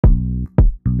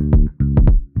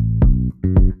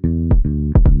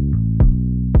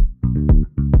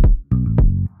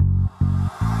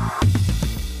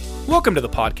Welcome to the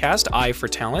podcast, Eye for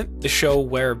Talent, the show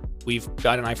where we've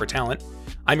got an eye for talent.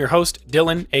 I'm your host,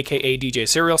 Dylan, aka DJ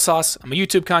Cereal Sauce. I'm a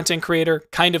YouTube content creator,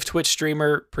 kind of Twitch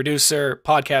streamer, producer,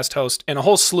 podcast host, and a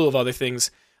whole slew of other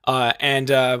things.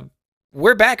 And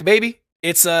we're back, baby.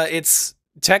 It's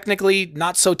technically,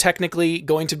 not so technically,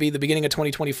 going to be the beginning of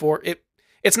 2024.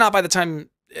 It's not by the time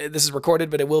this is recorded,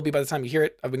 but it will be by the time you hear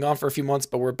it. I've been gone for a few months,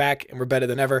 but we're back and we're better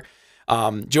than ever.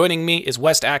 Joining me is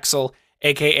Westaxle,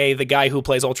 aka the guy who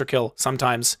plays ULTRAKILL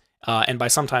sometimes. And by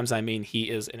sometimes, I mean he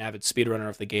is an avid speedrunner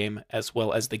of the game, as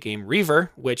well as the game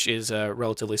Reaver, which is a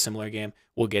relatively similar game.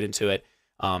 We'll get into it.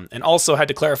 And also had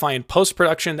to clarify in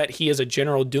post-production that he is a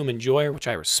general Doom enjoyer, which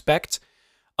I respect.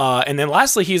 And then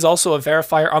lastly, he's also a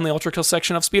verifier on the ULTRAKILL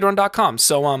section of speedrun.com.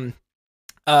 So,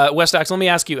 Westax, let me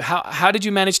ask you, how did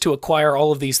you manage to acquire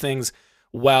all of these things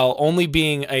while only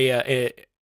being a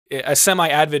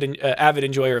semi-avid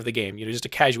enjoyer of the game? You know, just a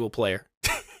casual player.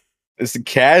 It's a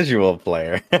casual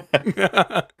player.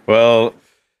 Well,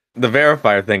 the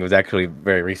verifier thing was actually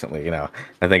very recently. You know,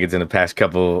 I think it's in the past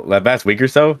week or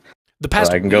so. The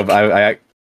past I can week? go.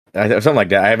 I something like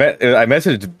that. I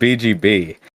messaged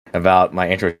BGB about my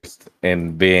interest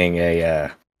in being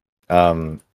a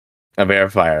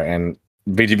verifier, and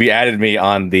BGB added me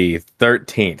on the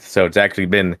 13th. So it's actually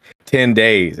been 10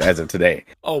 days as of today.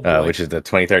 Oh boy. Which is the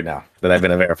 23rd now that I've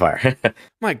been a verifier.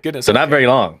 My goodness. So not very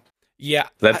long. Yeah.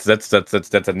 That's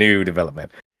a new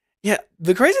development. Yeah,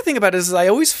 the crazy thing about it is I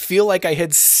always feel like I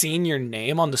had seen your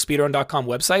name on the speedrun.com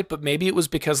website, but maybe it was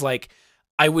because like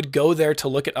I would go there to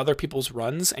look at other people's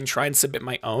runs and try and submit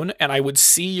my own, and I would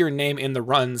see your name in the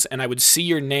runs, and I would see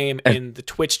your name in the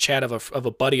Twitch chat of a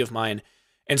buddy of mine,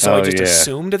 and so I just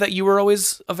assumed that you were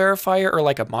always a verifier or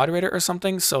like a moderator or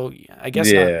something. So I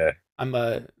guess I'm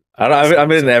a.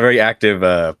 I'm a very active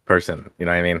person. You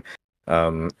know what I mean?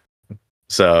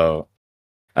 So.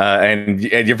 And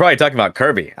you're probably talking about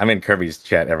Kirby. I'm in Kirby's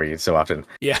chat every so often.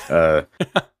 Yeah. I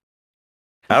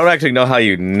don't actually know how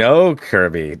you know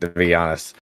Kirby, to be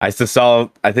honest. I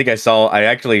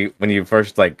actually, when you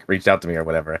first like reached out to me or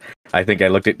whatever, I think I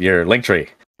looked at your link tree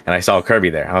and I saw Kirby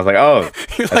there. I was like, oh,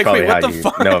 that's like, probably wait, how you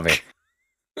know me.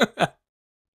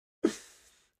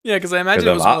 Yeah, because I imagine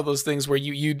it was one of those things where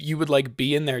you would like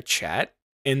be in their chat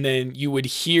and then you would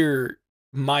hear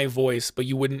my voice, but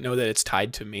you wouldn't know that it's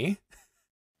tied to me.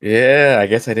 Yeah, I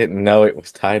guess I didn't know it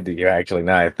was tied to you, actually,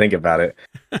 now I think about it.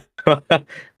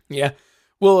 Yeah.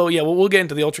 Well, we'll get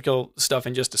into the ULTRAKILL stuff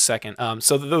in just a second.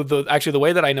 So the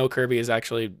way that I know Kirby is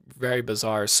actually very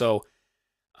bizarre. So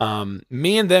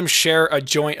me and them share a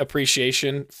joint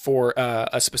appreciation for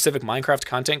a specific Minecraft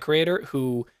content creator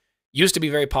who used to be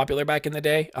very popular back in the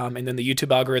day, and then the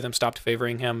YouTube algorithm stopped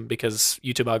favoring him because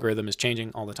YouTube algorithm is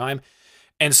changing all the time.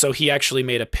 And so he actually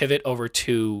made a pivot over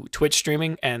to Twitch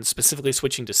streaming and specifically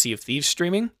switching to Sea of Thieves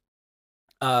streaming.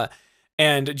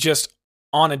 And just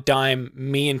on a dime,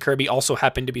 me and Kirby also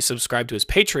happened to be subscribed to his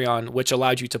Patreon, which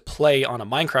allowed you to play on a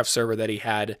Minecraft server that he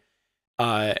had.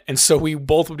 And so we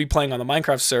both would be playing on the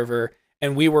Minecraft server,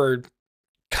 and we were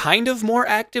kind of more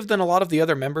active than a lot of the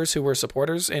other members who were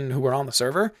supporters and who were on the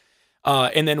server.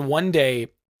 And then one day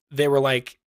they were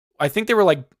like, I think they were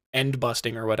like, end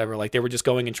busting or whatever, like they were just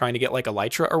going and trying to get like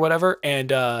elytra or whatever, and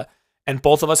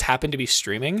both of us happened to be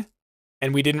streaming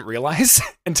and we didn't realize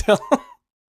until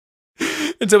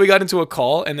we got into a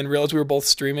call and then realized we were both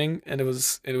streaming, and it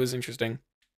was interesting.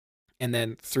 And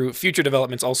then through future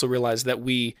developments also realized that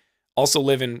we also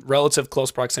live in relative close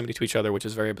proximity to each other, which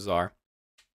is very bizarre.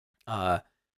 Oh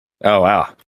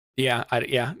wow. Yeah,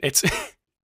 it's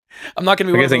I'm not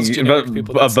gonna be one of those generic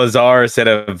people a bizarre set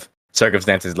of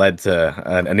circumstances led to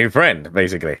a new friend,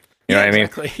 basically. You know what I mean?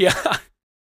 Exactly. Yeah.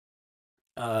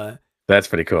 That's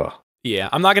pretty cool. Yeah,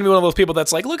 I'm not gonna be one of those people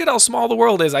that's like, look at how small the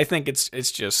world is. I think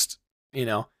it's just, you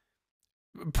know,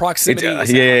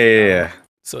 proximity. Yeah.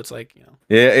 So it's like, you know.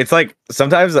 Yeah, it's like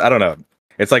sometimes I don't know.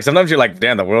 It's like sometimes you're like,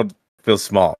 damn, the world feels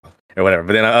small or whatever.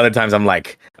 But then other times I'm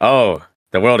like, oh,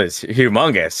 the world is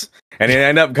humongous, and then I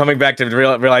end up coming back to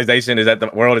the realization is that the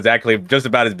world is actually just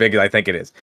about as big as I think it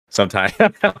is. Sometimes.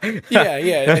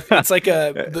 yeah. It's like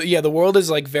the world is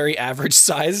like very average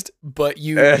sized, but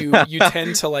you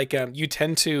tend to like you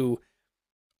tend to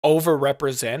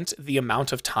overrepresent the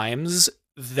amount of times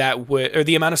that would, or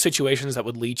the amount of situations that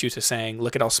would lead you to saying,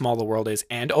 look at how small the world is,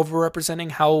 and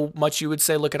overrepresenting how much you would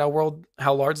say, look at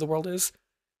how large the world is.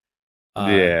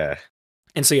 Yeah.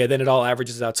 And so then it all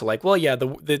averages out to like, well, yeah,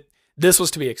 this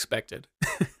was to be expected.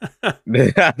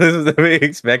 This is to be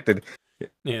expected.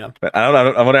 Yeah, but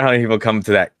I wonder how many people come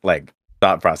to that like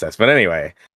thought process. But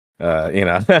anyway, you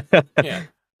know. Yeah.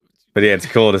 But yeah, it's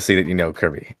cool to see that you know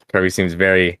Kirby. Kirby seems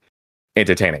very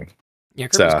entertaining. Yeah,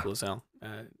 Kirby's cool as hell.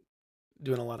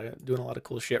 doing a lot of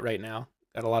cool shit right now.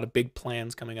 Got a lot of big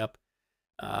plans coming up.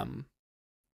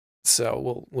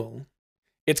 So we'll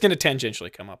it's gonna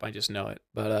tangentially come up. I just know it.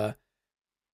 But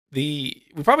we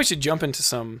probably should jump into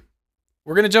some.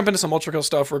 We're gonna jump into some Ultrakill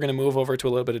stuff. We're gonna move over to a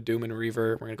little bit of Doom and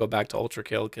Reaver. We're gonna go back to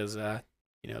Ultrakill because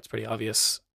it's pretty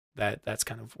obvious that that's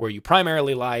kind of where you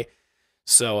primarily lie.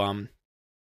 So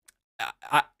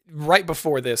right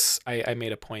before this, I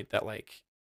made a point that like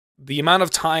the amount of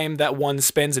time that one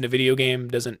spends in a video game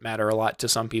doesn't matter a lot to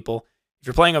some people. If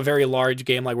you're playing a very large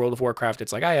game like World of Warcraft,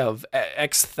 it's like I have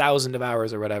X thousand of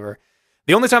hours or whatever.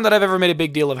 The only time that I've ever made a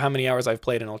big deal of how many hours I've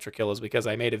played in Ultrakill is because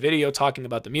I made a video talking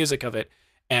about the music of it,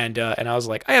 and I was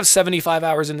like, I have 75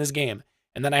 hours in this game,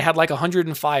 and then I had like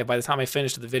 105 by the time I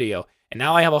finished the video, and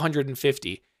now I have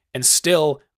 150, and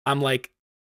still I'm like,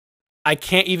 I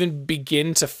can't even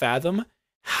begin to fathom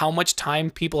how much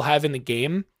time people have in the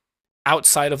game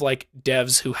outside of like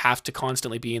devs who have to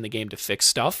constantly be in the game to fix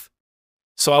stuff.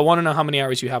 So I want to know how many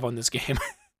hours you have on this game.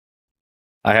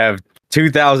 I have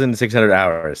 2,600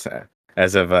 hours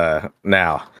as of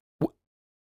now.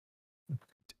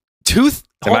 Tooth?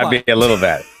 It might be a little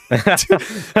bit.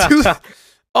 Tooth?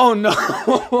 Oh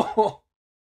no.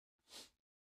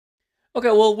 Okay,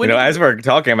 well, when as we're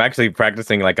talking, I'm actually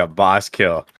practicing like a boss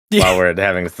kill while we're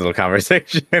having this little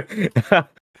conversation.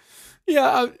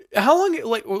 Yeah, how long?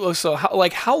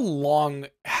 How long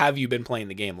have you been playing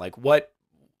the game? Like, what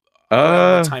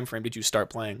time frame did you start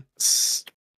playing?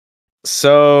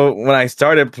 So when I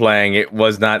started playing, it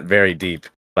was not very deep.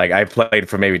 Like I played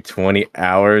for maybe 20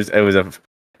 hours. It was one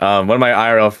of my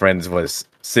IRL friends was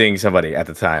seeing somebody at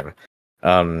the time.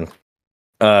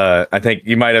 I think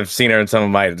you might have seen her in some of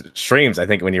my streams. I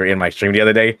think when you were in my stream the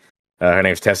other day, her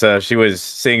name's Tessa. She was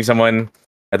seeing someone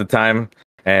at the time,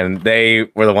 and they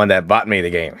were the one that bought me the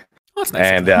game. Oh, that's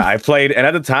nice. And I played, and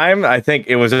at the time, I think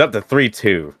it was up to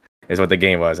 3-2 is what the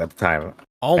game was at the time.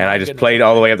 Oh, and I just played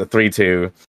all the way up to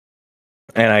 3-2,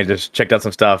 and I just checked out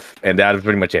some stuff, and that was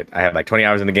pretty much it. I had like 20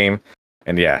 hours in the game,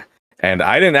 and yeah. And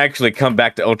I didn't actually come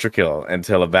back to Ultrakill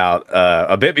until about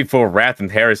a bit before Wrath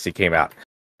and Heresy came out.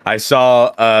 I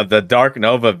saw the Dark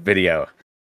Nova video.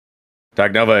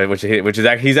 Dark Nova, which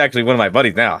is he's actually one of my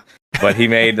buddies now, but he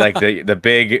made like the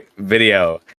big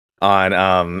video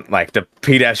on like the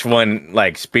P-1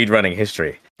 like speedrunning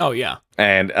history. Oh yeah.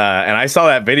 And I saw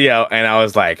that video and I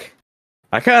was like,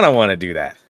 I kind of want to do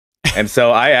that. And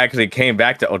so I actually came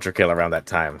back to Ultrakill around that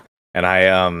time, and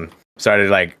I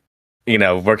started like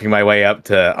working my way up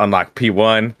to unlock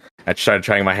P1. I started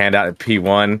trying my hand out at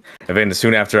P1, and then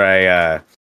soon after I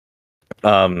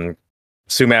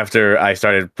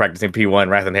started practicing P1,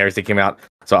 Wrath and Heresy came out,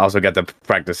 so I also got to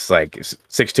practice like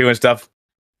 6-2 and stuff.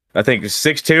 I think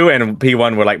 6-2 and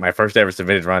P1 were like my first ever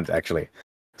submitted runs actually.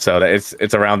 So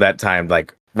it's around that time,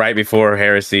 like right before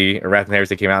Heresy or Wrath and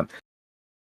Heresy came out.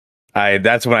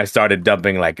 That's when I started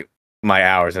dumping like my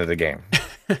hours into the game.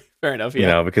 Fair enough,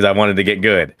 yeah. Because I wanted to get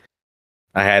good.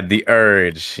 I had the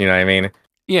urge, you know what I mean?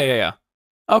 Yeah.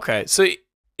 Okay, so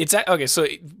okay. So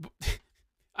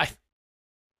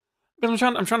I'm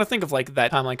trying to think of like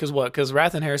that timeline because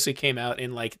Wrath and Heresy came out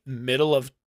in like middle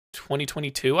of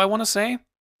 2022, I want to say.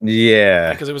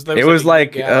 Yeah, because it was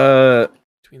like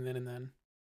between then and then,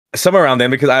 somewhere around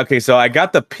then. Because so I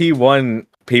got the P1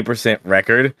 P%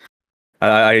 record.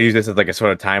 I use this as like a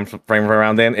sort of time frame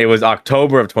around then. It was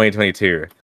October of 2022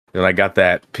 when I got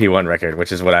that P1 record,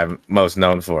 which is what I'm most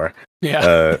known for.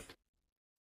 Yeah.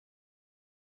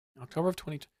 October of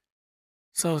 2022.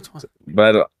 So,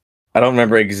 but I don't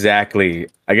remember exactly.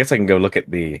 I guess I can go look at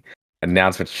the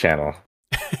announcements channel.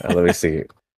 Let me see.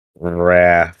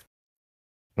 Wrath.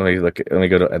 Let me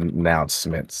go to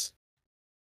announcements.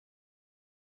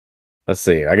 Let's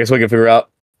see. I guess we can figure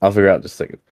out. I'll figure out just a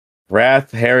second.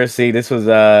 Wrath, Heresy. This was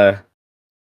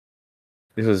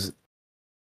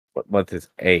what month is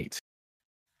 8?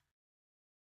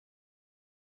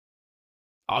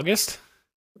 August?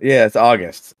 Yeah, it's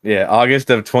August. Yeah, August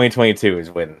of 2022 is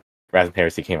when Wrath and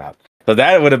Heresy came out. So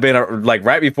that would have been like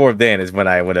right before then is when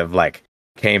I would have like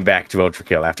came back to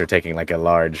Ultrakill after taking like a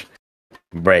large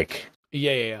break.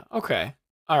 Yeah. Okay.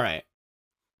 All right.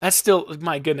 That's still,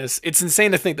 my goodness. It's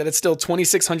insane to think that it's still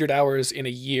 2,600 hours in a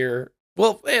year.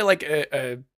 Well, like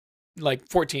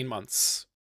 14 months.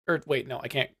 Or wait, no, I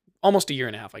can't. Almost a year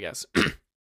and a half, I guess.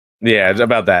 Yeah, it's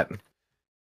about that.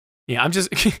 Yeah, I'm just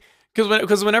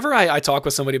because whenever I talk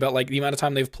with somebody about like the amount of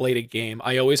time they've played a game,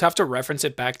 I always have to reference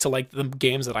it back to like the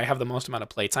games that I have the most amount of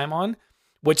playtime on,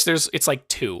 which it's like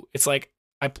 2. It's like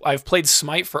I've played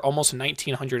Smite for almost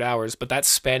 1,900 hours, but that's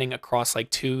spanning across like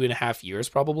 2.5 years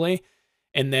probably.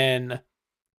 And then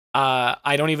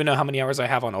I don't even know how many hours I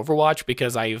have on Overwatch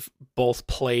because I've both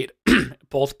played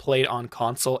both played on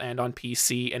console and on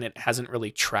PC, and it hasn't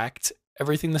really tracked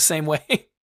everything the same way.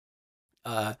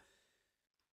 But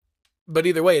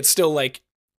either way, it's still like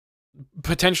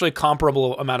potentially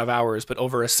comparable amount of hours, but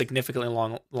over a significantly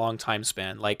long time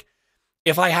span. Like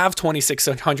if I have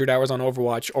 2,600 hours on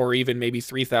Overwatch, or even maybe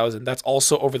 3,000, that's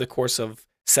also over the course of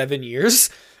 7 years.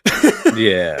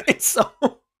 Yeah.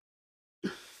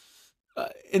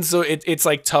 And so it's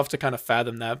like tough to kind of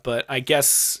fathom that, but I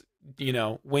guess, you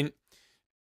know, when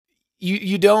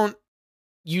you don't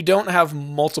have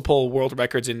multiple world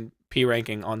records in P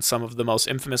ranking on some of the most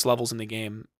infamous levels in the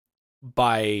game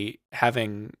by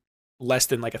having less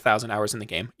than like 1,000 hours in the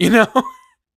game, you know?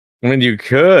 I mean, you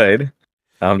could.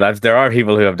 There are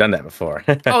people who have done that before.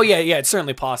 Oh yeah, it's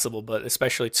certainly possible, but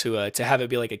especially to have it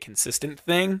be like a consistent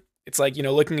thing. It's like, you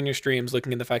know, looking in your streams,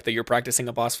 looking in the fact that you're practicing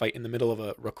a boss fight in the middle of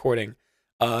a recording.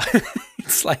 Uh,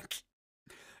 it's like,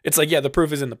 yeah, the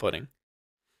proof is in the pudding.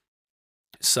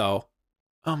 So,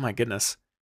 oh my goodness.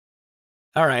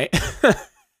 All right.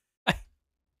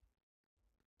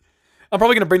 I'm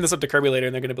probably going to bring this up to Kirby later,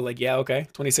 and they're going to be like, yeah, okay,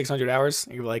 2,600 hours.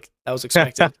 And you're like, that was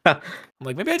expected. I'm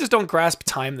like, maybe I just don't grasp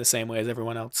time the same way as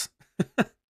everyone else.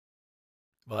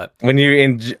 But when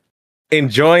you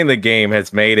enjoying the game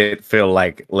has made it feel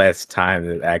like less time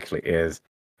than it actually is.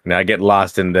 You know, I get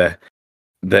lost in the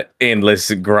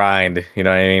endless grind. You know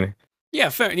what I mean? Yeah,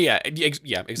 fair. Yeah,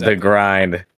 exactly. The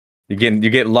grind. You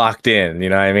get locked in. You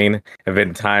know what I mean? And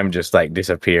then time just like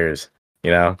disappears.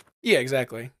 You know? Yeah,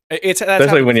 exactly.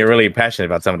 Especially when you're really passionate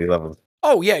about some of these levels.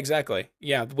 Oh yeah, exactly.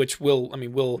 Yeah, which we'll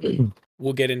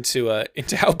get into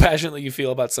how passionately you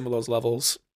feel about some of those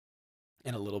levels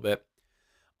in a little bit.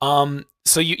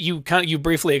 So you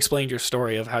briefly explained your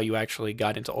story of how you actually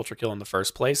got into ULTRAKILL in the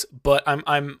first place, but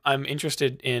I'm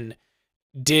interested in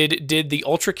did the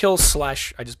ULTRAKILL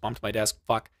 / I just bumped my desk.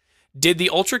 Fuck. Did the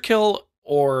ULTRAKILL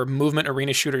or movement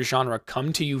arena shooter genre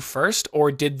come to you first, or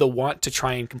did the want to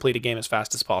try and complete a game as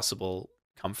fast as possible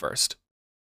come first?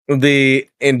 The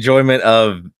enjoyment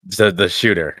of the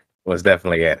shooter was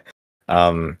definitely it.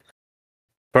 For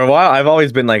a while, I've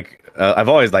always been like, I've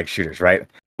always liked shooters, right?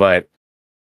 But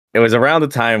it was around the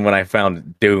time when I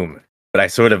found Doom, but I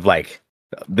sort of like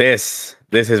this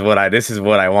is what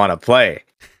I want to play.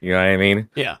 You know what I mean?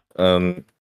 Yeah.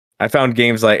 I found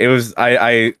games like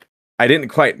I didn't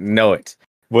quite know it,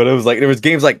 but it was like there was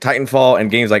games like Titanfall and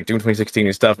games like Doom 2016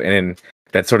 and stuff, and then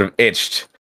that sort of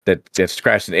that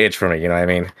scratched an itch for me. You know what I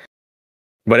mean?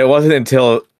 But it wasn't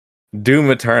until Doom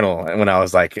Eternal when I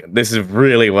was like, this is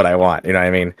really what I want. You know what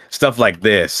I mean? Stuff like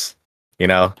this. You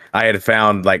know, I had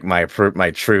found like my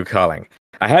true calling.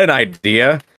 I had an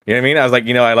idea. You know what I mean? I was like,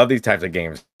 you know, I love these types of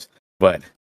games, but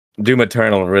Doom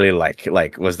Eternal really like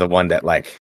was the one that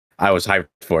like I was hyped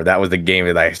for. That was the game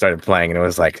that I started playing, and it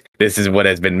was like, this is what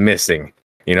has been missing.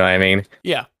 You know what I mean?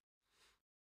 Yeah.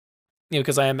 You know,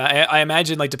 because I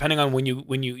imagine like depending on when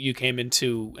you came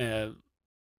into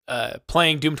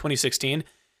playing Doom 2016,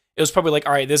 it was probably like,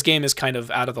 all right, this game is kind of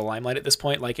out of the limelight at this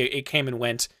point. Like it came and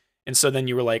went, and so then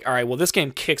you were like, all right, well, this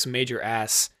game kicks major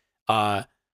ass.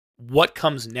 What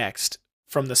comes next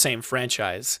from the same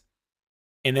franchise?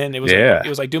 And then it was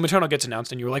like Doom Eternal gets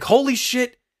announced, and you were like, holy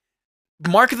shit!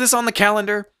 Mark this on the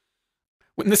calendar.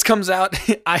 When this comes out,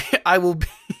 I will be,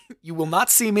 you will not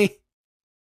see me.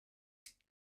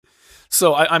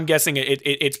 So I'm guessing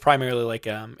it's primarily like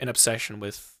an obsession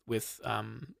with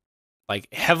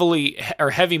like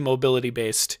heavy mobility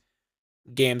based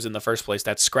games in the first place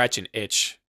that scratch an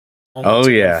itch.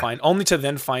 Only to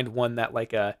then find one that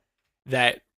like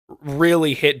that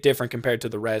really hit different compared to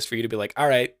the rest for you to be like, all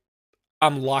right,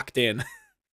 I'm locked in.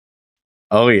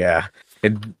 Oh yeah,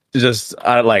 it just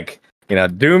like, you know,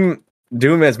 Doom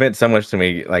has meant so much to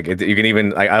me. Like you can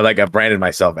even like I branded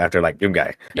myself after like Doom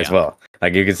Guy as well.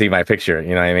 Like you can see my picture. You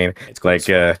know what I mean? It's cool,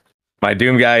 like my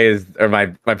Doom Guy is, or my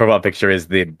profile picture is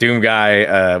the Doom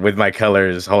Guy with my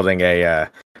colors holding a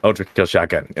ULTRAKILL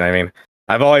shotgun. You know what I mean?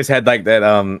 I've always had like that.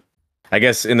 I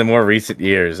guess in the more recent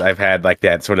years, I've had like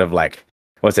that sort of like,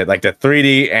 what's it, like the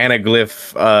 3D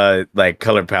anaglyph like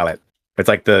color palette. It's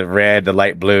like the red, the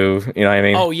light blue. You know what I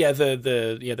mean? Oh yeah,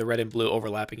 the red and blue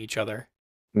overlapping each other.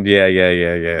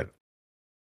 Yeah.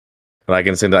 Well, I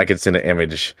can send an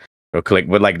image real quick,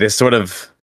 but like this sort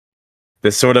of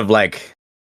like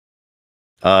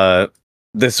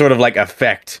this sort of like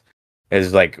effect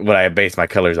is like what I base my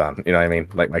colors on. You know what I mean?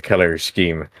 Like my color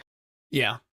scheme.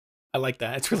 Yeah, I like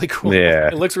that. It's really cool. Yeah,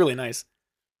 it looks really nice.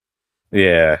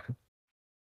 Yeah,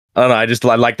 I don't know.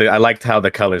 I liked how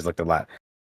the colors looked a lot.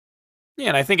 Yeah,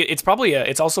 and I think it's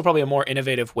also probably a more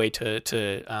innovative way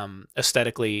to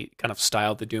aesthetically kind of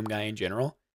style the Doom guy in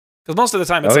general. Because most of the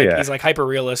time it's Oh like yeah. he's like hyper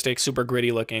realistic, super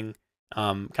gritty looking,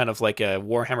 kind of like a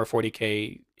Warhammer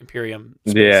 40k Imperium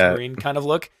Space Yeah. Marine kind of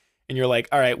look. And you're like,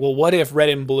 all right, well, what if red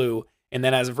and blue? And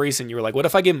then as of recent, you were like, what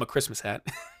if I gave him a Christmas hat?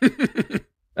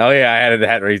 Oh yeah, I added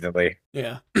that recently.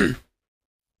 Yeah.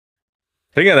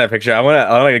 Speaking of that picture, I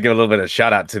want to give a little bit of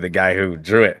shout out to the guy who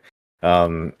drew it.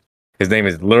 Um, his name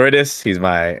is Luridus. He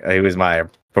was my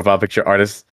profile picture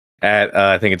artist at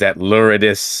I think it's at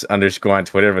Luridus _ on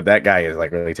Twitter. But that guy is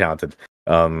like really talented.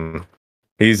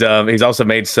 He's also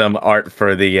made some art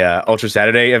for the Ultra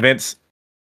Saturday events.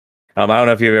 I don't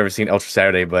know if you've ever seen Ultra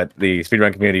Saturday, but the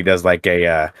speedrun community does like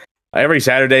a every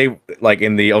Saturday, like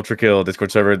in the ULTRAKILL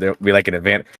Discord server, there'll be like an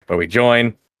event where we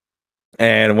join.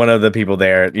 And one of the people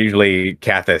there, usually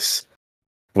Cathis,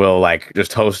 will like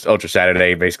just host Ultra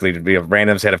Saturday, basically to be a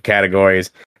random set of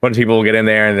categories. A bunch of people will get in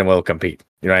there and then we'll compete.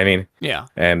 You know what I mean? Yeah.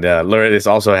 And Lourdes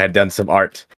also had done some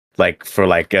art like for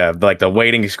like the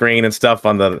waiting screen and stuff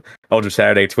on the Ultra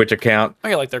Saturday Twitch account.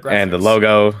 I like their graphics. And the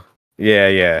logo.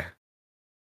 Yeah.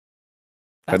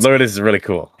 But Lourdes is really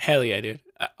cool. Hell yeah, dude.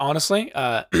 Honestly,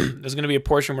 there's gonna be a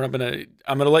portion where I'm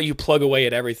gonna let you plug away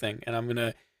at everything, and I'm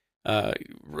gonna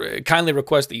kindly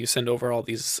request that you send over all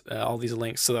these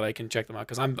links so that I can check them out,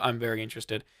 because I'm very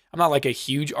interested. I'm not like a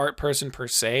huge art person per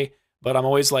se, but I'm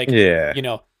always like, you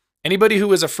know, anybody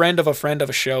who is a friend of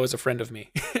a show is a friend of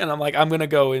me. And I'm like, I'm gonna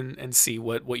go and see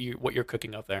what you're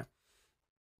cooking up there.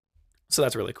 So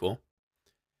that's really cool.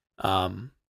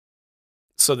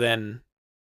 So then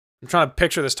I'm trying to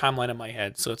picture this timeline in my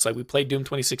head. So it's like we played Doom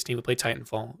 2016, we played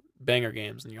Titanfall, banger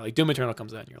games, and you're like, Doom Eternal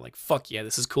comes out, and you're like, fuck yeah,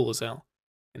 this is cool as hell.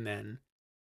 And then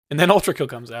ULTRAKILL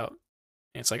comes out,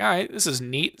 and it's like, all right, this is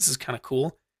neat, this is kind of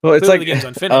cool. Well, it's clearly like the game's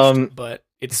unfinished, but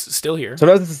it's still here.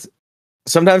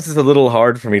 Sometimes it's a little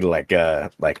hard for me to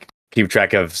like keep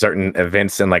track of certain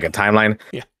events in like a timeline.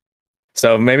 Yeah.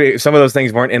 So maybe some of those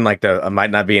things weren't in like might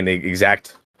not be in the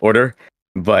exact order,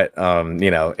 but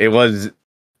you know, it was,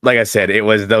 like I said, it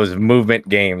was those movement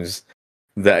games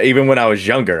that even when I was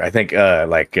younger, I think I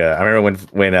remember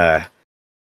when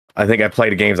I think I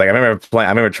played games like I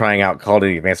remember trying out Call of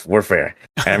Duty Advanced Warfare,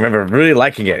 and I remember really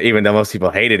liking it, even though most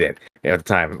people hated it at the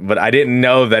time. But I didn't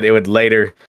know that it would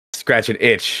later scratch an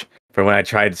itch for when I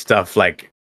tried stuff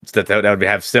like that would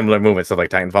have similar movements, stuff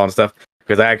like Titanfall and stuff.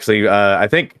 Because I actually, I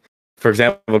think, for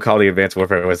example, Call of Duty Advanced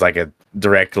Warfare was like a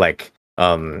direct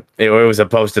it was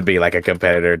supposed to be like a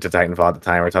competitor to Titanfall at the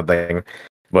time or something.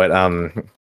 But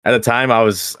at the time, I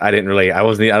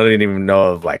didn't even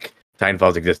know of like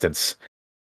Titanfall's existence.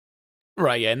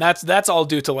 Right, yeah, and that's all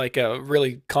due to like a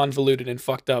really convoluted and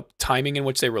fucked up timing in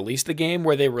which they released the game,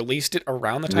 where they released it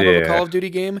around the time of a Call of Duty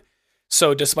game.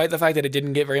 So despite the fact that it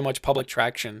didn't get very much public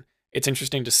traction, it's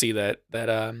interesting to see that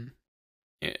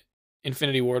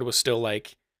Infinity Ward was still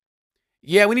like,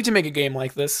 yeah, we need to make a game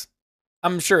like this.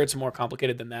 I'm sure it's more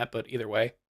complicated than that, but either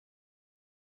way.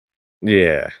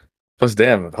 Yeah. Plus,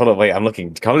 damn, hold on, wait, I'm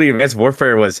looking. Call of Duty Advanced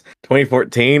Warfare was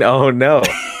 2014. Oh no!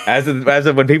 As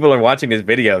of when people are watching this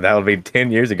video, that would be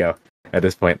 10 years ago at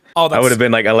this point. Oh, I would have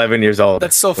been like 11 years old.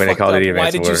 That's so fucked up. Why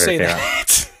did you say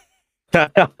that?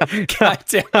 God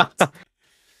damn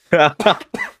it.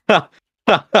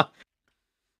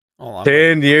 Hold on,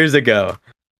 10 years ago.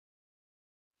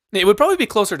 It would probably be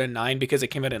closer to 9 because it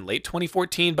came out in late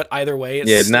 2014. But either way, it's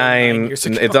yeah, still 9 years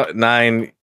ago. It's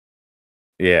 9.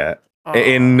 Yeah.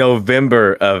 In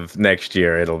November of next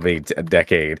year, it'll be a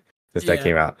decade since that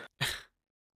came out.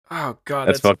 Oh god,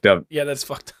 that's fucked up. Yeah, that's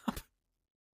fucked up.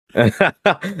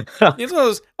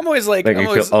 I'm always like, make me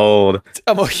feel old.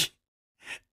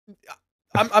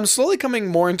 I'm slowly coming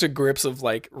more into grips of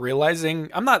like realizing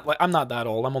I'm not that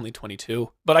old. I'm only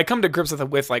 22, but I come to grips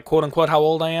with like quote unquote how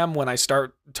old I am when I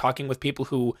start talking with people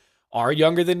who are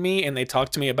younger than me, and they talk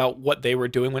to me about what they were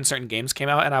doing when certain games came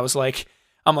out, and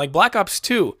I'm like Black Ops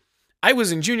 2. I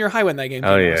was in junior high when that game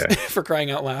came out, for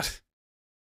crying out loud.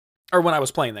 Or when I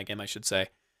was playing that game, I should say.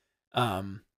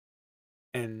 And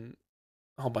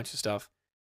a whole bunch of stuff.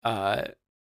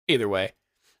 Either way.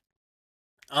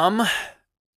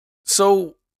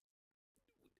 So,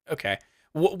 okay.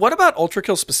 What about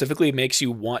ULTRAKILL specifically makes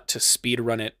you want to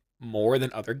speedrun it more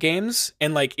than other games?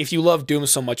 And like, if you love Doom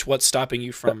so much, what's stopping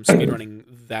you from speedrunning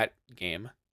that game?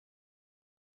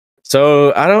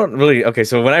 So I don't really. Okay,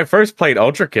 so when I first played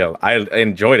ULTRAKILL, I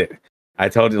enjoyed it. I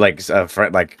told you, like a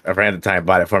friend at the time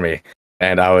bought it for me,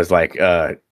 and I was like, you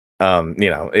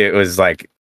know, it was like,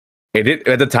 it did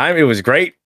at the time. It was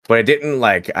great, but I didn't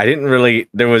really.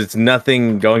 There was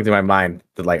nothing going through my mind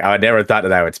that like I never thought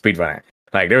that I would speedrun it.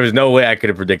 Like there was no way I could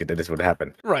have predicted that this would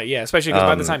happen. Right, yeah, especially because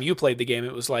by the time you played the game,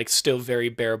 it was like still very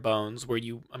bare bones. Where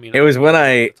you, I mean, it was when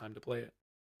time to play it.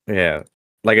 Yeah,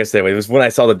 like I said, it was when I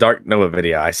saw the Dark Nova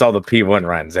video. I saw the P1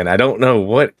 runs, and I don't know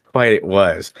what quite it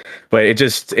was, but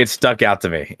it stuck out to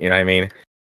me. You know what I mean?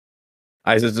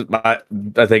 I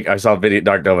think I saw a video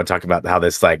Dark Nova talk about how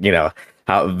this like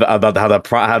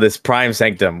how this Prime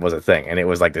Sanctum was a thing, and it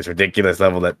was like this ridiculous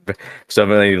level that so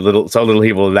little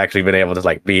people had actually been able to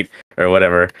like beat or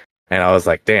whatever. And I was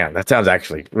like, damn, that sounds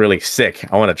actually really sick.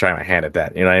 I want to try my hand at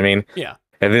that. You know what I mean? Yeah.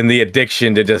 And then the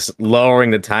addiction to just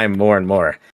lowering the time more and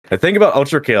more. The thing about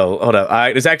ULTRAKILL, hold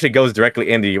up, this actually goes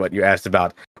directly into what you asked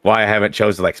about why I haven't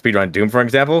chosen like speedrun Doom, for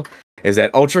example, is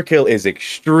that ULTRAKILL is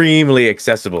extremely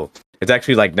accessible. It's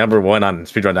actually like #1 on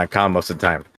speedrun.com most of the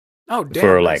time. Oh, damn.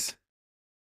 For like,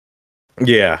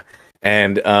 yeah.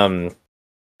 And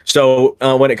so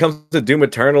when it comes to Doom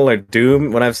Eternal or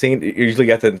Doom, when I've seen, you usually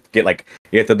you have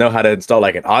to know how to install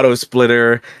like an auto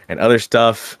splitter and other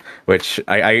stuff, which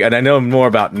I know more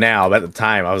about now. But at the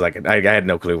time, I was like, I had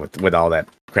no clue what all that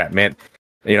crap meant.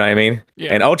 You know what I mean?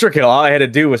 Yeah. And ULTRAKILL, all I had to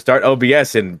do was start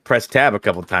OBS and press tab a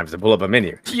couple times to pull up a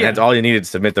menu. Yeah. That's all you needed to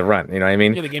submit the run. You know what I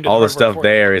mean? Yeah, all the stuff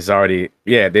there is already,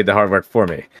 it did the hard work for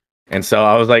me. And so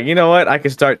I was like, you know what? I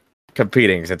can start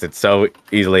competing since it's so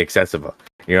easily accessible.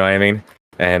 You know what I mean?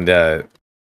 And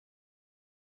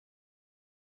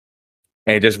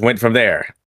it just went from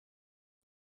there.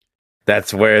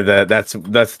 That's where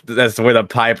the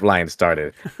pipeline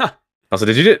started. Also,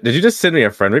 did you just send me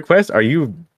a friend request? Are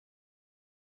you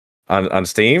on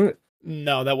Steam?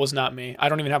 No, that was not me. I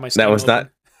don't even have my Steam. That was open.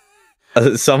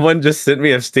 not. Someone just sent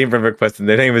me a Steam friend request, and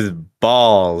their name is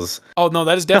Balls. Oh no,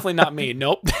 that is definitely not me.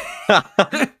 Nope.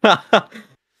 I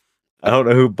don't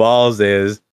know who Balls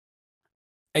is.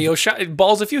 Hey, yo,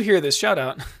 Balls, if you hear this, shout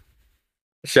out.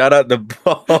 Shout out to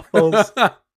Balls.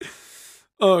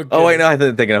 Oh wait, no, I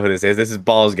didn't think of who this is. This is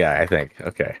Balls Guy, I think.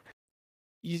 Okay.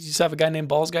 You just have a guy named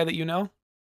Balls Guy that you know?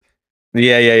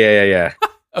 Yeah.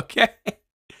 Okay.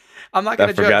 I'm not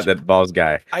gonna I forgot that Balls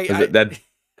Guy. I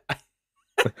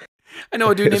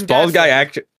know a dude named Balls Guy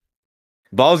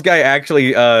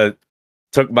actually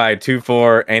took my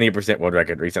 2-4 80% world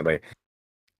record recently.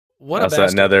 What a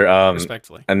bastard.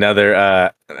 Respectfully.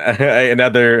 Another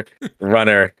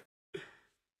runner.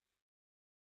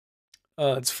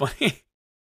 Oh, it's funny.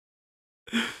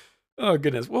 Oh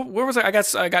goodness. Where was I? I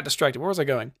got distracted. Where was I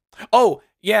going? Oh,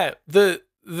 yeah. The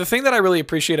thing that I really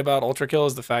appreciate about ULTRAKILL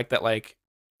is the fact that like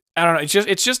I don't know,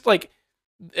 it's just like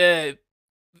the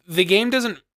game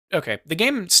doesn't the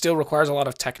game still requires a lot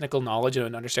of technical knowledge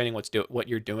and understanding what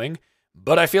you're doing,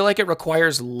 but I feel like it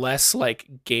requires less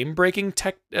like game-breaking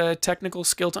technical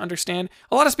skill to understand.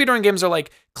 A lot of speedrun games are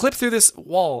like clip through this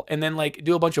wall and then like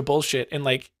do a bunch of bullshit, and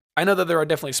like I know that there are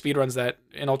definitely speedruns that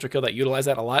in ULTRAKILL that utilize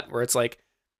that a lot, where it's like,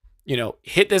 you know,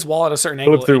 hit this wall at a certain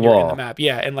angle and you're in the map.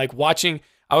 Yeah, and like watching,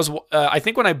 I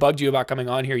think when I bugged you about coming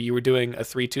on here, you were doing a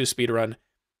 3-2 speedrun,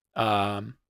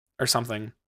 or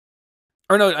something.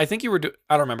 Or no, I think you were.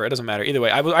 I don't remember. It doesn't matter. Either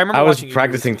way, I remember. I was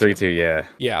practicing 3-2. Yeah.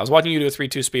 Yeah, I was watching you do a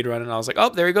 3-2 speedrun, and I was like, oh,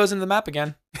 there he goes into the map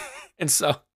again. And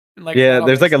so, like, yeah,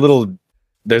 there's like a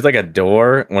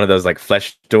door, one of those like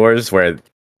flesh doors where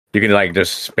you can like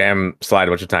just spam slide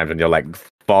a bunch of times and you'll like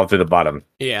fall through the bottom.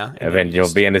 Yeah. And then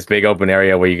you'll be in this big open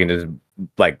area where you can just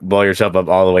like blow yourself up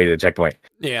all the way to the checkpoint.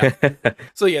 Yeah.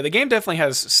 So yeah, the game definitely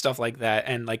has stuff like that.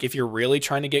 And like if you're really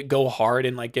trying to go hard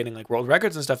and like getting like world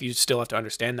records and stuff, you still have to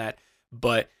understand that.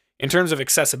 But in terms of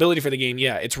accessibility for the game,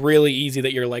 yeah, it's really easy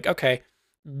that you're like, okay,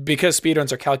 because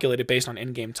speedruns are calculated based on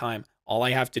in-game time, all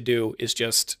I have to do is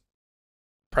just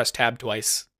press tab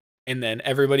twice, and then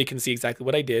everybody can see exactly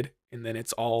what I did, and then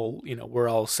it's all, you know, we're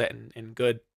all set and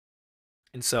good.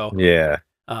 And so yeah,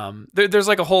 there's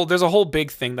a whole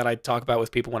big thing that I talk about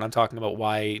with people when I'm talking about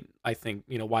why I think,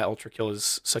 you know, why ULTRAKILL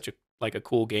is such a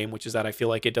cool game, which is that I feel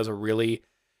like it does a really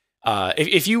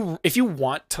if you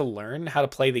want to learn how to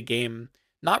play the game,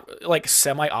 not like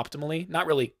semi-optimally, not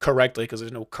really correctly, because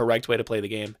there's no correct way to play the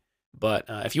game, but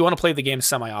if you want to play the game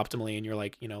semi-optimally and you're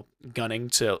like, you know,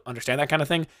 gunning to understand that kind of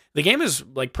thing, the game is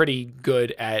like pretty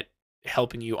good at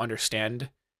helping you understand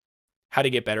how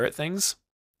to get better at things,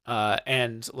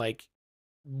 and like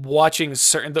watching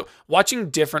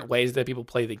different ways that people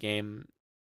play the game,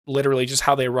 literally just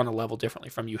how they run a level differently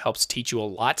from you, helps teach you a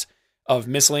lot of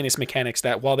miscellaneous mechanics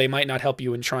that, while they might not help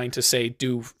you in trying to say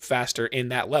do faster in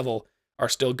that level, are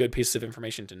still good pieces of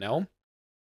information to know.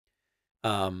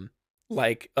 I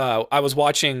was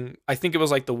watching, I think it was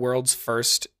like the world's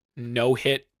first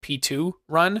no-hit P2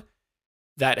 run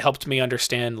that helped me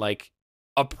understand like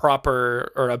a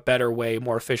proper or a better way,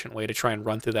 more efficient way to try and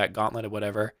run through that gauntlet or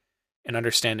whatever. and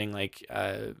understanding like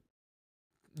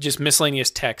just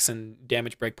miscellaneous techs and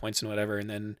damage breakpoints and whatever. And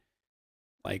then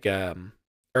like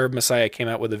Herb Messiah came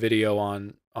out with a video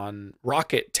on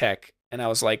rocket tech, and I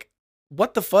was like,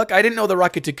 what the fuck? I didn't know the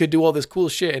rocket could do all this cool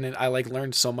shit, and I like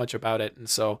learned so much about it. And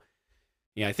so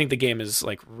yeah, I think the game is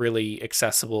like really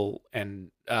accessible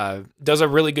and does a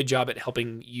really good job at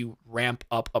helping you ramp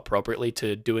up appropriately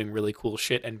to doing really cool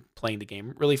shit and playing the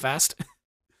game really fast.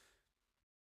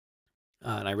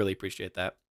 And I really appreciate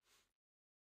that.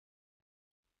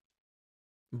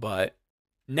 But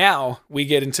now we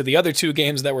get into the other two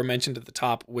games that were mentioned at the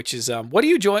top, which is what do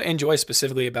you enjoy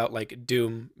specifically about like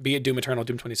Doom, be it Doom Eternal,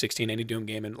 Doom 2016, any Doom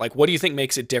game, and like what do you think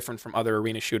makes it different from other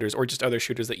arena shooters or just other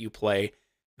shooters that you play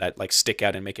that like stick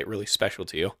out and make it really special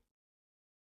to you?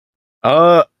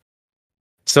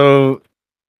 So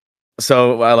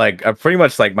like pretty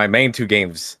much like my main two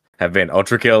games have been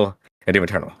ULTRAKILL and Doom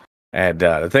Eternal, and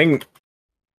the thing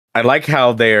I like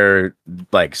how they're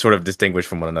like sort of distinguished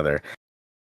from one another.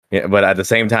 Yeah, but at the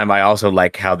same time, I also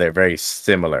like how they're very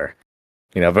similar.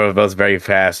 You know, both very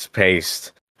fast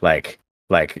paced. Like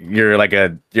you're like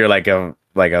a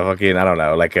fucking, I don't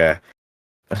know, like I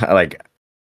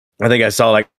think I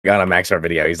saw like on a Maxar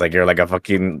video, he's like, you're like a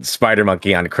fucking spider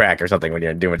monkey on crack or something when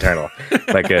you're in Doom Eternal.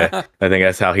 I think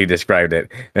that's how he described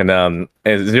it. And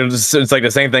it's like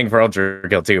the same thing for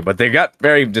ULTRAKILL too, but they got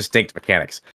very distinct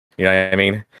mechanics. You know what I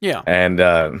mean? Yeah.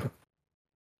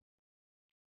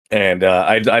 And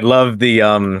I love the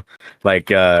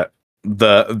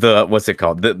the what's it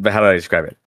called? The how do I describe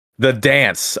it? The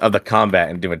dance of the combat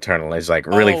in Doom Eternal is like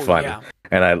really fun. Yeah.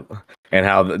 And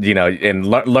how, you know, in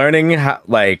learning how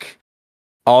like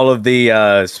all of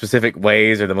the specific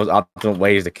ways or the most optimal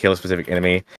ways to kill a specific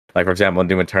enemy. Like for example, in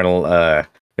Doom Eternal,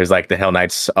 there's like the Hell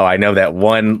Knights. Oh, I know that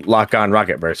one lock-on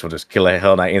rocket burst will just kill a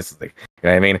Hell Knight instantly. You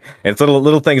know what I mean? And it's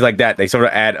little things like that. They sort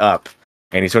of add up.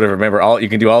 And you sort of remember you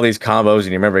can do all these combos and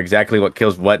you remember exactly what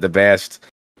kills what the best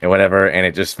and whatever. And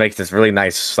it just makes this really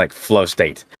nice, like, flow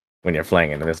state when you're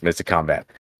playing in this midst of combat.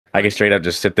 I can straight up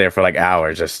just sit there for like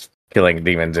hours just killing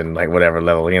demons in like whatever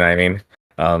level, you know what I mean?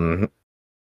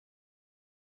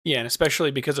 Yeah, and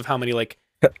especially because of how many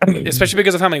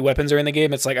weapons are in the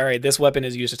game, it's like, all right, this weapon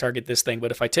is used to target this thing,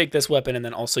 but if I take this weapon and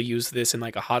then also use this in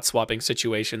like a hot swapping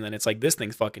situation, then it's like this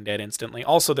thing's fucking dead instantly.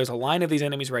 Also, there's a line of these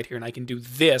enemies right here, and I can do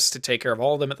this to take care of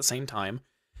all of them at the same time.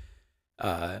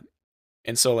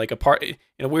 And so like in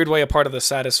a weird way, a part of the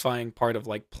satisfying part of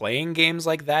like playing games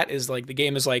like that is like the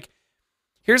game is like,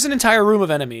 here's an entire room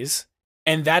of enemies,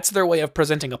 and that's their way of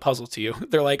presenting a puzzle to you.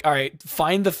 They're like, all right,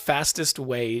 find the fastest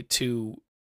way to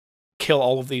kill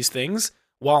all of these things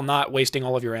while not wasting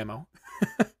all of your ammo.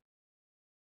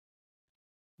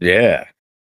 Yeah.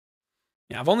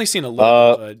 Yeah, I've only seen a little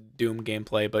of Doom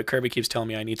gameplay, but Kirby keeps telling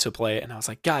me I need to play it, and I was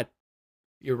like, God,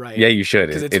 you're right. Yeah, you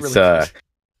should. It's really fun.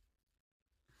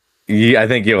 Yeah, I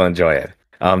think you'll enjoy it.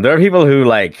 There are people who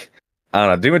like, I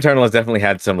don't know, Doom Eternal has definitely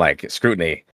had some like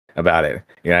scrutiny about it.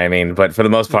 You know what I mean? But for the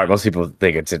most part, most people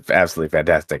think it's absolutely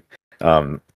fantastic.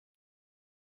 There's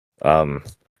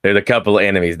a couple of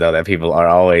enemies though that people are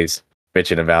always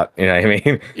bitching about. You know what I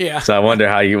mean? Yeah. So I wonder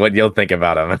what you'll think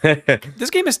about them. This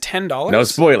game is $10. No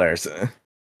spoilers.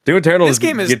 Doom Eternal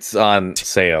gets on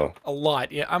sale a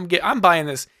lot. Yeah, I'm buying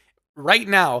this right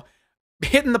now.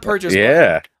 Hitting the purchase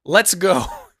button. Let's go.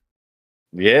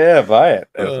 Yeah, buy it.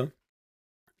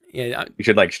 Yeah, you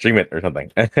should like stream it or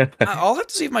something. I'll have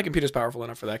to see if my computer's powerful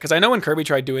enough for that. Because I know when Kirby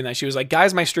tried doing that, she was like,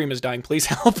 "Guys, my stream is dying. Please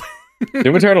help."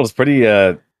 Doom Eternal is pretty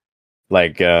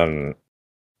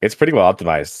it's pretty well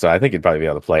optimized, so I think you'd probably be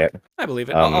able to play it. I believe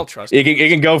it. I'll trust it. It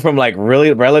can go from like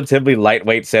really relatively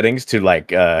lightweight settings to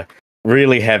like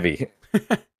really heavy.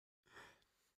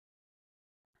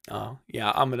 Oh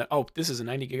yeah, this is a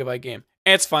 90 gigabyte game.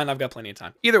 It's fine. I've got plenty of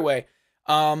time. Either way,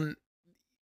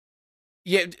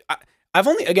 yeah. I've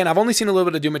only seen a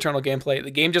little bit of Doom Eternal gameplay.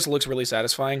 The game just looks really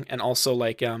satisfying, and also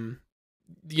like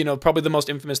you know, probably the most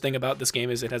infamous thing about this game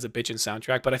is it has a bitchin'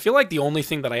 soundtrack. But I feel like the only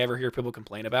thing that I ever hear people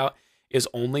complain about is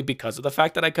only because of the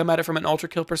fact that I come at it from an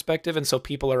ULTRAKILL perspective, and so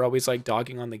people are always like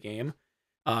dogging on the game.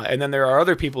 And then there are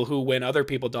other people who, when other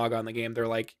people dog on the game, they're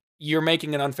like, "You're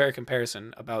making an unfair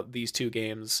comparison about these two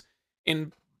games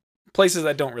in places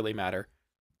that don't really matter."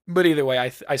 But either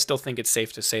way, I still think it's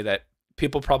safe to say that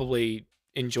people probably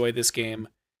enjoy this game.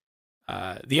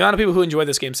 The amount of people who enjoy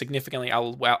this game significantly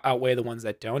outweigh the ones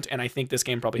that don't, and I think this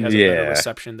game probably has a better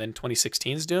reception than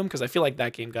 2016's Doom, because I feel like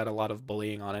that game got a lot of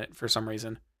bullying on it for some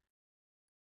reason.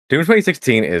 Doom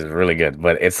 2016 is really good,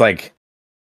 but it's like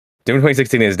Doom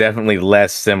 2016 is definitely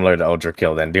less similar to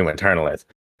ULTRAKILL than Doom Eternal is.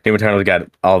 Doom Eternal's got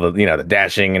all the, you know, the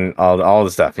dashing and all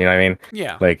the stuff, you know what I mean?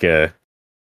 Yeah. Like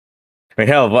I mean,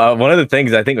 hell, one of the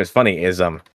things I think was funny is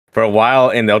for a while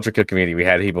in the Ultra Kill community, we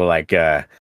had people like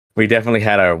we definitely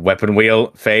had our weapon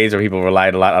wheel phase where people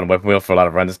relied a lot on weapon wheel for a lot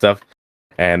of runs and stuff.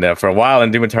 And for a while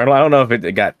in Doom Eternal, I don't know if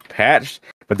it got patched,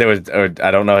 but there was, or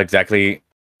I don't know exactly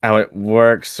how it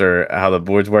works or how the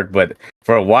boards work, but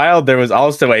for a while there was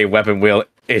also a weapon wheel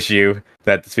issue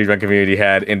that the speedrun community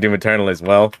had in Doom Eternal as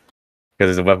well,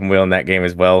 because there's a weapon wheel in that game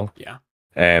as well. Yeah.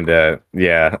 And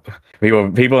yeah,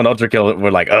 people in Ultra Kill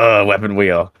were like, weapon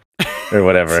wheel or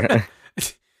whatever.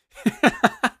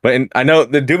 But I know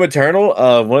the Doom Eternal,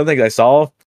 one of the things I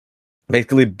saw,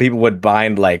 basically people would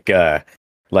bind like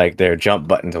their jump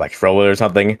button to like throw it or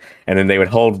something, and then they would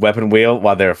hold weapon wheel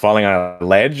while they were falling on a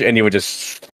ledge, and it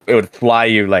would fly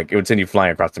you, like it would send you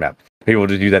flying across the map. People would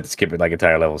just use that to skip it like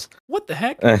entire levels. What the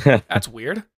heck? That's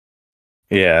weird.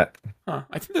 Yeah. Huh.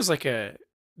 I think there's like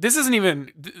this isn't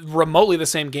even remotely the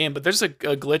same game, but there's a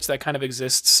glitch that kind of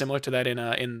exists similar to that in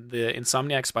the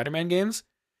Insomniac Spider-Man games,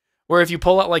 where if you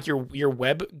pull out like your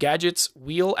web gadgets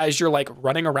wheel as you're like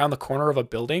running around the corner of a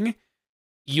building,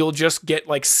 you'll just get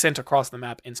like sent across the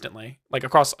map instantly, like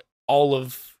across all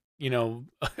of,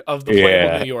 of the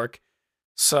playable New York.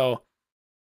 So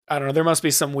I don't know, there must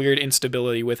be some weird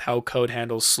instability with how code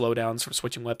handles slowdowns for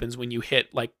switching weapons when you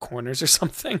hit like corners or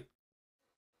something.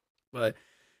 But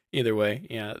either way,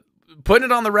 yeah. Putting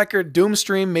it on the record, Doom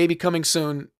stream maybe coming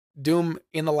soon. Doom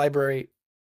in the library.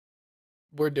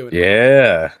 We're doing it.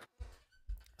 Yeah.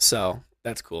 So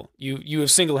that's cool. You have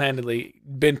single-handedly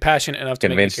been passionate enough to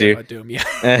convince make me you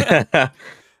care about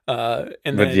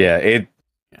Doom. Yeah.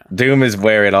 Doom is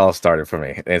where it all started for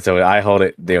me, and so I hold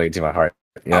it dearly to my heart.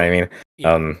 You know what I mean?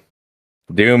 Yeah.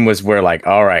 Doom was where, like,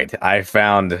 all right, I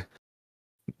found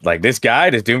like this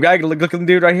Doom guy looking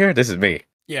dude right here. This is me.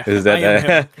 Yeah, this is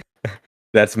that.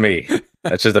 That's me.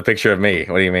 That's just a picture of me.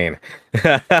 What do you mean?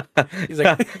 He's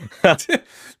like,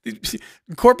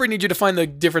 corporate needs you to find the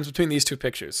difference between these two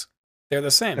pictures. They're the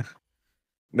same.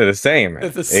 They're the same.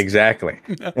 Exactly.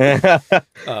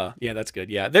 Yeah, that's good.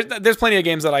 Yeah, there's plenty of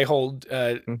games that I hold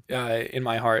in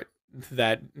my heart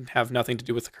that have nothing to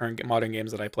do with the current modern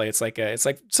games that I play. It's like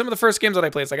some of the first games that I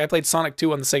played. It's like I played Sonic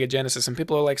 2 on the Sega Genesis, and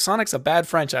people are like, Sonic's a bad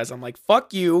franchise. I'm like,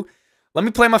 fuck you. Let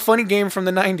me play my funny game from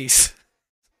the 90s.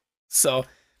 So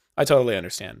I totally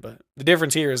understand, but the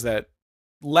difference here is that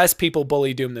less people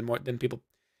bully Doom than people.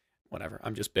 Whatever.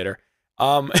 I'm just bitter.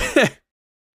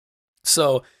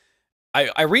 So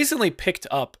I recently picked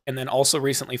up and then also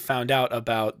recently found out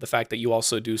about the fact that you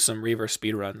also do some Reaver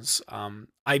speedruns.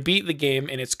 I beat the game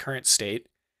in its current state,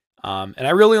 and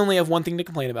I really only have one thing to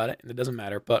complain about it, and it doesn't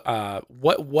matter. But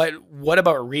what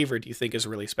about Reaver do you think is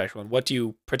really special, and what do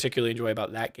you particularly enjoy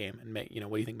about that game, and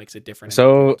what do you think makes it different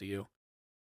to you?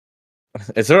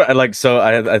 It's sort of like, so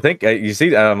I think you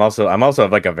see, I'm also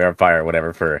like a verifier or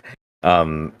whatever for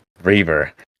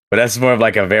Reaver, but that's more of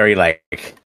like a very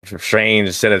like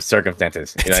strange set of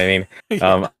circumstances. You know what I mean?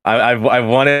 Yeah. I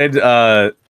wanted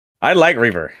I like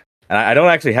Reaver, and I don't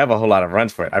actually have a whole lot of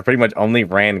runs for it. I pretty much only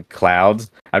ran clouds.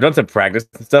 I've done some practice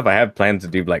and stuff. I have plans to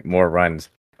do like more runs,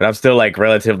 but I'm still like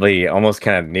relatively almost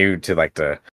kind of new to like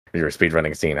the Reaver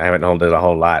speedrunning scene. I haven't held it a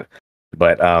whole lot,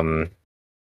 but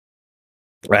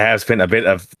I have spent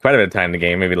quite a bit of time in the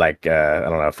game, maybe like I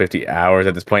don't know, 50 hours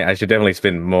at this point. I should definitely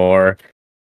spend more.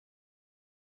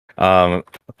 But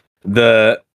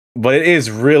it is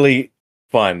really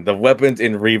fun. The weapons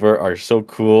in Reaver are so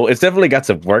cool. It's definitely got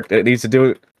some work that it needs to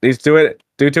do to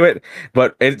it.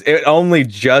 But it only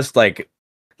just like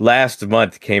last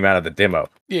month came out of the demo.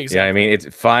 Yeah, exactly. You know what I mean?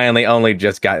 It's finally only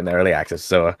just gotten the early access.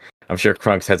 So I'm sure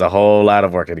Krunks has a whole lot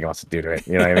of work that he wants to do to it.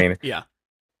 You know what I mean? Yeah.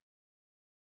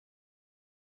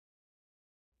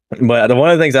 But one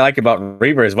of the things I like about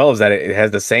Reaver as well is that it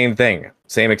has the same thing,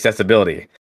 same accessibility,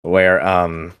 where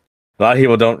a lot of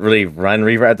people don't really run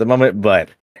Reaver at the moment, but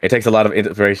it takes a lot of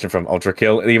inspiration from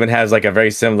ULTRAKILL. It even has like a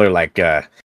very similar like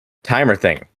timer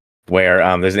thing, where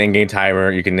there's an in-game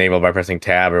timer you can enable by pressing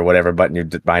tab or whatever button you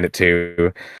bind it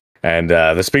to, and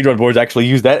the speedrun boards actually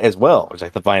use that as well, which I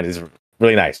find is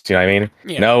really nice. You know what I mean?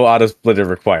 Yeah. No auto splitter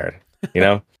required. You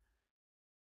know.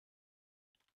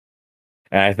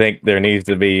 And I think there needs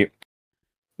to be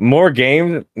more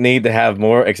games need to have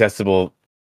more accessible,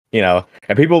 and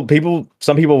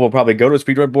some people will probably go to a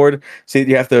speedrun board, see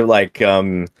you have to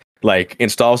like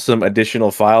install some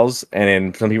additional files, and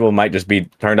then some people might just be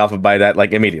turned off by that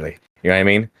like immediately. You know what I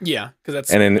mean? Yeah, because that's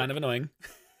kind of annoying.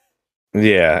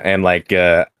 Yeah, and like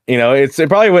it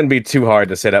probably wouldn't be too hard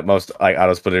to set up most like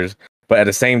auto splitters, but at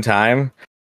the same time,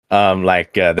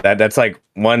 that's like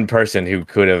one person who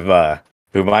could have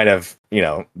who might have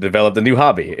developed a new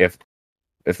hobby if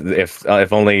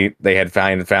only they had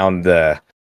found the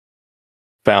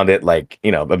found it like,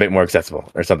 you know, a bit more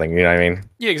accessible or something. You know what I mean?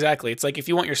 Yeah, exactly. It's like if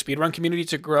you want your speedrun community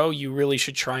to grow, you really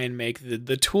should try and make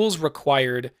the tools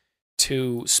required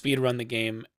to speedrun the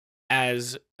game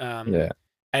as Yeah.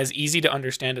 as easy to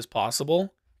understand as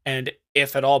possible, and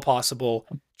if at all possible,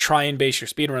 try and base your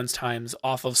speedruns times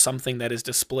off of something that is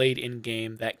displayed in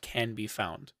game that can be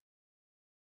found.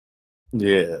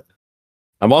 Yeah.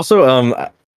 I'm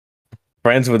also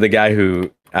friends with the guy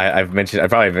who I've mentioned. I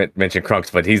probably mentioned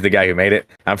Krunks, but he's the guy who made it.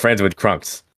 I'm friends with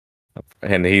Krunks,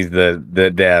 and he's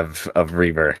the dev of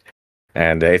Reaver.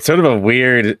 And it's sort of a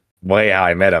weird way how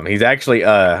I met him. He's actually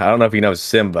I don't know if you know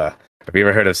Simba. Have you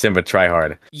ever heard of Simba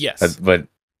Tryhard? Yes. But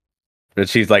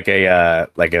she's like a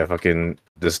fucking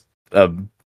just a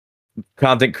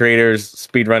content creators,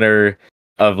 speedrunner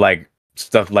of like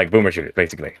stuff like boomer shooters,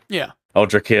 basically. Yeah.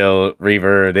 ULTRAKILL,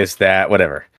 Reaver, this, that,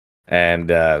 whatever. And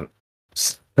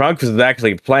Trunks was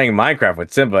actually playing Minecraft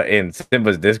with Simba in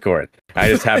Simba's Discord. I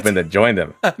just happened to join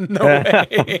them. No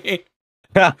way.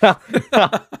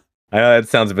 I know that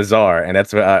sounds bizarre, and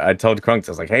that's what I told Krunks.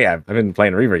 I was like, "Hey, I've been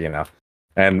playing Reaver, you know,"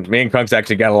 and me and Krunks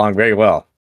actually got along very well,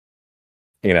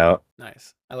 you know.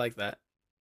 Nice. I like that.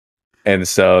 And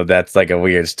so that's like a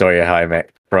weird story of how I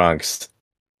met Krunks.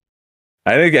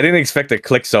 I didn't expect to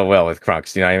click so well with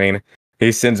Krunks. You know what I mean?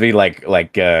 He sends me like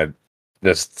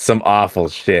just some awful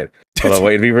shit. Although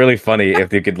it'd be really funny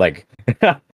if you could like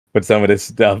put some of this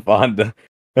stuff on the.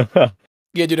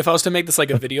 Yeah, dude. If I was to make this like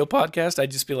a video podcast,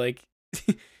 I'd just be like,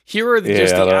 here are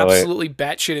just the absolutely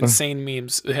batshit insane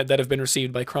memes that have been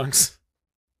received by Krunks.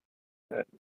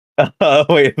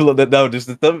 Wait, no, just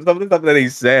some of the stuff that he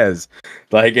says,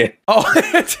 like it. Oh,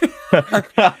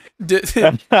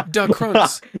 da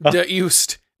Krunks, da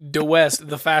East, da West,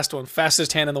 the fast one,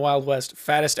 fastest hand in the Wild West,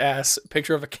 fattest ass,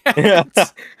 picture of a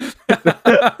cat.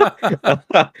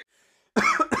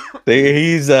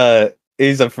 He's a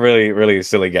really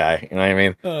silly guy. You know what I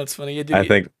mean? Oh, that's funny. Yeah, dude, I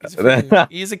think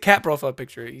he's a cat profile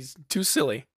picture. He's too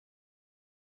silly.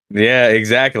 Yeah,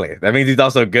 exactly. That means he's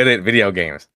also good at video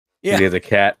games. Yeah, he has a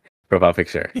cat profile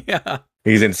picture. Yeah,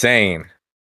 he's insane.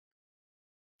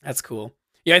 That's cool.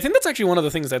 Yeah, I think that's actually one of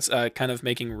the things that's kind of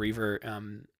making Reaver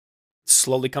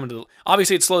slowly come to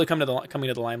obviously it's slowly coming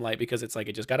to the limelight because it's like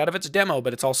it just got out of its demo,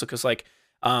 but it's also because like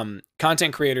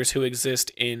content creators who exist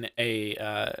in the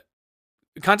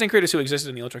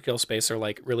ULTRAKILL space are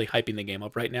like really hyping the game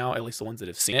up right now, at least the ones that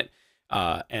have seen it.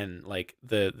 And like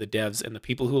the devs and the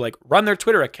people who like run their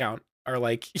Twitter account are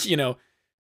like, you know,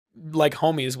 like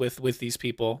homies with these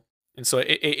people. And so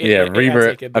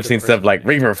Reaver, I've seen stuff like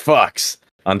Reaver fucks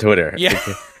on Twitter. Yeah.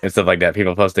 And stuff like that.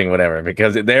 People posting whatever.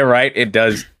 Because they're right, it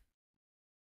does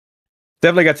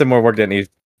definitely got some more work that needs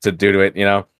to do to it, you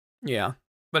know? Yeah.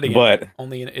 But again,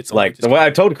 it's like the way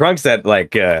I told Krunks that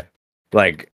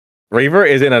like Reaver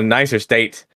is in a nicer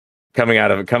state coming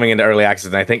into early access,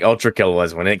 and I think ULTRAKILL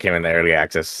was when it came into early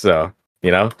access. So,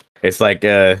 you know, it's like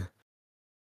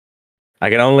I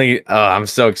can only I'm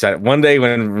so excited. One day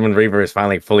when Reaver is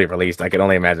finally fully released, I can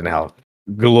only imagine how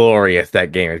glorious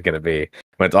that game is gonna be.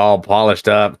 When it's all polished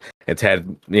up, it's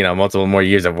had, you know, multiple more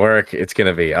years of work. It's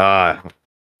gonna be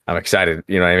I'm excited,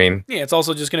 you know what I mean? Yeah, it's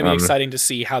also just gonna be exciting to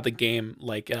see how the game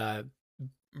like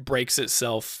breaks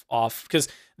itself off, because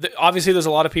obviously there's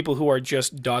a lot of people who are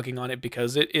just dogging on it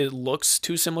because it looks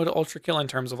too similar to ULTRAKILL in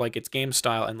terms of like its game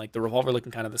style and like the revolver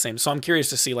looking kind of the same. So I'm curious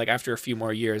to see like after a few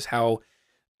more years how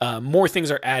more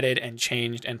things are added and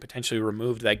changed and potentially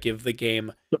removed that give the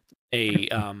game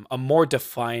a more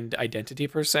defined identity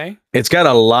per se. It's got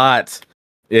a lot.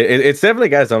 It's definitely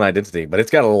got its own identity, but it's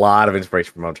got a lot of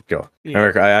inspiration from ULTRAKILL. Yeah. I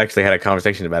remember I actually had a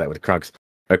conversation about it with Krunks.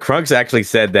 Krunks actually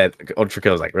said that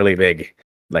ULTRAKILL is like really big,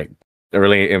 like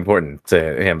really important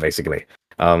to him, basically.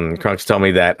 Krunks told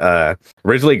me that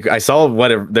originally I saw what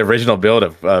the original build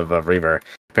of Reaver.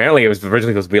 Apparently, it was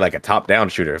originally supposed to be like a top-down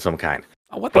shooter of some kind.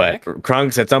 Oh, what the heck?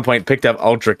 Krunks at some point picked up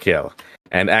ULTRAKILL,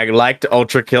 and I liked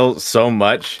ULTRAKILL so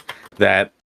much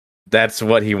that that's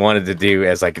what he wanted to do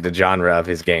as like the genre of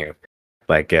his game.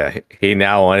 Like he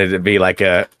now wanted to be like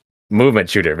a movement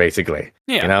shooter, basically.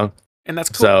 Yeah, you know, and that's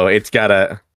cool. So it's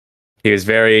got he was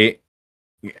very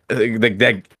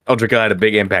that ULTRAKILL had a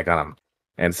big impact on him,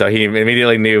 and so he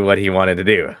immediately knew what he wanted to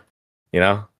do. You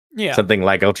know, yeah, something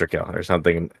like ULTRAKILL or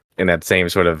something in that same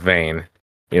sort of vein.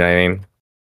 You know what I mean?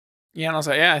 Yeah, and I was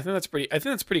like, yeah, I think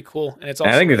that's pretty cool, and it's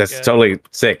also I think like, that's totally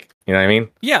sick. You know what I mean?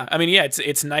 Yeah, I mean, yeah,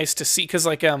 it's nice to see because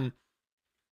like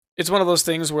it's one of those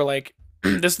things where like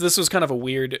this was kind of a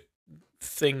weird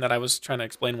thing that I was trying to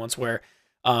explain once, where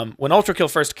when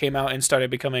ULTRAKILL first came out and started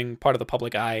becoming part of the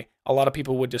public eye, a lot of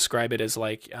people would describe it as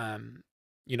like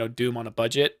you know, Doom on a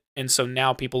budget, and so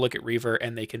now people look at Reaver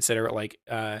and they consider it like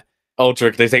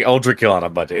they say ultra kill on a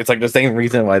budget. It's like the same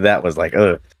reason why that was like, you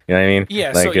know what I mean?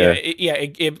 Yeah. Like, So yeah,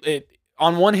 it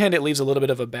on one hand, it leaves a little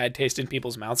bit of a bad taste in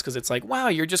people's mouths because it's like, wow,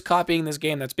 you're just copying this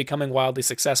game that's becoming wildly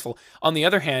successful. On the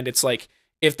other hand, it's like,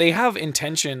 if they have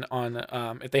intention on,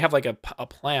 if they have like a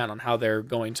plan on how they're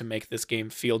going to make this game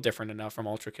feel different enough from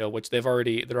Ultra Kill, which they're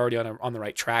already on the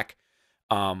right track,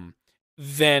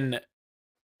 then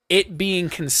it being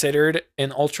considered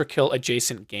an Ultra Kill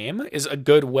adjacent game is a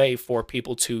good way for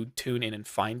people to tune in and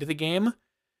find the game.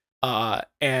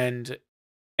 And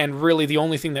really the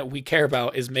only thing that we care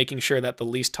about is making sure that the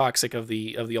least toxic of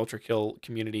the Ultra Kill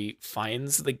community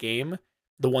finds the game.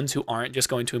 The ones who aren't just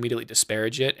going to immediately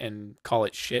disparage it and call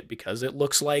it shit because it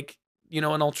looks like, an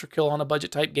Ultra Kill on a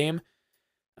budget type game.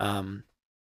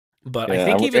 But yeah, I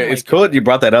think even it's cool that you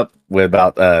brought that up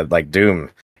about like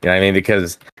Doom. You know what I mean?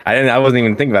 Because I wasn't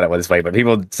even thinking about it this way, but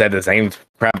people said the same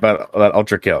crap about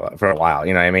Ultra Kill for a while.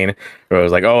 You know what I mean? Where it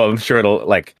was like, oh, I'm sure it'll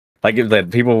like that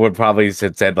people would probably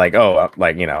have said like, oh,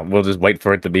 like, we'll just wait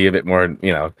for it to be a bit more,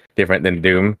 different than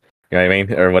Doom. You know what I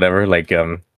mean? Or whatever. Like,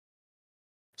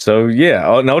 so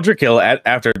yeah, an Ultra Kill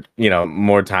after,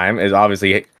 more time is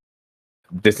obviously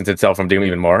distance itself from Doom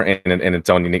even more in its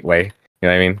own unique way. You know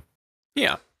what I mean?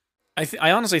 Yeah.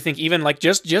 I honestly think even like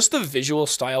just the visual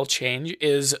style change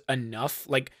is enough.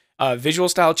 Like visual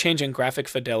style change and graphic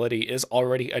fidelity is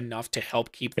already enough to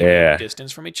help keep the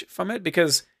distance from it,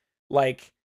 because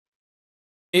like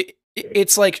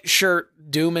it's like, sure,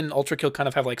 Doom and Ultra Kill kind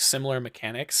of have like similar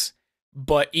mechanics,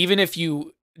 but even if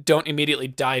you don't immediately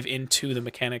dive into the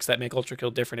mechanics that make Ultra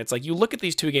Kill different, it's like you look at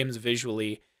these two games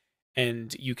visually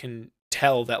and you can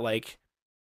tell that like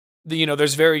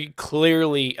there's very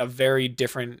clearly a very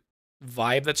different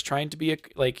vibe that's trying to be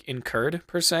like incurred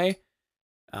per se.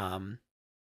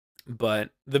 But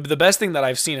the best thing that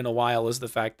I've seen in a while is the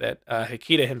fact that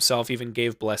Hikita himself even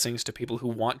gave blessings to people who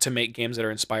want to make games that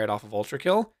are inspired off of Ultra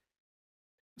Kill.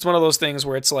 It's one of those things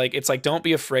where it's like don't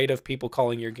be afraid of people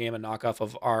calling your game a knockoff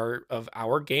of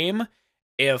our game,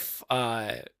 if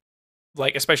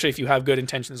like, especially if you have good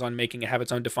intentions on making it have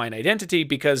its own defined identity,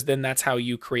 because then that's how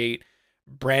you create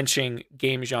branching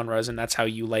game genres, and that's how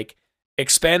you like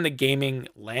expand the gaming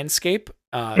landscape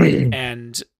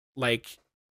and like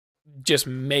just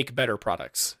make better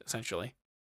products essentially.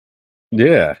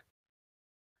 Yeah.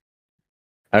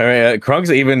 I mean,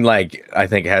 Krug's even like, I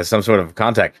think, has some sort of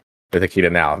contact with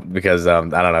Akita now, because I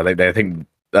don't know, they think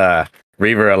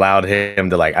Reaver allowed him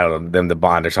to like, I don't know, them to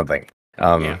bond or something.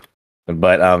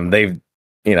 But they've,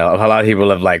 a lot of people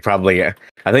have like probably, I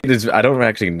think this, I don't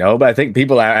actually know, but I think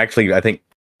people are actually,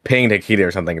 pinged Akita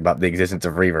or something about the existence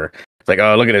of Reaver. It's like,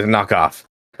 oh, look at his knockoff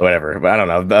or whatever. But I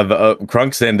don't know.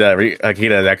 Krunks and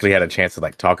Akita has actually had a chance to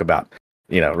like talk about,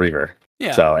 Reaver.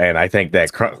 Yeah. So, and I think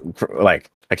that like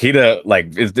Akita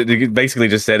like is basically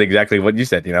just said exactly what you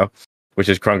said, which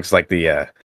is Krunks like the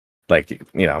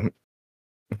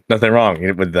nothing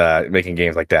wrong with making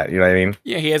games like that. You know what I mean?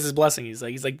 Yeah, he has his blessing. He's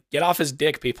like, get off his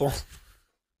dick, people.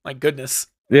 My goodness.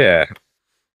 Yeah.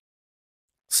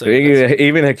 So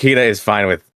even Akita is fine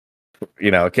with,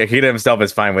 Akita himself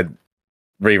is fine with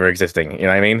Reaver existing. You know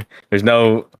what I mean? There's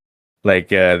no like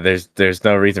there's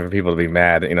no reason for people to be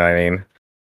mad. You know what I mean?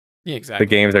 Yeah, exactly. The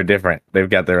games are different. They've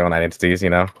got their own identities.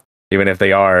 Even if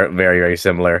they are very, very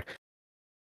similar.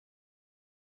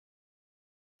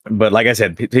 But like I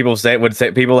said, people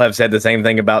have said the same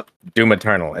thing about Doom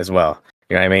Eternal as well.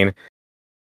 You know what I mean?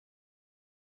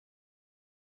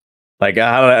 Like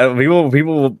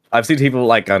people, I've seen people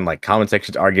like on like comment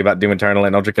sections argue about Doom Eternal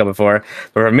and Ultra Kill before.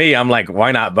 But for me, I'm like,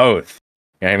 why not both?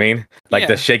 You know what I mean? Like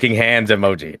the shaking hands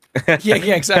emoji.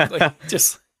 yeah, exactly.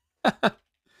 Just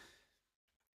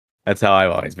that's how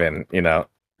I've always been. Yeah,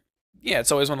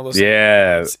 it's always one of those.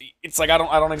 Yeah, it's like I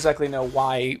don't exactly know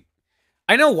why.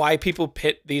 I know why people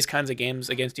pit these kinds of games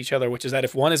against each other, which is that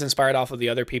if one is inspired off of the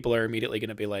other, people are immediately going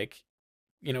to be like,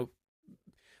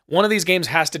 one of these games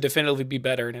has to definitively be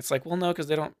better. And it's like, well, no, because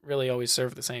they don't really always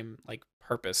serve the same like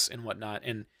purpose and whatnot.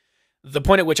 And the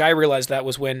point at which I realized that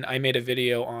was when I made a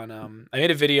video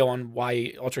on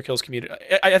why Ultra Kill's community.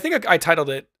 I think I titled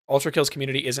it "Ultra Kill's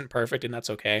community isn't perfect, and that's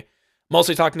okay."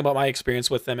 Mostly talking about my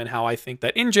experience with them and how I think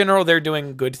that in general they're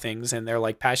doing good things and they're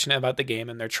like passionate about the game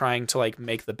and they're trying to like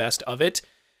make the best of it,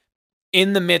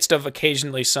 in the midst of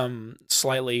occasionally some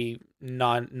slightly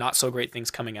not so great things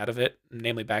coming out of it,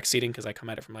 namely backseating, because I come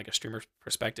at it from like a streamer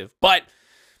perspective. But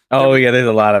there's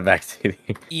a lot of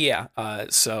backseating. Yeah,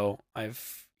 so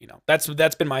I've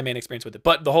that's been my main experience with it.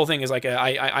 But the whole thing is like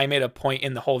I made a point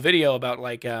in the whole video about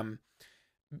like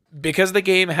because the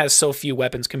game has so few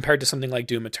weapons compared to something like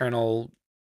Doom Eternal,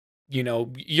 you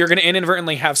know, you're going to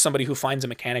inadvertently have somebody who finds a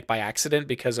mechanic by accident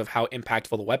because of how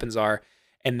impactful the weapons are.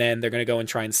 And then they're going to go and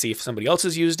try and see if somebody else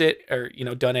has used it or, you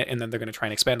know, done it. And then they're going to try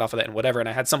and expand off of that and whatever. And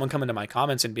I had someone come into my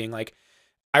comments and being like,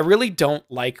 I really don't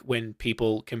like when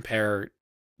people compare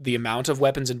the amount of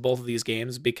weapons in both of these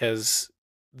games because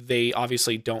they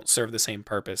obviously don't serve the same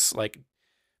purpose. Like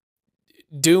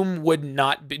Doom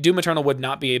Eternal would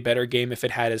not be a better game if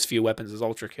it had as few weapons as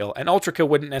Ultrakill, and Ultrakill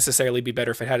wouldn't necessarily be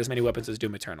better if it had as many weapons as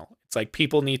Doom Eternal. It's like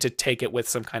people need to take it with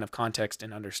some kind of context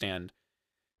and understand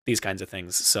these kinds of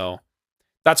things. So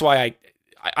that's why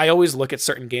I always look at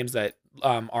certain games that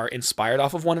are inspired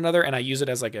off of one another, and I use it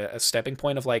as like a stepping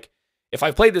point of like, if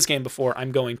I've played this game before,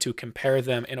 I'm going to compare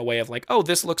them in a way of like, oh,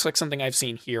 this looks like something I've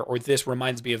seen here, or this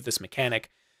reminds me of this mechanic.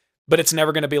 But it's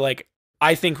never going to be like,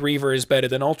 I think Reaver is better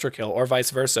than Ultrakill, or vice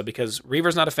versa, because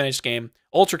Reaver's not a finished game,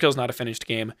 Ultrakill's not a finished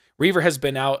game. Reaver has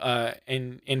been out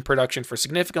in production for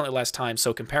significantly less time,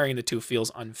 so comparing the two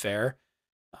feels unfair.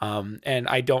 And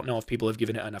I don't know if people have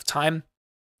given it enough time,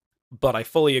 but I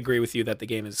fully agree with you that the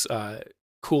game is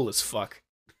cool as fuck.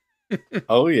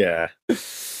 Oh yeah.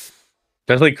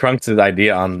 Especially Krunks'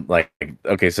 idea on like,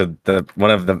 okay, so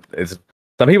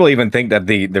some people even think that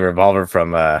the revolver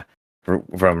from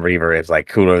Reaver is like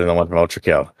cooler than the one from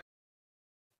Ultrakill,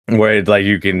 where it's like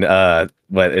you can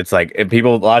but it's like a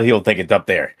lot of people think it's up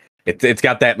there. It's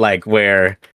got that like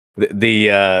where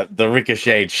the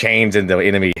ricochet chains into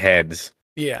enemy heads,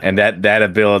 yeah, and that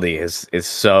ability is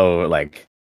so like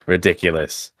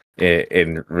ridiculous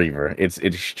in Reaver. It's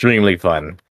extremely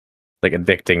fun, like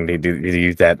addicting to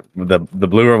use that the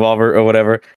blue revolver or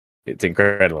whatever. It's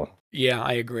incredible. Yeah,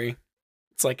 I agree.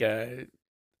 It's like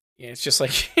it's just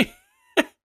like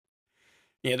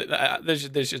yeah, there's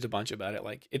just a bunch about it.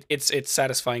 Like it's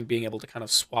satisfying being able to kind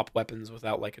of swap weapons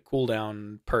without like a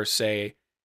cooldown per se,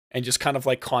 and just kind of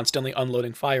like constantly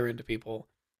unloading fire into people.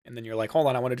 And then you're like, hold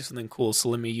on, I want to do something cool, so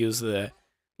let me use the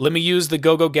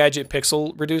Go-Go Gadget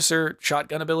Pixel Reducer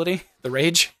shotgun ability, the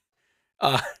Rage.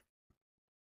 And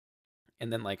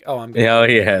then like, oh, I'm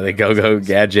gonna the Go-Go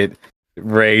Gadget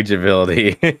Rage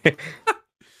ability.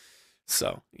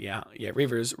 So yeah,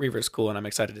 Reaver's cool, and I'm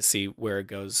excited to see where it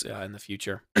goes in the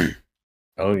future.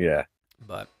 Oh yeah.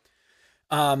 But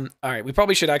all right, we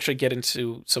probably should actually get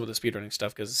into some of the speedrunning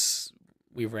stuff because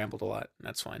we've rambled a lot. And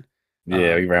that's fine.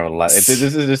 Yeah, we rambled a lot. This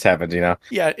just happens, you know.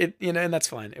 Yeah, and that's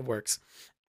fine. It works.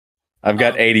 I've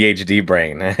got ADHD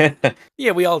brain.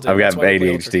 Yeah, we all do. I've got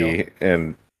ADHD,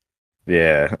 and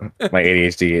yeah, my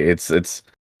ADHD. It's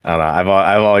I don't know.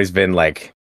 I've always been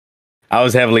like, I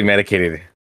was heavily medicated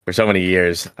for so many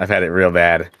years. I've had it real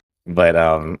bad, but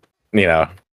you know,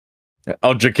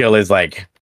 Ultrakill is like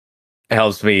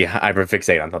helps me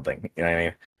hyperfixate on something. You know what I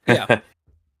mean? Yeah.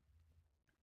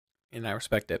 And I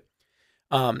respect it.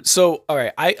 So all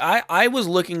right, I was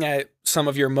looking at some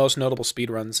of your most notable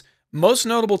speedruns. Most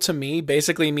notable to me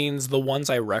basically means the ones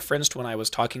I referenced when I was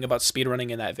talking about speedrunning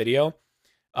in that video.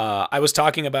 I was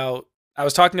talking about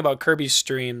Kirby's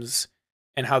streams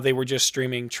and how they were just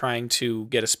streaming trying to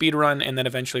get a speed run, and then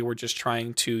eventually were just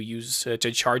trying to use to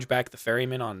charge back the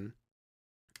ferryman on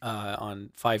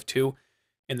 5.2,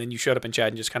 and then you showed up in chat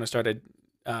and just kind of started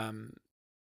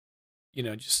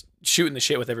just shooting the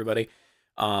shit with everybody.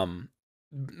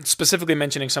 Specifically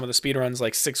mentioning some of the speed runs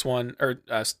like 6.1 or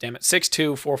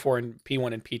 6.2, 4.4, and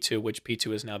P1 and P2, which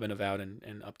P2 has now been avowed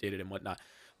and updated and whatnot.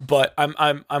 But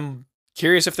I'm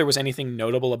curious if there was anything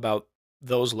notable about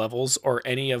those levels or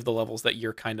any of the levels that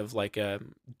you're kind of like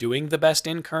doing the best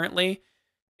in currently.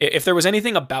 If there was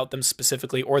anything about them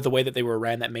specifically or the way that they were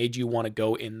ran that made you want to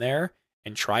go in there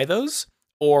and try those,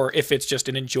 or if it's just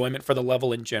an enjoyment for the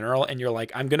level in general and you're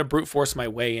like, I'm going to brute force my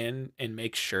way in and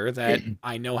make sure that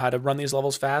I know how to run these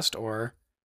levels fast, or...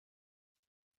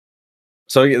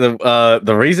 So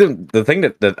the thing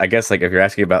that I guess, like, if you're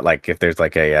asking about like if there's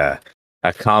like a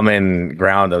common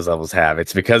ground those levels have,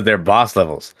 it's because they're boss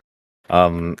levels.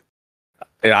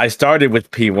 I started with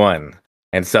P1,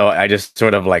 and so I just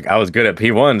sort of like, I was good at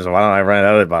P1, so why don't I run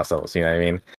other boss levels? You know what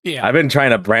I mean? Yeah. I've been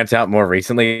trying to branch out more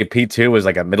recently. P2 was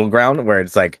like a middle ground where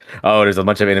it's like, oh, there's a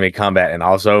bunch of enemy combat and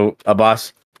also a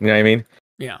boss. You know what I mean?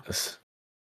 Yeah.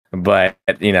 But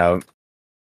you know,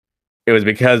 it was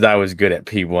because I was good at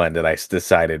P1 that I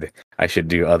decided I should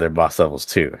do other boss levels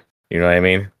too. You know what I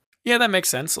mean? Yeah, that makes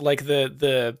sense. Like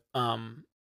the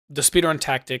speedrun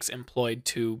tactics employed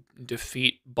to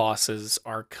defeat bosses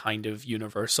are kind of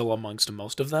universal amongst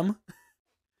most of them,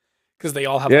 because they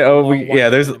all have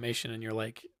there's animation, and you're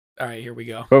like, all right, here we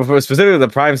go. But for specifically the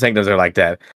Prime Sanctums are like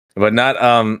that, but not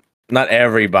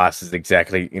every boss is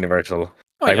exactly universal.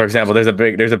 Like for example, there's a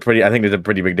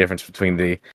pretty big difference between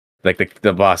the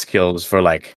boss kills for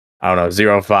like I don't know,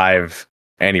 0.5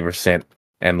 any%,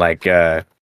 and like P1,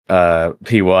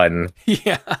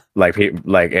 Yeah. like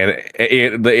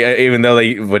even though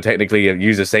they would technically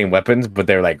use the same weapons, but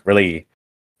they're like really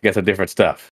get some different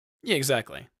stuff. Yeah,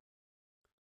 exactly.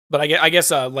 But I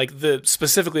guess like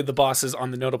specifically the bosses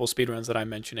on the notable speedruns that I'm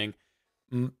mentioning,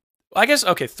 I guess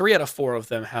okay, 3 out of 4 of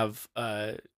them have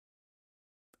a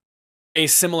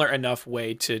similar enough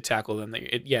way to tackle them.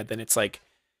 Then it's like,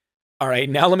 all right,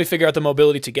 now let me figure out the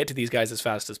mobility to get to these guys as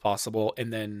fast as possible,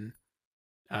 and then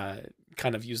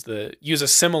kind of use a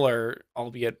similar,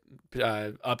 albeit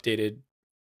updated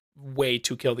way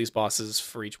to kill these bosses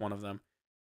for each one of them.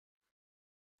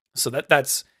 So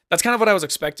that's kind of what I was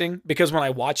expecting, because when I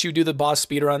watch you do the boss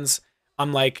speedruns,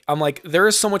 I'm like there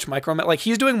is so much like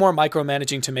he's doing more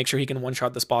micromanaging to make sure he can one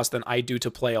shot this boss than I do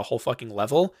to play a whole fucking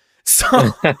level.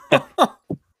 So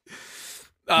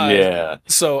Yeah.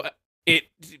 So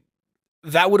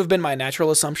that would have been my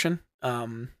natural assumption.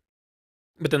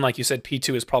 But then, like you said,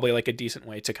 P2 is probably like a decent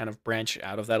way to kind of branch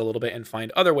out of that a little bit and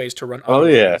find other ways to run. Oh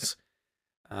yeah. Levels.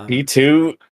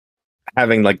 P2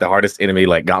 having like the hardest enemy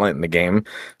like gauntlet in the game,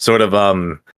 sort of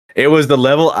it was the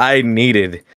level I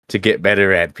needed to get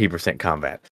better at P%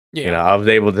 combat. Yeah. You know, I was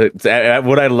able to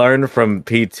what I learned from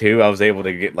P2, I was able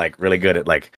to get like really good at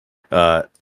like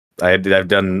I've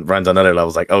done runs on other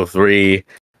levels like 03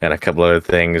 and a couple other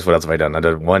things. What else have I done? I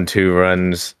did 1-2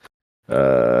 runs.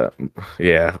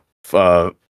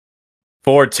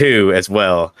 4-2 as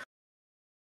well.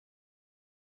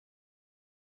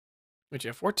 Which,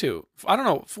 yeah, 4-2. I don't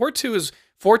know. 4-2 is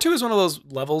one of those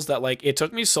levels that like it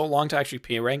took me so long to actually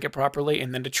P rank it properly,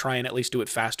 and then to try and at least do it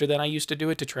faster than I used to do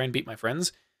it to try and beat my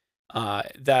friends.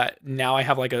 That now I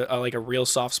have like a real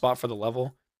soft spot for the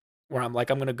level, where I'm like,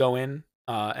 I'm gonna go in,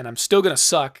 and I'm still gonna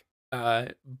suck,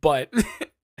 but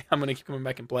I'm gonna keep coming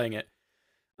back and playing it.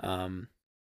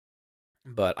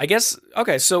 But I guess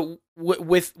okay. So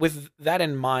with that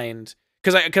in mind,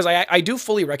 because I do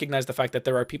fully recognize the fact that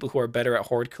there are people who are better at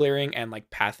horde clearing and like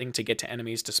pathing to get to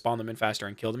enemies to spawn them in faster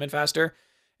and kill them in faster,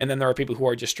 and then there are people who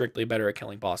are just strictly better at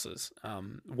killing bosses.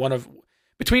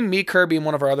 Between me, Kirby, and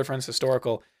one of our other friends,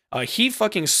 Historical, he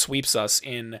fucking sweeps us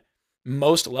in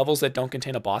most levels that don't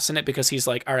contain a boss in it, because he's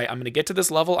like, all right, I'm gonna get to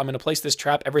this level, I'm gonna place this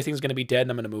trap, everything's gonna be dead,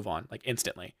 and I'm gonna move on like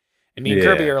instantly. And me and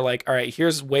Kirby are like, all right,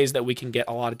 here's ways that we can get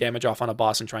a lot of damage off on a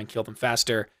boss and try and kill them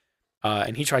faster.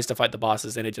 And he tries to fight the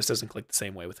bosses, and it just doesn't click the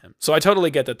same way with him. So I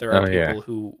totally get that there are people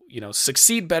who, you know,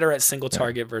 succeed better at single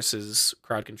target versus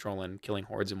crowd control and killing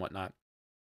hordes and whatnot.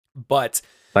 But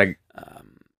like,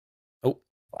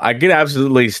 I can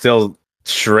absolutely still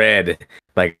shred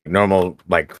like normal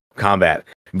like combat,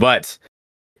 but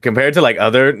compared to like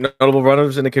other notable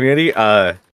runners in the community,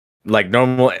 like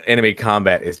normal enemy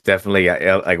combat is definitely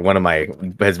like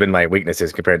has been my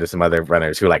weaknesses compared to some other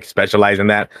runners who like specialize in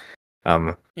that.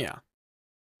 Yeah,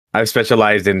 I've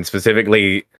specialized in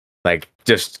specifically like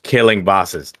just killing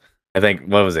bosses. I think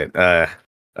what was it? I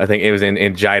think it was in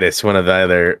Gitus, one of the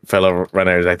other fellow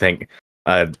runners. I think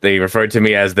they referred to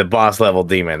me as the boss level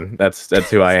demon. That's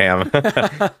who I am.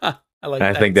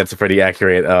 I think that's a pretty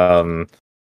accurate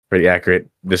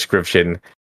description.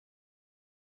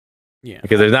 Yeah,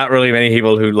 because there's not really many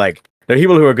people who like. There are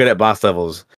people who are good at boss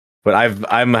levels, but I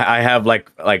have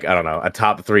like I don't know, a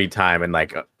top 3 time in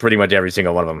like pretty much every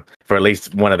single one of them for at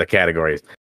least one of the categories.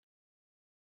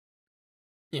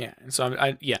 Yeah, and so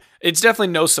it's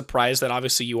definitely no surprise that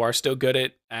obviously you are still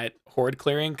good at horde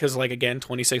clearing, because like again,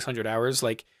 2,600 hours.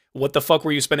 Like, what the fuck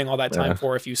were you spending all that time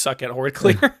for if you suck at horde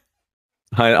clear?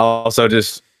 I also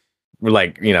just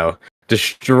like, you know,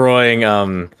 destroying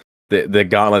the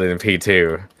gauntlet in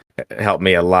P2 helped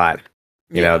me a lot.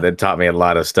 You know, that taught me a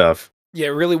lot of stuff. Yeah,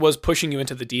 it really was pushing you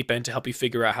into the deep end to help you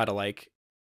figure out how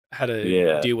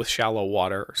to deal with shallow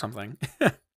water or something.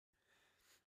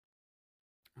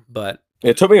 But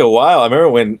it took me a while. I remember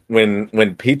when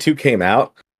P2 came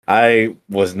out, I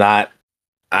was not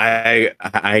I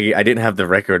didn't have the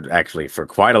record actually for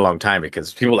quite a long time,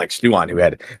 because people like Stuan, who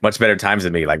had much better times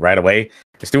than me, like right away.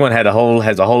 Stuan has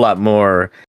a whole lot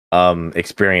more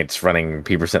experience running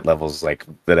P% levels like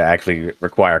that actually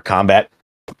require combat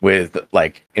with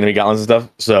like enemy gauntlets and stuff.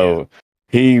 So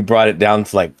he brought it down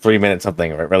to like 3 minutes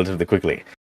something relatively quickly.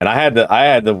 And I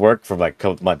had to work for like a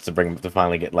couple months to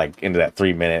finally get like into that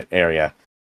 3 minute area.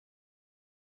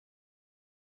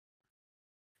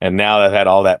 And now that I've had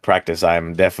all that practice,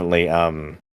 I'm definitely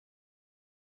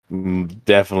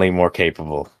more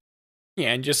capable.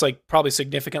 Yeah, and just like probably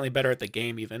significantly better at the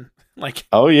game even. Like,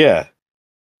 oh yeah.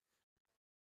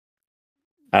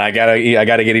 And I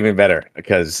gotta get even better,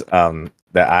 because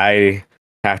that I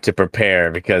have to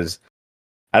prepare, because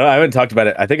I haven't talked about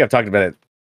it. I think I've talked about it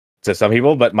to some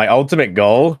people, but my ultimate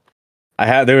goal,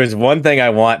 there was one thing I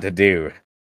want to do,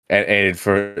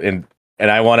 and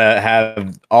I want to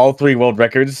have all 3 world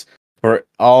records for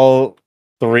all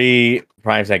 3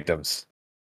 Prime Sanctums.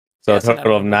 So a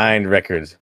total of 9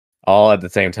 records, all at the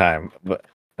same time. But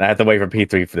I have to wait for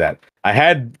P3 for that. I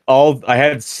had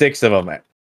 6 of them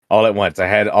all at once. I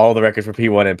had all the records for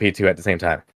P1 and P2 at the same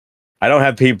time. I don't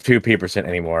have P2 P%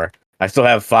 anymore. I still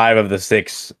have 5 of the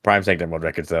 6 Prime Sanctum world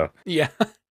records though. Yeah.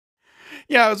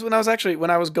 Yeah, it was when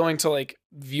I was going to like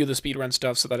view the speedrun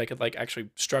stuff so that I could like actually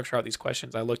structure out these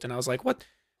questions. I looked and I was like, what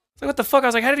the fuck? I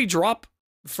was like, how did he drop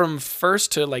from 1st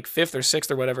to like 5th or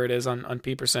 6th or whatever it is on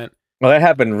P%? Well, that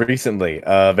happened recently.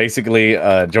 Basically,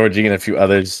 Georgie and a few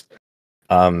others.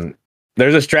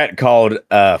 There's a strat called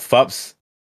FUPS.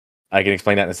 I can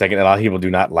explain that in a second. A lot of people do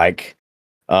not like.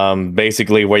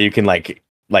 Basically, where you can like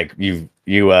you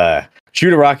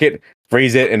shoot a rocket,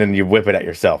 freeze it, and then you whip it at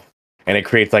yourself, and it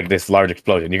creates like this large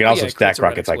explosion. You can also stack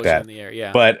rockets like that. In the air,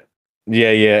 yeah. But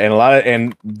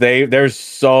and there's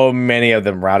so many of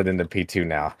them routed into P2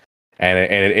 now. And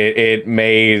it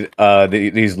made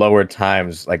these lower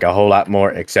times like a whole lot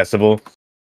more accessible.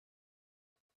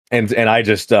 And I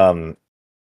just and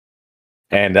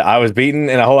I was beaten,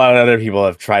 and a whole lot of other people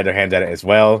have tried their hands at it as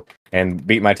well and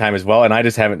beat my time as well. And I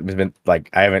just haven't been like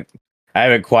I haven't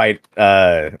quite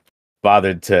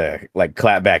bothered to like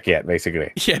clap back yet.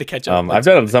 Basically, yeah, to catch up. I've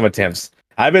done some attempts.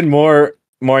 I've been more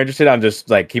interested on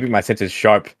just like keeping my senses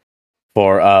sharp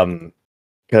for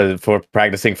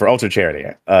practicing for Ultra Charity,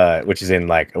 which is in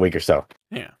like a week or so.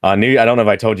 Yeah. I don't know if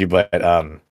I told you, but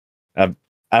I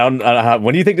don't know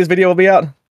when do you think this video will be out?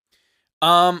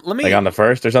 Let me like on the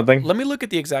 1st or something. Let me look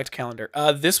at the exact calendar.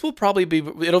 This will probably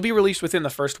it'll be released within the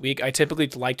 1st week. I typically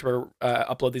like to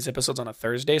upload these episodes on a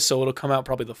Thursday, so it'll come out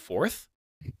probably the 4th.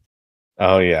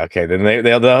 Oh yeah, okay. Then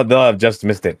they'll have just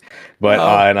missed it. But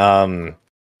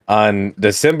on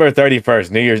December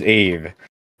 31st, New Year's Eve,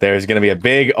 there's going to be a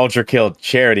big ULTRAKILL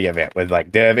charity event with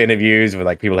like dev interviews with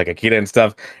like people like Akita and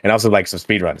stuff, and also like some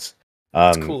speedruns.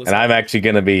 Cool, and I'm actually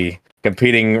going to be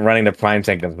competing, running the Prime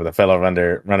Sanctums with a fellow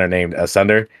runner named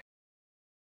Sunder.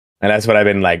 And that's what I've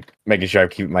been like making sure I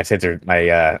keep my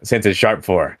senses sharp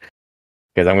for,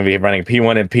 because I'm going to be running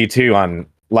P1 and P2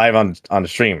 live on the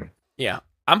stream. Yeah,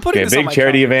 I'm putting this big on my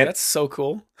charity calendar. event. That's so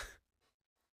cool.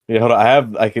 Yeah, hold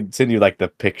on. I could send you like the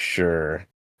picture.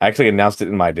 I actually announced it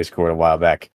in my Discord a while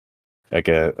back, like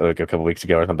a couple weeks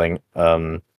ago or something.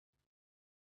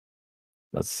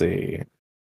 Let's see.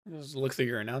 Just look through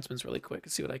your announcements really quick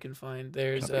and see what I can find.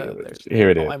 There's here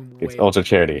it is. It's Ultra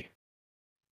Charity.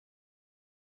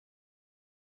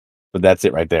 But that's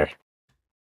it right there.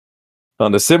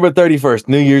 On December 31st,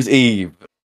 New Year's Eve,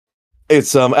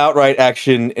 it's Outright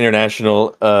Action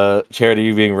International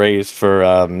charity being raised for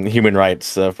human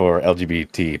rights for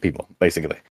LGBT people,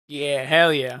 basically. Yeah,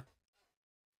 hell yeah.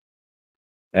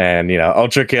 And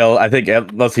ULTRAKILL, I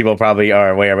think most people probably are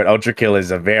aware, but ULTRAKILL is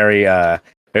a very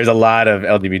there's a lot of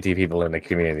LGBT people in the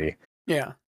community.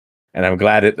 Yeah. And I'm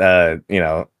glad it I'm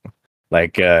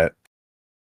glad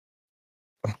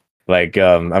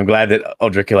that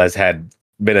ULTRAKILL has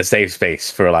been a safe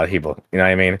space for a lot of people. You know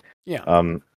what I mean?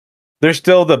 Yeah. There's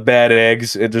still the bad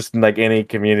eggs, just in like any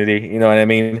community, you know what I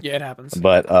mean? Yeah, it happens.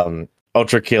 But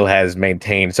ULTRAKILL has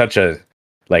maintained such a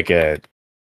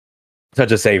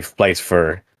safe place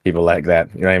for people like that.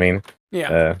 You know what I mean?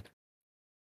 Yeah.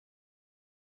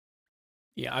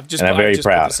 Yeah, I've just proud.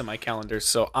 Put this in my calendar,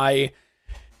 so I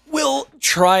will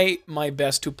try my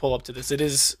best to pull up to this. It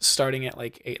is starting at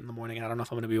like 8 in the morning. I don't know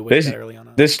if I'm going to be awake that early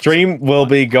on. This stream will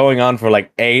be going on for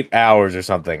like 8 hours or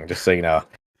something, just so you know.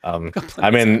 I'm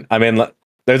in.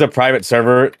 There's a private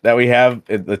server that we have.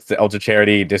 It's the Ultra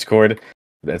Charity Discord.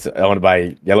 That's owned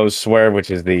by Yellow Swear, which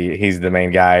is he's the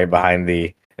main guy behind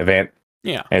the event.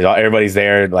 Yeah, and everybody's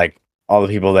there. Like all the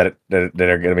people that are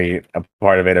going to be a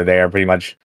part of it are there, pretty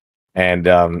much. And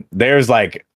there's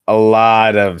like a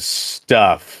lot of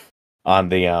stuff on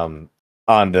the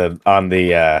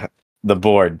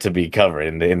board to be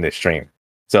covered in this stream.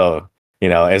 So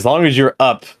as long as you're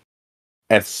up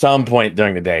at some point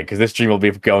during the day, because this stream will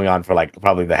be going on for like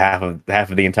probably the half of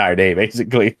the entire day,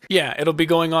 basically. Yeah, it'll be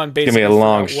going on basically. It's gonna be a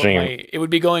long stream. It would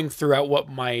be going throughout what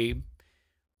my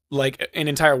like an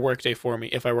entire workday for me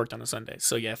if I worked on a Sunday.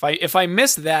 So yeah, if I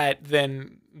miss that,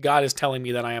 then God is telling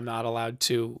me that I am not allowed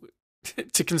to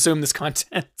consume this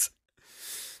content.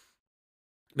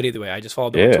 But either way, I just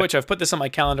followed them on Twitch. I've put this on my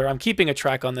calendar. I'm keeping a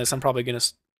track on this. I'm probably gonna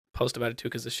post about it too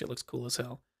because this shit looks cool as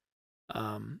hell.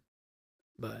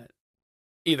 But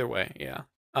either way, yeah.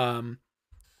 Where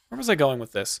was I going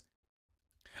with this?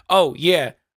 Oh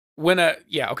yeah,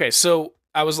 okay. So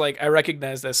I was like, I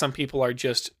recognize that some people are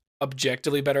just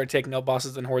objectively better at taking out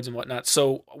bosses than hordes and whatnot.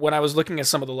 So when I was looking at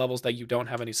some of the levels that you don't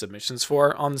have any submissions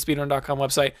for on the speedrun.com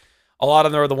website, a lot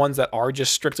of them are the ones that are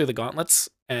just strictly the gauntlets.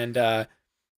 And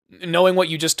knowing what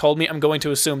you just told me, I'm going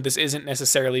to assume this isn't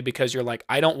necessarily because you're like,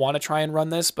 I don't want to try and run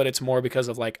this, but it's more because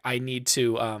of like, I need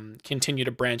to continue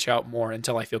to branch out more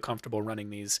until I feel comfortable running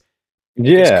these.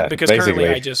 Yeah, because basically.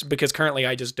 currently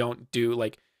I just don't do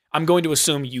like, I'm going to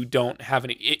assume you don't have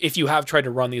any. If you have tried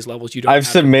to run these levels, you don't. I've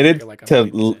submitted like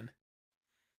to.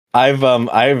 I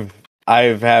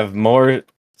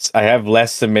have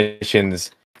less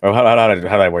submissions, or how do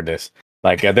I word this?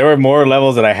 Like there were more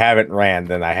levels that I haven't ran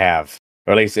than I have,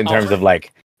 or at least in terms of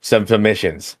like some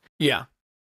submissions. Yeah.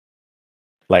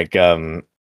 Like but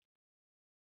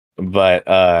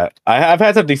I've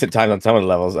had some decent times on some of the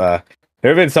levels. There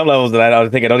have been some levels that I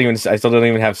still don't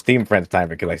even have Steam friends time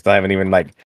because I still haven't even like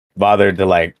bothered to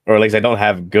like, or at least I don't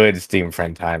have good Steam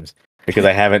friend times because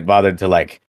I haven't bothered to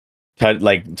like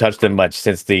touch them much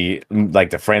since the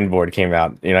friend board came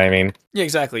out. You know what I mean? Yeah,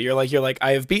 exactly. You're like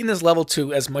I have beaten this level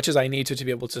to as much as I need to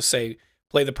be able to say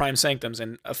play the Prime Sanctums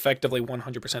and effectively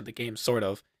 100% the game, sort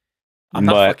of. I'm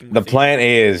not fucking with the plan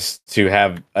is to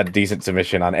have a decent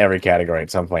submission on every category at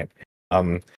some point.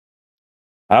 I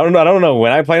don't know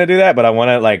when I plan to do that, but I want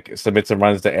to like submit some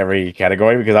runs to every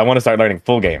category because I want to start learning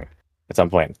full game at some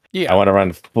point. Yeah, I want to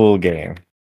run full game.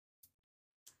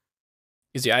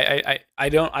 Easy. I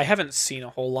haven't seen a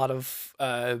whole lot of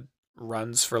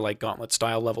runs for like gauntlet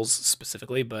style levels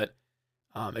specifically, but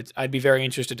I'd be very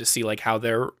interested to see like how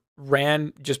they're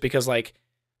ran, just because like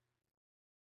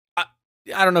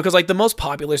I don't know, because like the most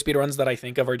popular speedruns that I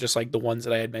think of are just like the ones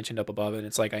that I had mentioned up above, and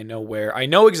it's like I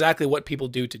know exactly what people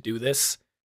do to do this,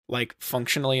 like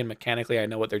functionally and mechanically I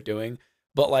know what they're doing,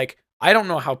 but like I don't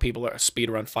know how people are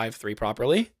speedrun 5-3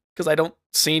 properly because I don't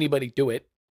see anybody do it.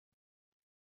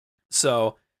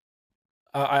 So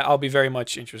I'll be very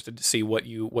much interested to see what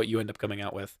you end up coming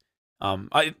out with. I'm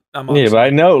but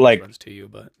I know like runs to you,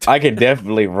 but I could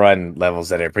definitely run levels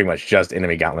that are pretty much just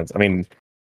enemy gauntlets. I mean,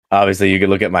 obviously you could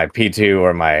look at my P2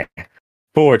 or my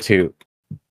 4-2. You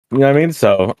know what I mean?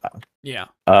 So yeah.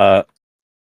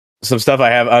 Some stuff I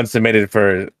have unsubmitted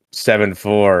for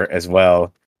 7-4 as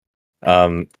well.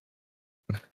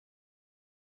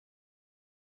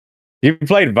 You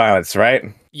played Violence, right?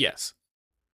 Yes.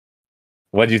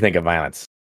 What did you think of Violence?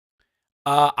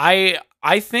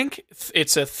 I think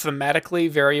it's a thematically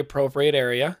very appropriate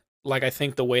area. Like I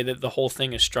think the way that the whole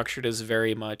thing is structured is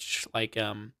very much like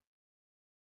I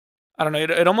don't know.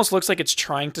 It almost looks like it's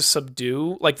trying to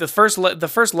subdue. Like the first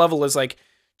level is like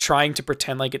trying to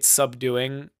pretend like it's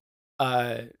subduing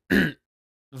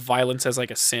violence as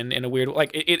like a sin in a weird, like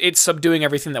it's subduing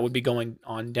everything that would be going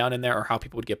on down in there, or how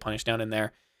people would get punished down in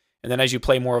there. And then as you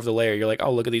play more of the layer, you're like,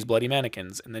 oh, look at these bloody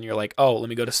mannequins. And then you're like, oh, let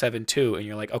me go to 7-2. And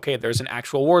you're like, okay, there's an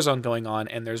actual war zone going on,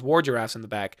 and there's war giraffes in the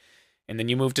back. And then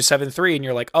you move to 7-3, and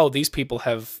you're like, oh, these people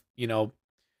have,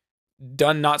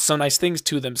 done not so nice things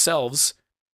to themselves.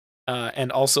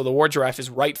 And also the war giraffe is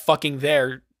right fucking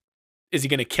there. Is he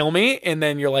going to kill me? And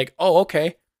then you're like, oh,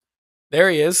 okay, there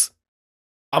he is.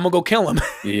 I'm gonna go kill him.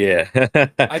 Yeah.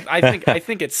 I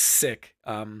think it's sick.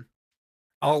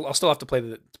 I'll still have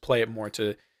to play it more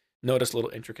to notice little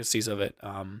intricacies of it.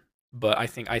 But I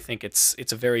think it's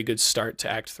a very good start to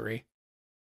Act 3.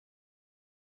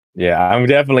 Yeah, I'm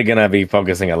definitely gonna be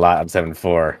focusing a lot on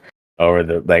 7-4 over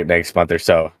the next month or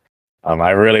so.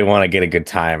 I really want to get a good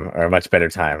time, or a much better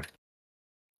time.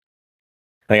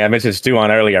 I think I mentioned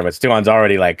Stu-On earlier, but Stu-On's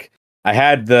already like, I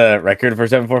had the record for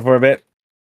 7-4 for a bit,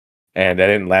 and that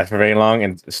didn't last for very long.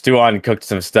 And Stu-On cooked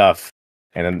some stuff,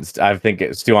 and I think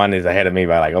Stu-On is ahead of me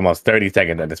by like almost 30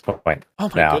 seconds at this point. Oh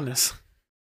my goodness.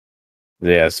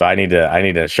 Yeah, so I need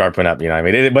to sharpen up. You know what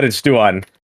I mean? But it's Stu-On.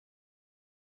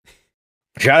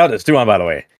 Shout out to Stu-On, by the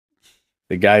way.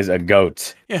 The guy's a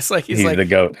goat. Yeah, it's like he's like the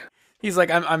goat. He's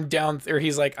like, I'm down, or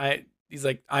he's like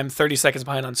I'm 30 seconds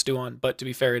behind on Stu-On, but to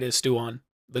be fair, it is Stu-On,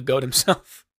 the goat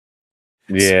himself.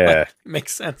 Yeah, so, like, it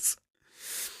makes sense.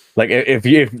 Like if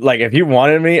you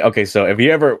wanted me, okay, so if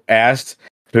you ever asked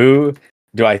who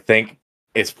do I think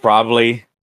is probably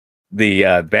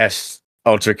the best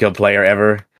ULTRAKILL player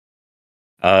ever,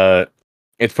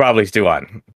 it's probably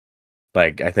Stu-On.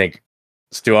 Like I think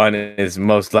Stu-On is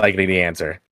most likely the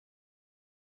answer.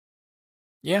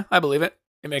 Yeah, I believe it.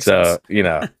 It makes sense. So,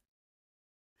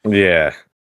 yeah.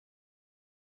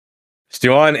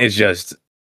 Stu-On is just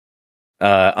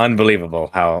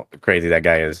unbelievable how crazy that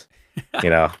guy is,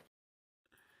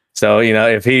 So,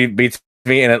 if he beats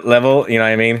me in a level, you know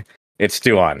what I mean? It's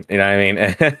Stu-On, you know what I mean?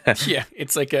 Yeah,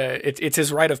 it's like it's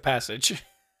his rite of passage.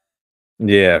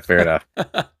 Yeah, fair enough.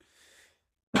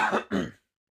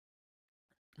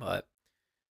 But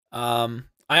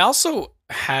I also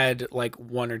had like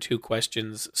one or two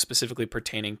questions specifically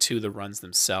pertaining to the runs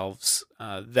themselves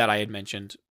that I had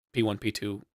mentioned P1,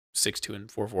 P2, 6.2, and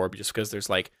 4.4, just because there's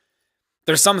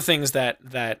some things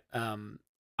there's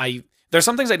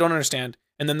some things I don't understand,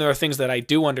 and then there are things that I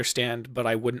do understand, but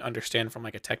I wouldn't understand from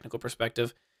like a technical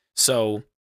perspective. So,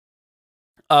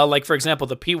 like for example,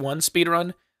 the P1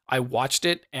 speedrun, I watched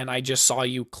it and I just saw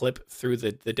you clip through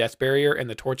the death barrier and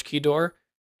the torch key door.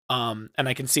 And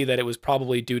I can see that it was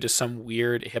probably due to some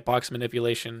weird hitbox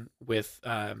manipulation with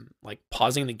like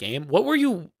pausing the game. What were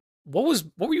you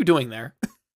doing there?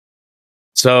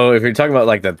 So if you're talking about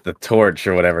like the torch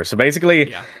or whatever, so basically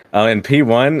Yeah. in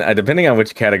P1, depending on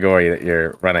which category that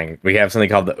you're running, we have something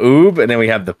called the oob, and then we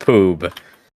have the poob.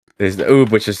 There's the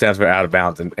oob, which just stands for out of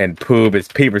bounds, and poob is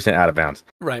P% out of bounds.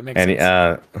 Right, makes And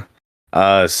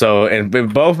sense. so and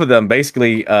with both of them,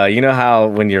 basically, you know how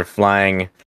when you're flying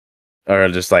or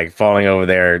just like falling over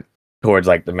there towards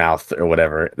like the mouth or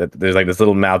whatever, there's like this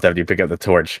little mouth after you pick up the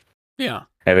torch. Yeah.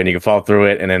 And then you can fall through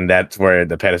it, and then that's where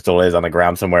the pedestal is on the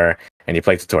ground somewhere, and you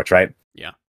place the torch, right?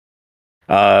 Yeah.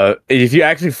 If you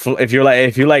actually, if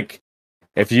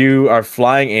you are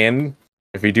flying in,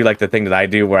 if you do like the thing that I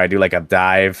do, where I do like a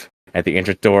dive at the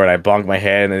entrance door, and I bonk my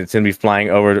head, and it's gonna be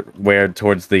flying over where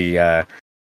towards the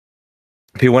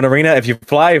P1 arena. If you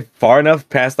fly far enough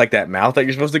past like that mouth that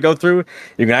you're supposed to go through,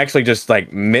 you can actually just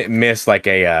like miss like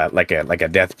a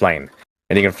death plane,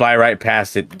 and you can fly right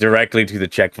past it directly to the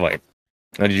checkpoint.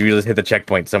 And you just hit the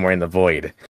checkpoint somewhere in the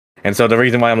void. And so the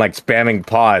reason why I'm like spamming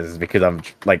pause is because I'm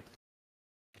like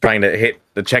trying to hit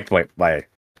the checkpoint by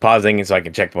pausing so I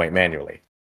can checkpoint manually.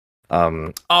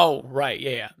 Oh, right.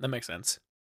 Yeah, that makes sense.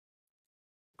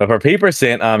 But for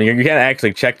P%, you can't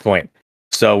actually checkpoint.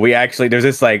 So there's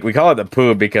this like, we call it the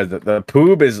poob because the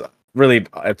poob is really,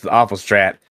 it's an awful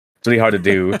strat. It's really hard to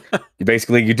do. you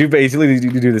do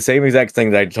the same exact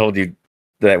thing that I told you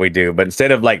that we do, but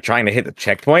instead of like trying to hit the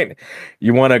checkpoint,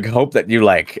 you want to hope that you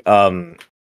like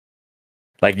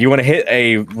you want to hit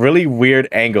a really weird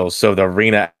angle so the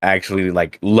arena actually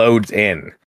like loads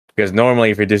in. Because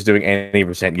normally if you're just doing any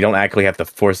percent, you don't actually have to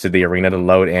force the arena to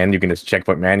load in. You can just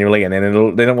checkpoint manually and then it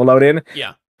will load in.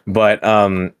 Yeah. But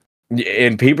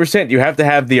in P%, you have to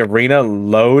have the arena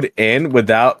load in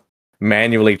without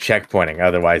manually checkpointing.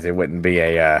 Otherwise it wouldn't be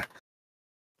a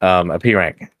P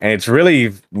rank, and it's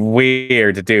really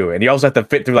weird to do. And you also have to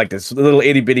fit through like this little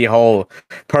itty bitty hole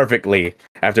perfectly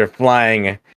after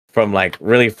flying from like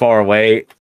really far away.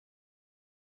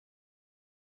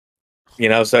 You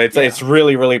know, so it's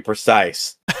really really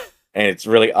precise, and it's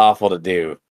really awful to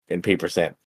do in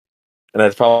P%. And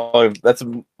that's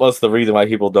most of the reason why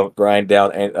people don't grind down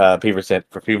P%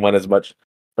 for P1 as much,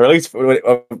 or at least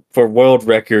for world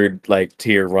record like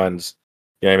tier runs.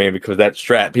 You know what I mean? Because that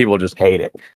strat, people just hate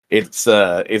it. It's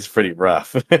pretty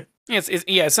rough.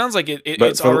 It sounds like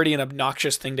it's already an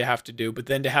obnoxious thing to have to do, but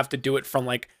then to have to do it from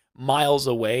like miles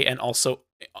away and also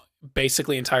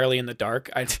basically entirely in the dark.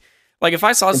 Like if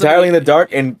I saw something entirely in the dark,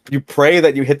 and you pray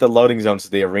that you hit the loading zone so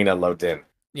the arena loads in.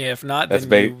 Yeah, if not,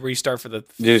 then you restart for the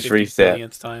just reset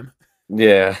 50th time.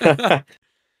 Yeah.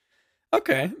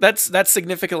 Okay, that's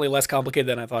significantly less complicated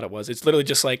than I thought it was. It's literally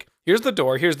just like, here's the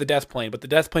door, here's the death plane, but the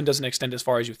death plane doesn't extend as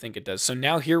far as you think it does. So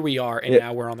now here we are, and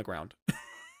now we're on the ground.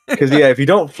 Because if you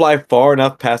don't fly far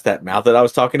enough past that mouth that I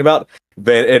was talking about,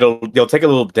 then you'll take a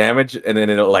little damage, and then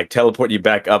it'll like teleport you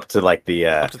back up to like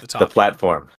the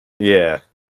platform. Yeah.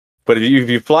 But if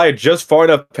you fly just far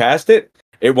enough past it,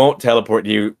 it won't teleport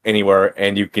you anywhere,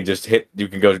 and you can just you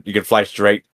can fly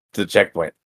straight to the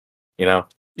checkpoint. You know?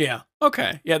 Yeah.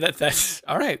 Okay. Yeah, that's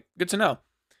all right. Good to know.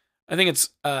 I think it's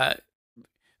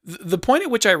the point at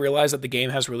which I realized that the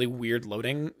game has really weird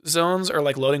loading zones or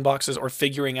like loading boxes or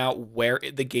figuring out where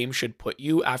the game should put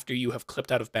you after you have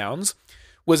clipped out of bounds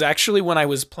was actually when I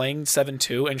was playing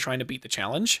 7.2 and trying to beat the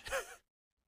challenge.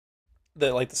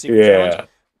 the secret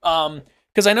challenge.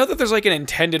 Because I know that there's like an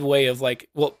intended way of like,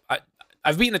 well,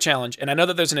 I've beaten the challenge, and I know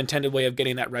that there's an intended way of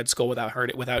getting that red skull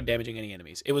without damaging any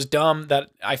enemies. It was dumb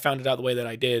that I found it out the way that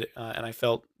I did, and I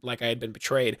felt like I had been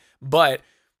betrayed. But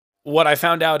what I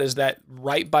found out is that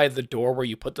right by the door where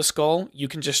you put the skull, you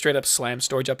can just straight up slam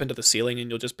storage up into the ceiling,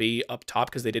 and you'll just be up top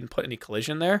because they didn't put any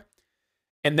collision there.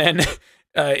 And then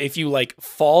if you like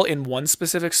fall in one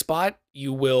specific spot,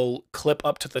 you will clip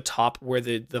up to the top where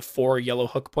the 4 yellow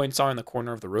hook points are in the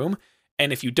corner of the room.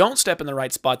 And if you don't step in the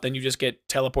right spot, then you just get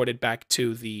teleported back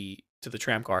to the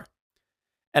tram car.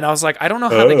 And I was like, I don't know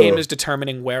how the game is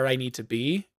determining where I need to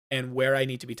be and where I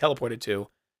need to be teleported to.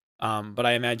 But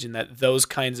I imagine that those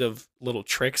kinds of little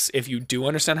tricks, if you do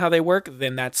understand how they work,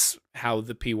 then that's how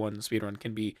the P1 speedrun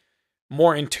can be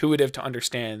more intuitive to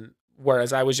understand.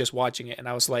 Whereas I was just watching it and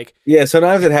I was like, Yeah,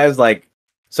 sometimes it has like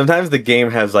sometimes the game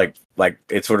has like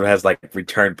it sort of has like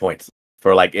return points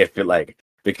for like if it like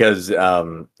because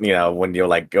you know when you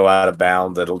like go out of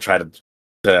bounds it'll try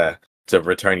to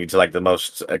return you to like the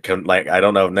most like I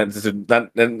don't know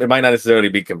it might not necessarily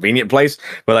be convenient place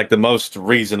but like the most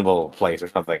reasonable place or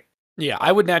something. yeah,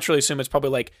 I would naturally assume it's probably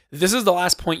like, this is the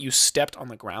last point you stepped on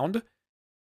the ground.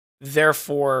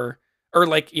 Therefore, or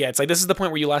like, yeah, it's like, this is the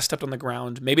point where you last stepped on the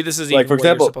ground. Maybe this is Like even for where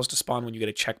you're example, supposed to spawn when you get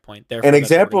a checkpoint. an Therefore, that's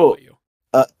where we're going to example put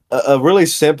you. a really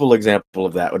simple example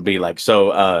of that would be like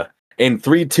so in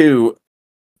 3-2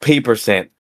 P%.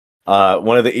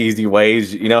 One of the easy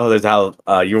ways, you know, there's how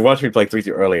you were watching me play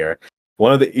 3-2 earlier.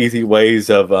 One of the easy ways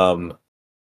of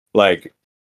like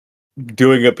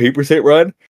doing a P%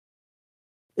 run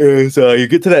is you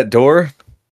get to that door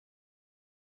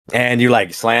and you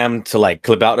like slam to like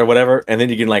clip out or whatever, and then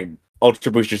you can like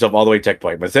ultra boost yourself all the way to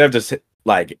checkpoint. But instead of just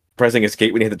like pressing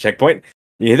escape when you hit the checkpoint,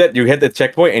 you hit the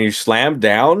checkpoint and you slam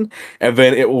down, and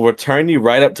then it will return you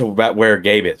right up to about where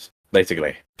Gabe is,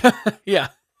 basically. Yeah.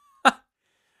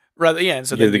 Rather, yeah. And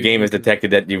so Because then the game you has can,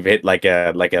 detected that you've hit like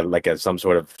a some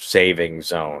sort of saving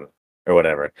zone or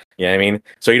whatever. You know what I mean?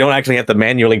 So you don't actually have to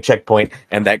manually checkpoint,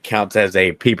 and that counts as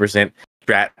a P%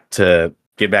 strat to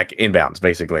get back inbounds,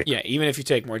 basically. yeah, even if you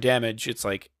take more damage, it's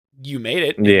like you made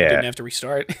it and Yeah. didn't have to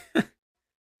restart.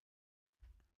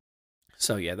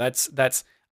 So yeah, that's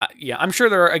yeah. I'm sure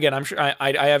there are. Again, I'm sure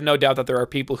I have no doubt that there are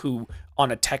people who,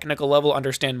 on a technical level,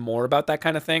 understand more about that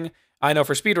kind of thing. I know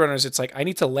for speedrunners, it's like I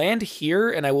need to land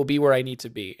here and I will be where I need to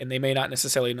be, and they may not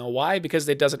necessarily know why because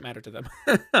it doesn't matter to them.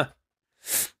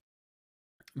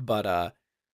 But let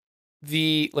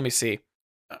me see.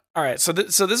 All right, so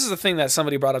this is the thing that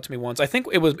somebody brought up to me once. I think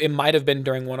it might have been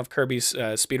during one of Kirby's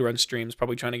speedrun streams,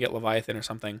 probably trying to get Leviathan or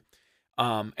something.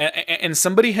 And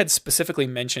somebody had specifically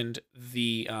mentioned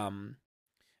the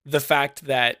fact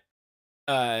that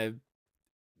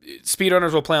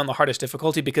speedrunners will play on the hardest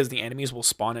difficulty because the enemies will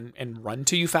spawn and run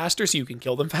to you faster, so you can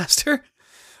kill them faster.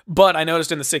 But I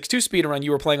noticed in the 6-2 speedrun,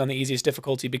 you were playing on the easiest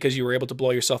difficulty because you were able to blow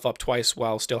yourself up twice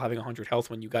while still having 100 health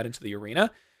when you got into the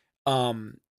arena.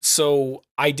 So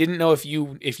I didn't know if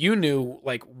you knew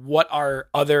like what are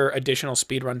other additional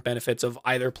speedrun benefits of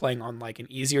either playing on like an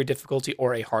easier difficulty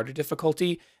or a harder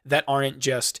difficulty that aren't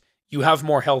just you have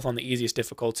more health on the easiest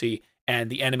difficulty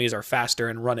and the enemies are faster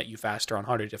and run at you faster on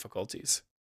harder difficulties.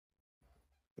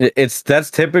 That's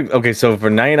typical. Okay, so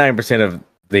for 99% of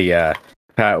the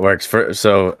how it works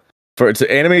for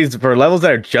enemies for levels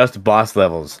that are just boss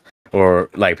levels or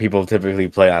like people typically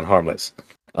play on harmless.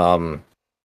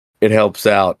 It helps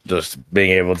out just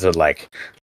being able to like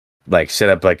set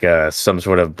up like some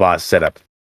sort of boss setup.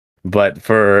 But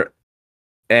for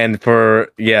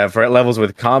levels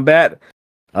with combat,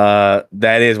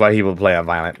 that is why people play on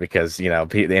violent because you know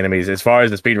the enemies, as far as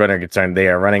the speedrunner is concerned, they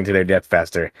are running to their death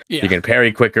faster. Yeah. You can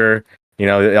parry quicker, you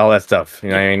know, all that stuff. You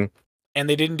know what I mean? And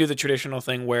they didn't do the traditional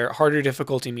thing where harder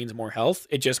difficulty means more health.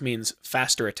 It just means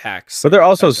faster attacks. But there are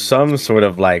also some sort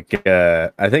of like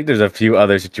I think there's a few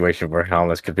other situations where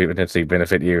harmless could potentially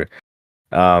benefit you.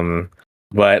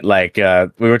 But like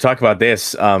we were talking about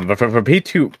this. But for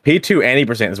P2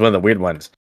 any% is one of the weird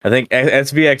ones. I think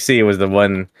SVXC was the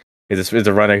one is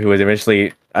a runner who was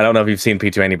eventually, I don't know if you've seen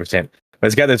P2 any%, but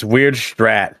it's got this weird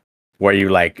strat where you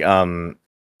like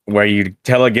where you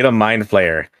get a mind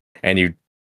flayer and you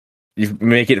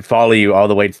make it follow you all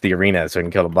the way to the arena so you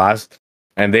can kill the boss.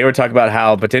 And they were talking about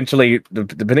how potentially,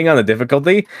 depending on the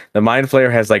difficulty, the mind flayer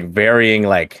has like varying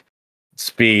like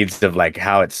speeds of like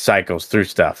how it cycles through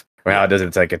stuff or how it does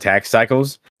its like attack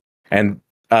cycles. And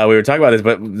we were talking about this,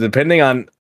 but depending on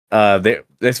the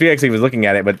SVXE was looking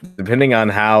at it, but depending on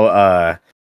how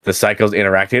the cycles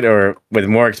interacted or with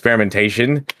more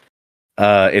experimentation,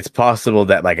 it's possible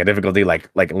that like a difficulty like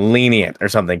lenient or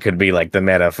something could be like the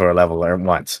meta for a level or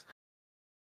once.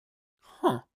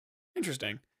 Huh.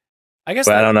 Interesting. I guess.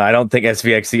 But I don't know. I don't think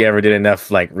SVXC ever did enough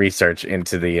like research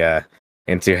into the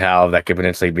into how that could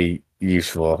potentially be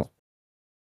useful.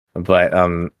 But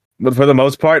for the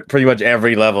most part, pretty much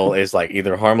every level is like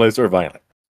either harmless or violent.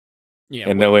 Yeah.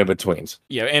 And no in betweens.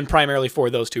 Yeah, and primarily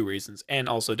for those two reasons, and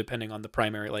also depending on the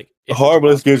primary, like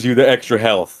harmless gives you the extra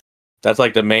health. That's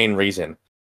like the main reason.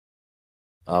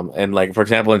 And like for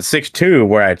example in 6-2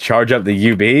 where I charge up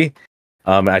the UB,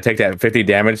 I take that 50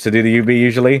 damage to do the UB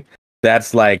usually.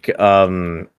 That's like that's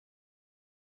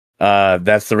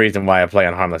the reason why I play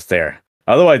on harmless there.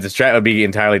 Otherwise the strat would be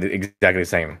entirely exactly the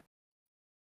same.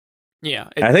 Yeah.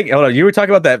 I think hold on, you were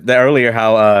talking about that earlier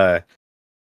how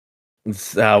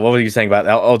what were you saying about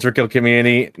the Ultra Kill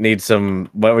community needs some,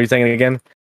 what were you saying again?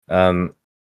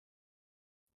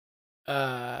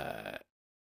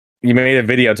 You made a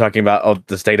video talking about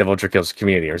the state of ULTRAKILL's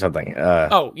community or something.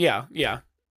 Oh yeah, yeah.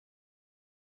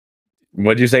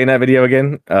 What'd you say in that video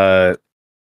again? If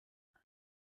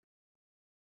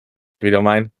you don't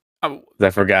mind, Oh, I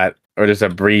forgot, or just a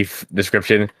brief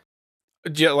description.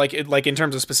 like in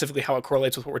terms of specifically how it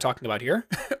correlates with what we're talking about here,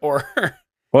 or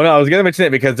Well, no, I was gonna mention it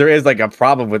because there is like a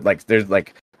problem with like there's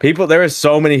like people. There are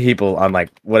so many people on like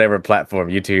whatever platform,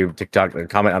 YouTube, TikTok, that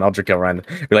comment on ULTRAKILL run.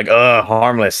 You're like,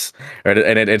 harmless, and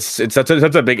it's such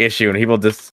a big issue, and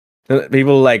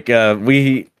people like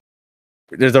we.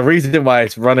 There's a reason why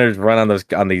it's runners run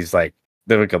on these like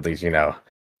difficulties,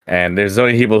 and there's so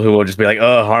many people who will just be like,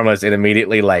 harmless, and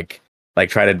immediately like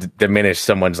try to diminish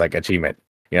someone's like achievement.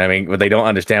 You know what I mean? But they don't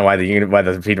understand why the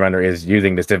speedrunner is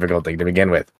using this difficulty to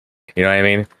begin with. You know what I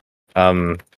mean?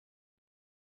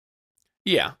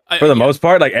 yeah. For the most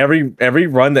part, like every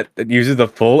run that uses the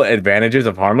full advantages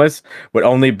of harmless would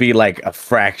only be like a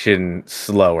fraction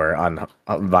slower on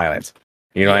violence.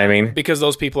 You know what I mean? Because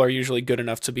those people are usually good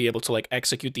enough to be able to like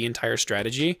execute the entire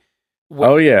strategy.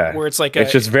 Where it's like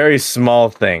it's just very small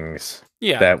things.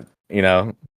 Yeah. That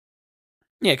Yeah,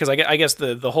 because I guess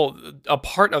the whole a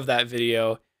part of that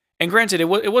video, and granted, it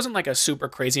wasn't like a super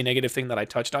crazy negative thing that I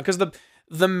touched on, because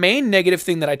the main negative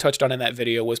thing that I touched on in that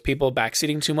video was people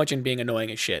backseating too much and being annoying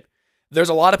as shit. There's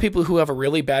a lot of people who have a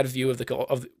really bad view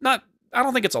of not. I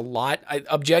don't think it's a lot.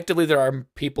 Objectively, there are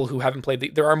people who haven't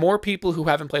played. There are more people who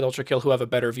haven't played ULTRAKILL who have a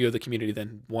better view of the community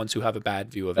than ones who have a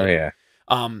bad view of it. Oh yeah.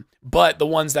 But the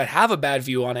ones that have a bad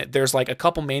view on it, there's like a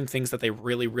couple main things that they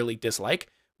really, really dislike.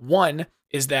 One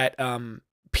is that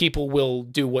people will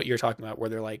do what you're talking about, where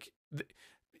they're like,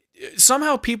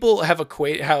 somehow people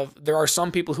there are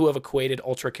some people who have equated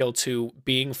ULTRAKILL to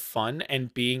being fun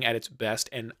and being at its best,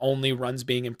 and only runs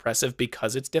being impressive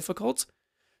because it's difficult.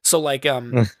 So like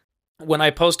when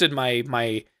I posted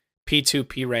my P2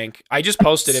 P rank, I just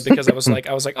posted it because I was like,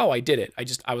 oh, I did it.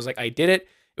 I was like, I did it.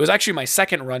 It was actually my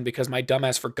second run because my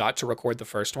dumbass forgot to record the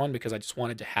first one because I just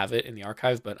wanted to have it in the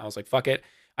archive, but I was like, fuck it.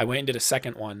 I went and did a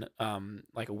second one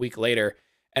like a week later,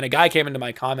 and a guy came into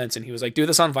my comments and he was like, do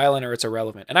this on violent or it's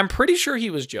irrelevant. And I'm pretty sure he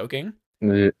was joking,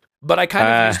 but I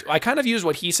kind of used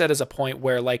what he said as a point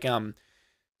where like,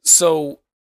 so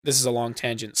this is a long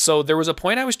tangent. So there was a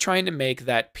point I was trying to make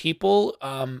that people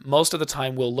most of the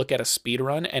time will look at a speed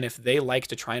run, and if they like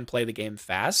to try and play the game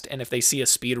fast, and if they see a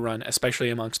speed run, especially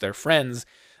amongst their friends,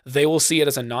 they will see it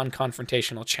as a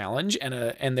non-confrontational challenge,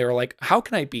 and they're like, how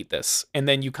can I beat this? And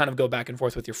then you kind of go back and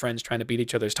forth with your friends trying to beat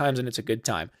each other's times, and it's a good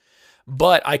time.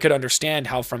 But I could understand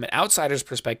how, from an outsider's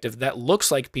perspective, that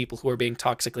looks like people who are being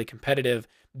toxically competitive,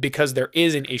 because there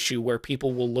is an issue where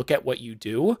people will look at what you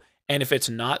do, and if it's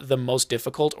not the most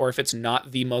difficult, or if it's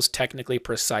not the most technically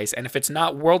precise, and if it's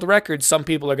not world record, some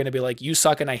people are going to be like, you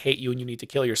suck and I hate you and you need to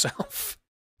kill yourself.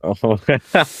 Oh,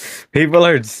 people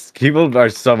are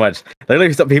so much.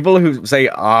 Literally, some people who say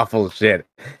awful shit,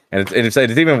 and it's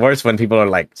even worse when people are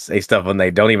like say stuff when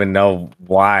they don't even know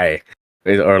why,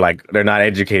 or like they're not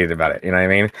educated about it. You know what I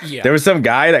mean? Yeah. There was some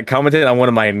guy that commented on one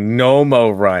of my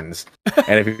Nomo runs,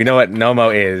 and if you know what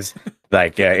Nomo is,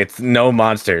 like it's no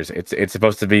monsters. It's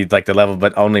supposed to be like the level,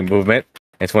 but only movement.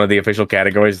 It's one of the official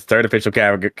categories, third official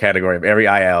category of every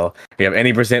IL. If you have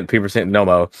any percent, P%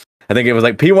 Nomo. I think it was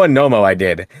like P1 Nomo I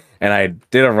did. And I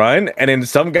did a run, and then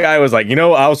some guy was like,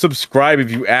 I'll subscribe if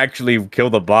you actually kill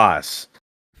the boss.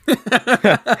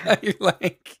 You're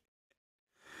like,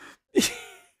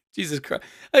 Jesus Christ.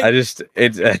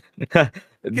 It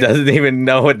doesn't even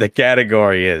know what the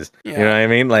category is. Yeah. You know what I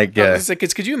mean? Like,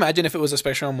 could you imagine if it was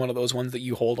especially on one of those ones that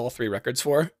you hold all 3 records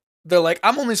for? They're like,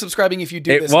 I'm only subscribing if you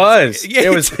do this. It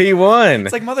was P1.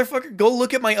 It's like, motherfucker, go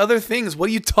look at my other things. What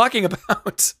are you talking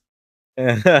about?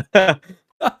 Bro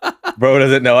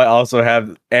doesn't know I also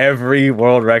have every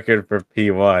world record for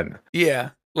P1.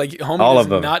 Yeah, like homie all does of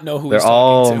them. not know who they're he's talking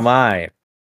all to. mine.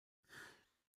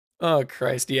 Oh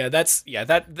Christ, yeah, that's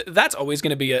always going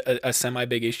to be a semi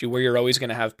big issue, where you're always going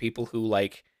to have people who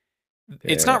like,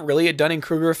 it's not really a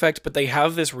Dunning-Kruger effect, but they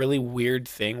have this really weird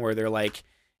thing where they're like,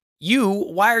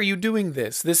 why are you doing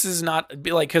this? This is not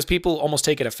like, because people almost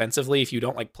take it offensively if you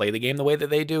don't like play the game the way that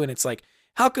they do, and it's like,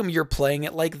 how come you're playing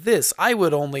it like this? I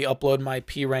would only upload my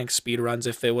P rank speedruns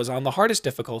if it was on the hardest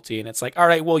difficulty. And it's like, all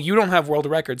right, well, you don't have world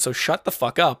records, so shut the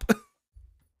fuck up.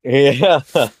 Yeah.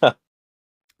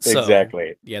 So,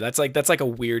 exactly. Yeah, that's like a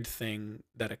weird thing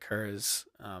that occurs.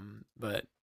 But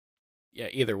yeah,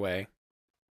 either way.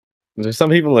 There's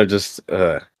some people are just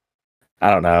I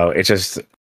don't know. It's just,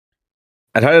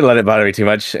 I try to let it bother me too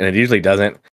much, and it usually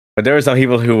doesn't. But there are some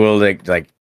people who will like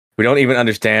we don't even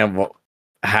understand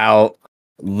how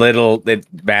little it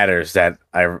matters that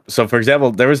I. So for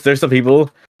example, there's some people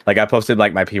like I posted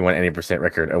like my P1 80%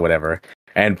 record or whatever,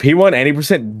 and P1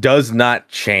 80% does not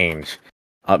change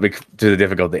to the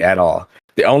difficulty at all.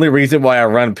 The only reason why I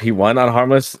run P1 on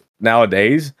harmless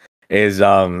nowadays is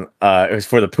for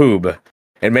the poob.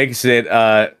 It makes it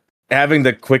having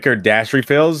the quicker dash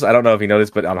refills. I don't know if you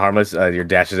noticed, but on harmless, your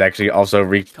dash is actually also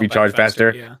recharge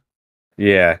faster. Yeah.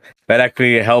 Yeah, that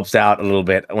actually helps out a little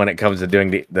bit when it comes to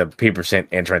doing the P%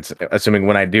 entrance, assuming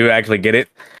when I do actually get it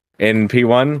in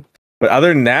P1. But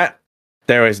other than that,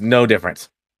 there is no difference.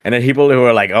 And then people who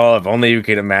are like, oh, if only you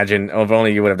could imagine, oh, if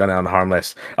only you would have done it on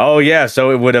harmless. Oh, yeah,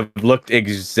 so it would have looked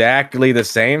exactly the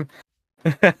same.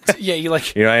 Yeah, you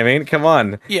like... You know what I mean? Come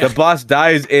on. Yeah. The boss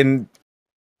dies in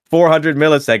 400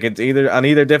 milliseconds on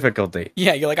either difficulty.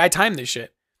 Yeah, you're like, I timed this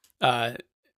shit.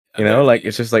 You know, like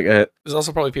it's just like there's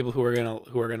also probably people who are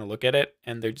gonna look at it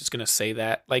and they're just gonna say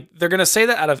that, like they're gonna say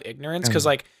that out of ignorance, because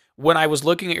like when I was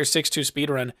looking at your 6-2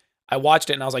 speedrun, I watched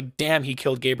it and I was like, damn, he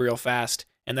killed Gabriel fast,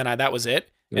 and then that was it.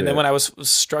 And then when I was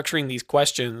structuring these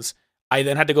questions, I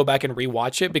then had to go back and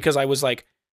rewatch it because I was like,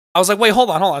 wait, hold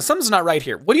on, something's not right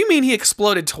here. What do you mean he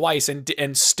exploded twice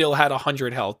and still had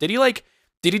 100 health? Did he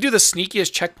do the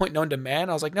sneakiest checkpoint known to man?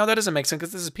 I was like, no, that doesn't make sense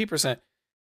because this is P%.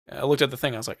 I looked at the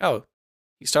thing, I was like, oh.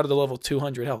 He started the level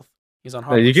 200 health. He's on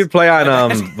hard. You could play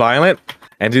on violent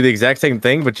and do the exact same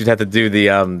thing, but you'd have to do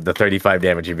the 35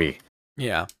 damage UB.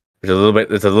 Yeah. It's a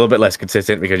little bit less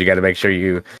consistent because you got to make sure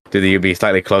you do the UB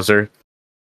slightly closer.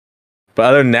 But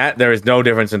other than that, there is no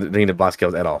difference between the boss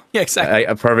kills at all. Yeah, exactly.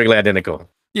 Perfectly identical.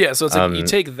 Yeah, so it's like you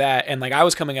take that, and like I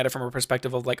was coming at it from a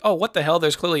perspective of like, oh, what the hell?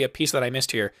 There's clearly a piece that I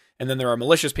missed here. And then there are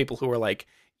malicious people who are like,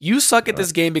 you suck at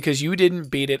this game because you didn't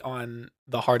beat it on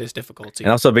the hardest difficulty.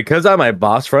 And also because I'm a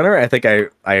boss runner, I think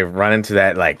I run into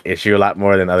that like issue a lot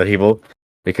more than other people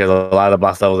because a lot of the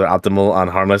boss levels are optimal on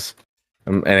harmless,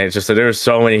 and it's just that there's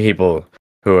so many people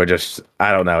who are just,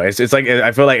 I don't know. It's like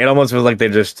I feel like it almost feels like they're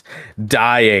just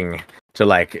dying to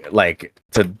like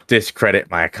to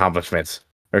discredit my accomplishments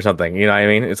or something. You know what I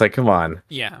mean? It's like, come on.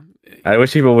 Yeah. I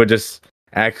wish people would just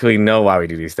actually know why we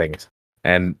do these things.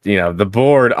 And, you know, the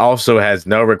board also has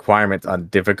no requirements on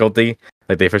difficulty,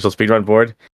 like the official speedrun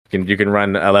board. You can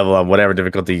run a level on whatever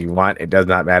difficulty you want. It does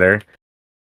not matter.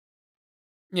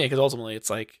 Yeah, because ultimately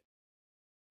it's like,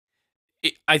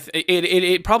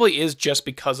 it probably is just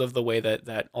because of the way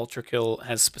that ULTRAKILL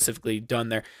has specifically done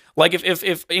there. Like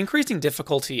if increasing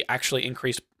difficulty actually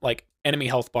increased like enemy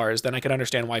health bars, then I could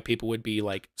understand why people would be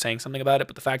like saying something about it.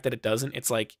 But the fact that it doesn't, it's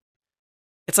like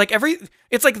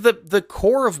the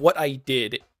core of what I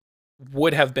did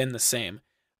would have been the same.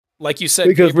 Like you said,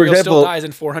 because Gabriel for example, still dies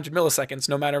in 400 milliseconds,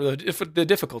 no matter the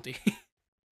difficulty.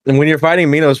 And when you're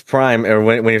fighting Minos Prime, or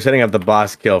when you're setting up the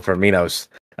boss kill for Minos,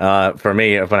 for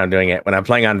me, when I'm doing it, when I'm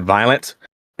playing on Violent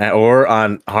or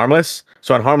on Harmless.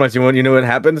 So on Harmless, you know what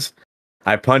happens?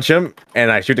 I punch him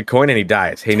and I shoot the coin and he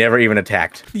dies. He never even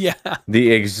attacked. Yeah.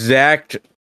 The exact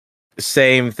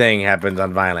same thing happens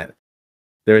on Violent.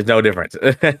 There's no difference.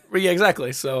 Yeah,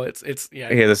 exactly. So it's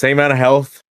yeah. He has the same amount of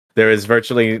health. There is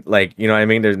virtually like, you know what I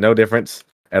mean? There's no difference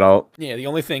at all. Yeah, the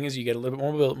only thing is you get a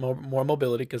little bit more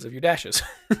mobility because of your dashes,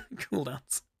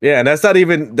 cooldowns. Yeah, and that's not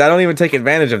even, I don't even take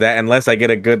advantage of that unless I get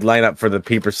a good lineup for the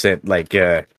P% like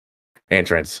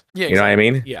entrance. Yeah, you know what I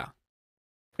mean? Yeah.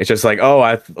 It's just like, oh,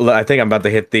 I think I'm about to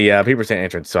hit the P%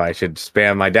 entrance, so I should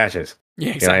spam my dashes.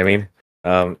 Yeah, exactly. You know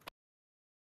what I mean?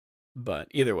 But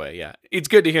either way, yeah, it's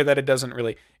good to hear that it doesn't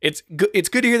really. It's good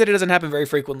to hear that it doesn't happen very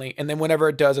frequently, and then whenever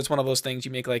it does, it's one of those things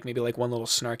you make like maybe like one little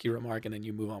snarky remark, and then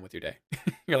you move on with your day.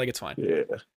 You're like, it's fine. Yeah.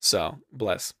 So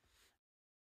bless.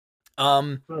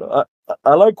 I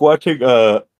like watching.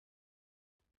 I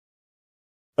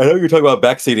know you're talking about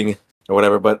backseating or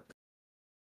whatever, but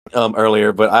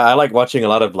earlier, but I like watching a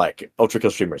lot of like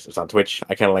ULTRAKILL streamers. It's on Twitch.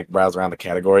 I kind of like browse around the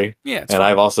category. Yeah, and fine.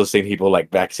 I've also seen people like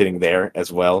backseating there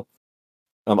as well.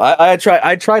 I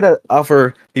try to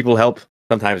offer people help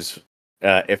sometimes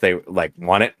if they like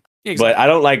want it, yeah, exactly. But I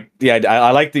don't like the idea. I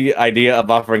like the idea of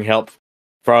offering help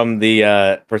from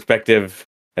the perspective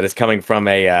that is coming from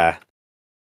a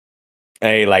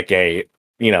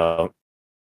you know,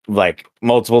 like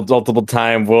multiple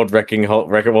time world record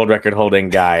holding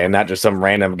guy, and not just some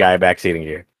random guy backseating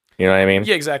you. You know what I mean?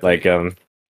 Yeah, exactly. Like you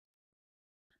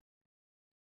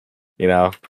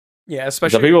know, yeah,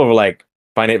 especially some people were like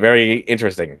find it very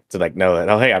interesting to like know that,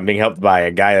 oh hey, I'm being helped by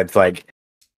a guy that's like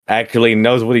actually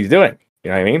knows what he's doing.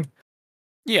 You know what I mean?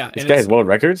 Yeah, this guy has world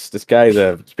records. This guy's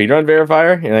a speedrun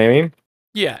verifier. You know what I mean?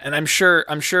 Yeah, and I'm sure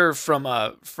from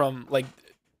like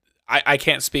I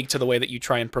can't speak to the way that you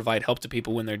try and provide help to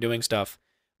people when they're doing stuff,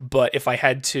 But if I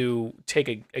had to take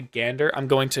a gander, I'm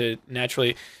going to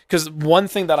naturally, because one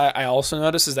thing that I also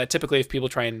notice is that typically if people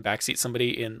try and backseat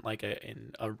somebody in like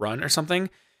in a run or something,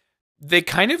 they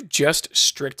kind of just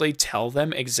strictly tell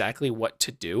them exactly what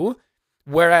to do.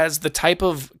 Whereas the type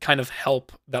of kind of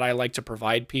help that I like to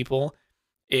provide people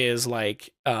is like,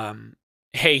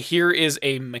 hey, here is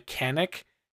a mechanic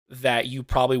that you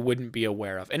probably wouldn't be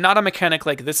aware of. And not a mechanic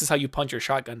like this is how you punch your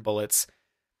shotgun bullets,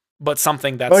 but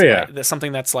something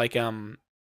that's like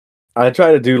I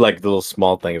try to do like little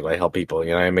small things like help people,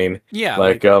 you know what I mean? yeah,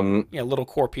 Like yeah, little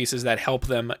core pieces that help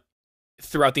them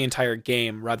throughout the entire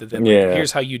game rather than like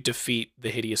here's how you defeat the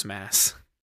hideous mass.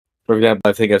 For example,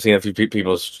 I think I've seen a few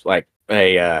people like,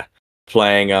 hey,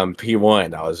 playing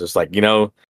P1. I was just like, you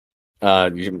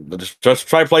just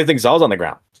try to play things on the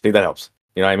ground. I think that helps.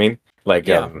 You know what I mean? Like,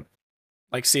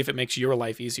 like see if it makes your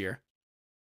life easier.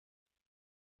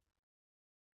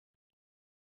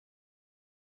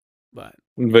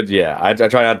 But yeah, I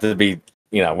try not to be,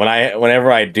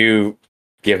 whenever I do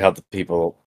give help to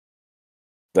people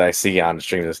that I see on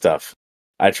streams and stuff,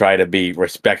 I try to be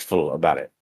respectful about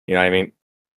it. You know what I mean?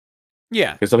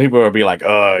 Yeah. Because some people will be like,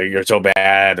 "Oh, you're so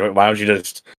bad. Why don't you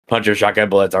just punch your shotgun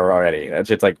bullets already?" That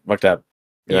shit's like fucked up.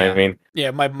 You know what I mean?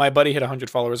 Yeah, my buddy hit 100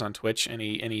 followers on Twitch, and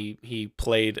he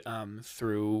played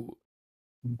through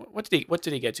what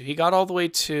did he get to? He got all the way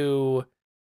to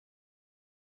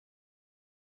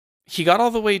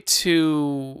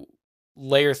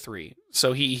layer 3.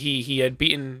 So he had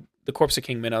beaten the Corpse of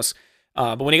King Minos,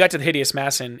 but when he got to the Hideous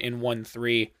Mass in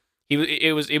 1-3,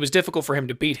 it was difficult for him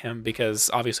to beat him because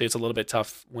obviously it's a little bit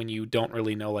tough when you don't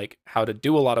really know like how to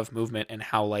do a lot of movement and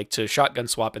how like to shotgun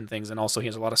swap and things, and also he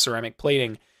has a lot of ceramic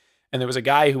plating. And there was a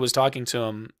guy who was talking to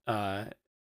him,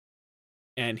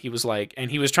 and he was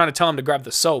trying to tell him to grab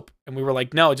the soap, and we were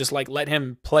like, no, just like let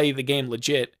him play the game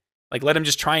legit, like let him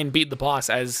just try and beat the boss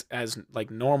as like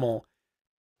normal.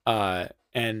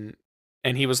 And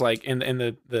he was like, in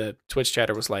the Twitch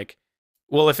chatter was like,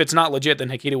 well, if it's not legit, then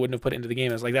Hikita wouldn't have put it into the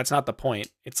game. I was like, that's not the point.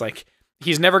 It's like,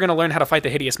 he's never going to learn how to fight the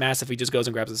Hideous Mass if he just goes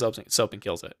and grabs the soap and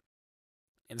kills it.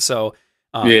 And so,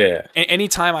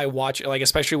 anytime I watch, like,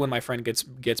 especially when my friend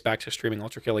gets back to streaming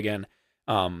ULTRAKILL again,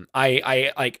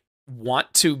 I like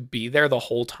want to be there the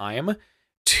whole time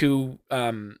to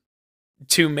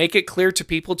make it clear to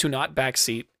people to not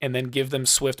backseat and then give them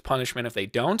swift punishment if they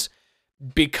don't,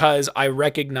 because I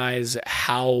recognize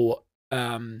how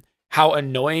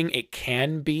annoying it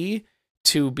can be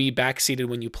to be backseated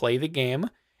when you play the game.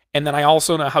 And then I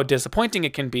also know how disappointing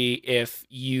it can be if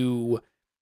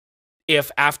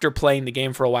after playing the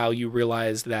game for a while, you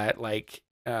realize that like,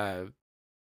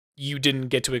 you didn't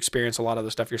get to experience a lot of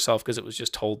the stuff yourself because it was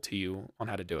just told to you on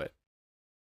how to do it.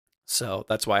 So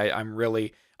that's why I'm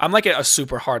like a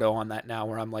super hardo on that now,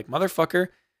 where I'm like, motherfucker,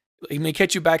 he may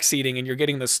catch you backseating and you're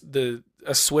getting a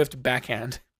swift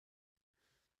backhand.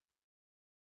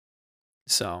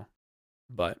 So,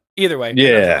 but either way,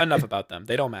 enough about them.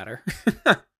 They don't matter.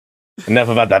 Enough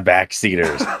about the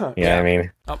backseaters. You know what I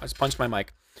mean? Oh, I just punched my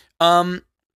mic. I'm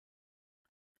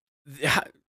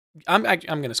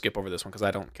gonna skip over this one because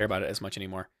I don't care about it as much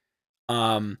anymore.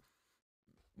 I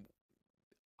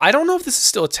don't know if this is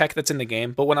still a tech that's in the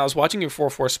game, but when I was watching your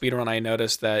 4-4 speedrun, I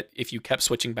noticed that if you kept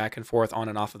switching back and forth on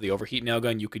and off of the overheat nail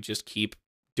gun, you could just keep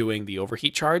doing the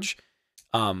overheat charge.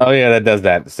 Oh yeah, that does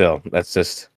that still. That's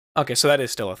just okay. So that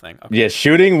is still a thing. Okay. Yeah,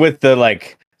 shooting with the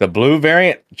blue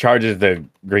variant charges the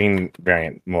green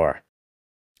variant more.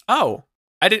 Oh,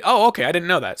 okay. I didn't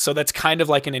know that. So that's kind of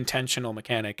like an intentional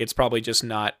mechanic. It's probably just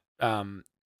not.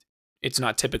 It's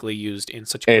not typically used in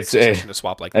such a position to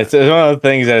swap like that. It's one of the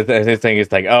things that I think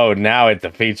it's like, oh, now it's a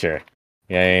feature.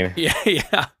 You know what I mean?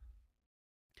 Yeah.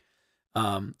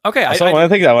 Okay. So one of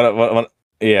the things I want one of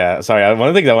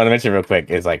the things I want to mention real quick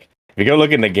is like, if you go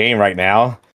look in the game right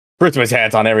now, Christmas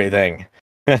hats on everything.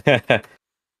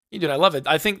 Dude, I love it.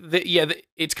 I think that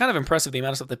it's kind of impressive the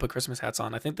amount of stuff they put Christmas hats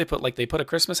on. I think they put a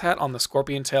Christmas hat on the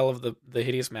scorpion tail of the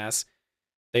Hideous Mass.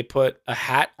 They put a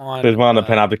hat on. There's one on the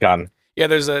Panopticon. Yeah,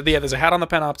 there's a hat on the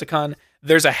Panopticon.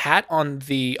 There's a hat on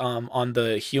the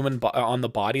human on the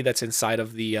body that's inside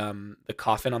of the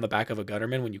coffin on the back of a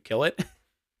gutterman when you kill it.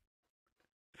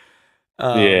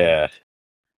 Yeah.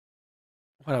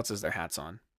 What else is there hats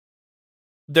on?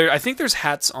 I think there's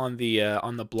hats on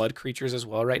the blood creatures as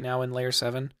well right now in layer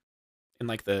 7. In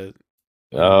like the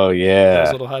those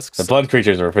little husks. The blood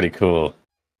creatures were pretty cool.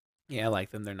 Yeah, I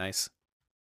like them. They're nice.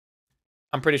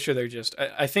 I'm pretty sure they're just.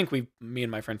 I think me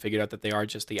and my friend figured out that they are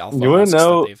just the alpha husks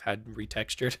that they've had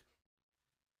retextured.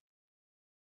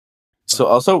 So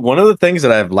also one of the things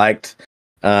that I've liked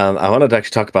I wanted to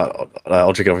actually talk about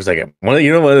Ultra Kill for a second. One of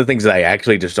the things that I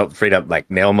actually just don't straight up like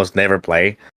almost never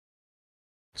play.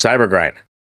 Cyber grind.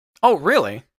 Oh,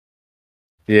 really?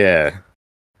 Yeah.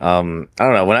 I don't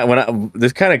know. When I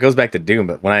this kind of goes back to Doom,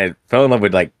 but when I fell in love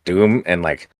with like Doom and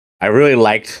like I really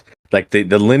liked like the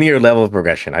linear level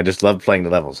progression. I just loved playing the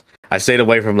levels. I stayed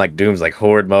away from like Doom's like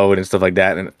horde mode and stuff like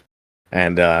that,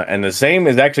 and the same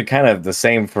is actually kind of the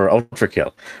same for Ultra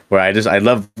Kill, where I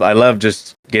love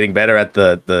just getting better at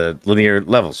the linear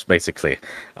levels basically.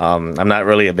 I'm not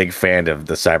really a big fan of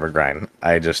the cyber grind.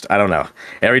 I don't know.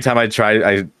 Every time I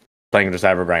playing the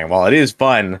cyber grind, while it is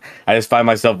fun, I just find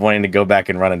myself wanting to go back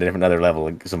and run a different other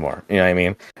level some more. You know what I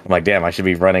mean? I'm like, damn, I should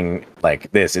be running like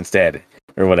this instead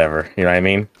or whatever. You know what I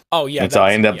mean? Oh yeah. And so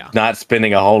I end up not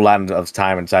spending a whole lot of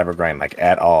time in cyber grind like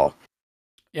at all.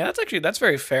 Yeah, that's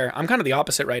very fair. I'm kind of the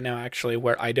opposite right now, actually,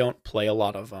 where I don't play a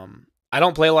lot of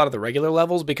the regular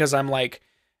levels because I'm like,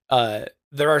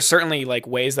 there are certainly like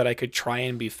ways that I could try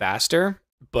and be faster,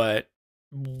 but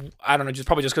I don't know, just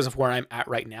probably just because of where I'm at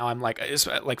right now. I'm like, it's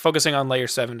like focusing on layer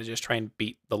 7 to just try and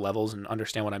beat the levels and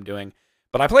understand what I'm doing.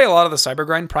 But I play a lot of the cyber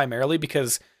grind primarily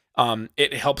because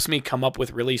it helps me come up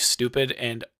with really stupid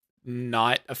and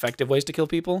not effective ways to kill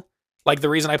people. Like the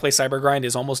reason I play cyber grind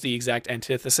is almost the exact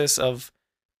antithesis of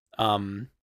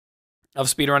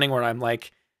speedrunning, where I'm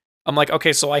like,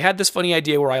 okay, so I had this funny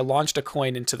idea where I launched a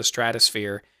coin into the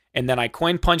stratosphere, and then I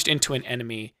coin punched into an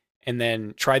enemy, and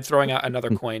then tried throwing out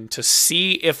another coin to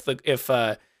see if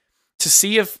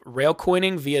rail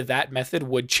coining via that method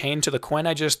would chain to the coin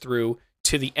I just threw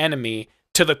to the enemy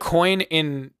to the coin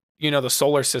in the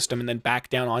solar system and then back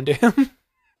down onto him.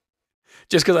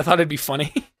 Just because I thought it'd be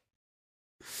funny.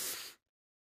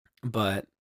 But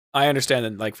I understand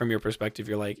that, like, from your perspective,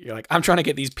 you're like, I'm trying to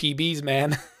get these PBs,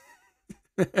 man.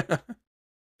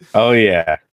 Oh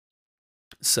yeah.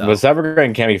 So, but cyber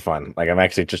grind can be fun. Like I'm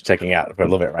actually just checking out for a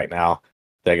little bit right now.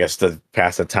 I guess to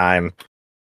pass the time,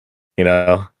 keep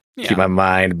my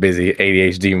mind busy.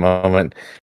 ADHD moment.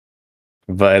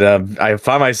 But I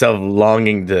find myself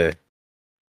longing to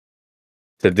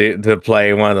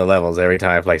play one of the levels every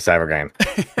time I play cyber grind.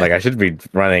 Like I should be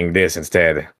running this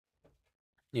instead.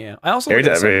 Yeah, I also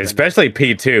especially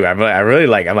P2. I really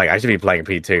like. I'm like I should be playing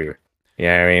P2. You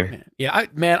know what I mean? Yeah,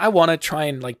 I want to try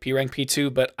and like P rank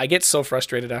P2, but I get so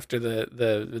frustrated after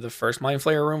the first Mind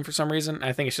Flayer room for some reason.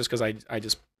 I think it's just because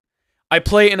I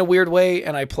play in a weird way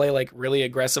and I play like really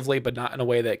aggressively, but not in a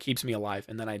way that keeps me alive,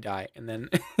 and then I die, and then.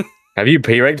 Have you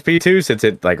P ranked P2 since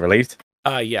it like released?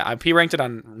 Yeah, I P ranked it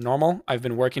on normal. I've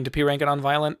been working to P rank it on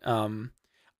violent.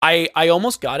 I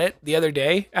almost got it the other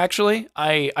day. Actually,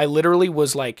 I literally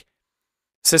was like,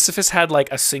 Sisyphus had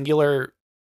like a singular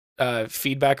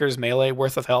feedbacker's melee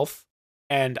worth of health,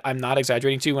 and I'm not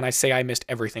exaggerating to you when I say I missed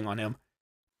everything on him.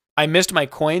 I missed my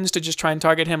coins to just try and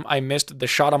target him. I missed the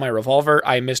shot on my revolver.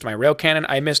 I missed my rail cannon.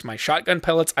 I missed my shotgun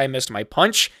pellets. I missed my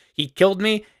punch. He killed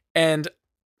me, and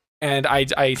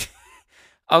I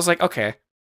was like, okay,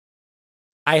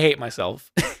 I hate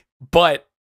myself, but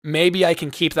maybe I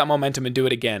can keep that momentum and do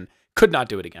it again. Could not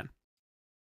do it again.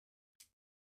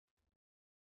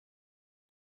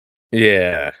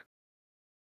 Yeah.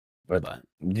 But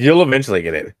you'll eventually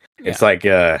get it. Yeah. It's like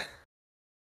while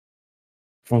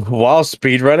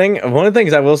speedrunning, one of the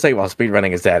things I will say while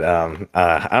speedrunning is that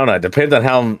I don't know, it depends on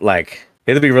how like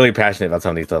you have to be really passionate about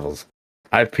some of these levels.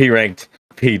 I've P ranked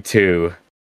P2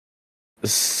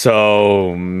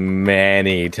 so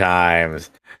many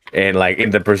times in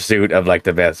the pursuit of like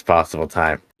the best possible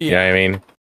time. Yeah. You know what I mean?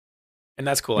 And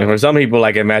that's cool. And for some people,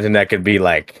 like imagine that could be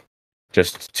like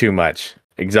just too much,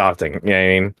 exhausting. You know what I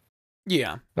mean?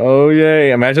 Yeah. Oh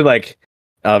yay! Imagine like,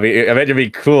 I bet it'd be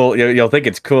cool. You'll think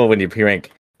it's cool when you P rank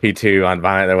P2 on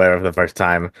Violent or whatever for the first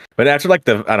time, but after like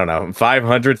the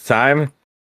 500th time,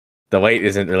 the weight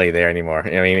isn't really there anymore.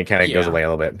 I mean, it kind of goes away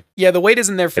a little bit. Yeah, the weight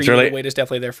isn't there for you. The weight is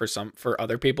definitely there for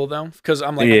other people though, because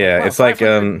I'm like, wow, it's like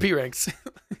P ranks.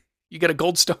 You get a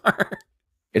gold star.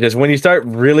 It's just when you start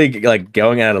really like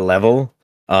going at a level,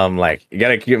 like you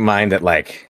gotta keep in mind that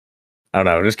like. I don't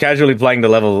know, just casually playing the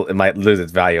level, it might lose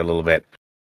its value a little bit.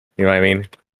 You know what I mean?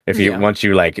 If you once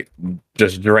you like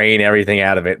just drain everything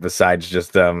out of it besides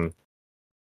just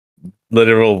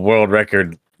literal world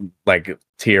record like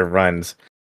tier runs.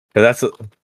 Cause that's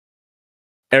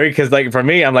because like for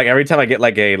me, I'm like every time I get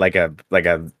like a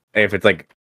if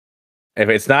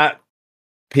it's not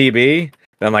PB,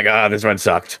 then I'm like, this run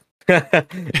sucked.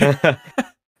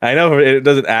 I know it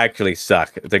doesn't actually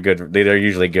suck. They're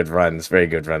usually good runs, very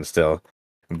good runs still.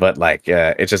 But like,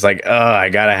 it's just like, I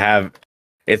gotta have.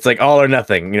 It's like all or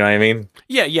nothing. You know what I mean?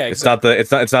 Yeah, yeah. Exactly.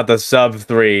 It's not the sub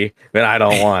 3. Then I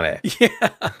don't want it.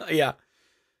 Yeah.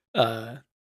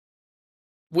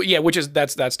 Well, yeah,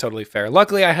 that's totally fair.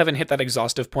 Luckily, I haven't hit that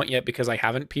exhaustive point yet because I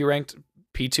haven't P ranked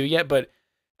P2 yet. But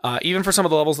even for some of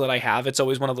the levels that I have, it's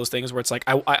always one of those things where it's like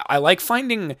I like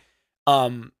finding,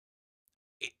 God,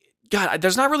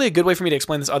 there's not really a good way for me to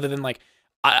explain this other than like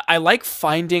I like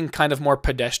finding kind of more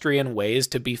pedestrian ways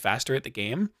to be faster at the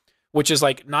game, which is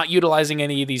like not utilizing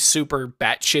any of these super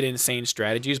batshit insane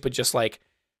strategies, but just like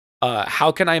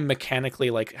how can I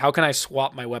mechanically, like, how can I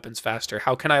swap my weapons faster?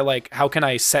 How can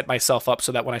I set myself up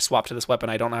so that when I swap to this weapon,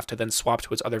 I don't have to then swap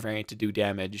to its other variant to do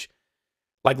damage?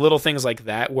 Like little things like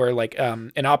that, where like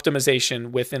an optimization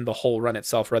within the whole run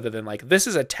itself, rather than like, this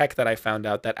is a tech that I found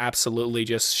out that absolutely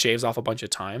just shaves off a bunch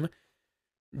of time,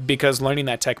 because learning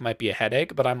that tech might be a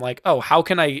headache. But I'm like, oh, how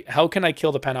can I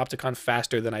kill the Panopticon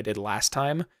faster than I did last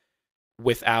time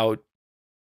without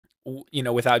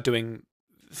doing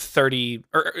 30,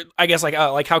 or I guess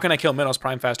like how can I kill Minos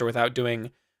Prime faster without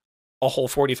doing a whole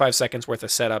 45 seconds worth of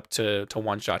setup to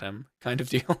one shot him, kind of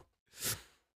deal.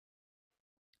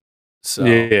 So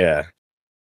yeah,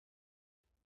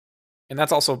 and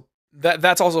that's also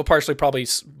partially probably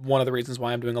one of the reasons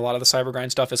why I'm doing a lot of the cyber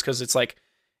grind stuff, is because it's like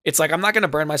I'm not going to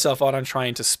burn myself out on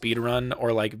trying to speed run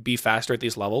or like be faster at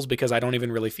these levels, because I don't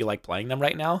even really feel like playing them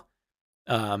right now.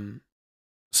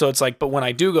 So it's like, but when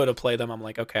I do go to play them, I'm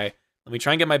like, okay, let me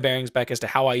try and get my bearings back as to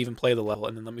how I even play the level,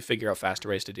 and then let me figure out faster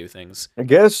ways to do things. I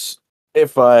guess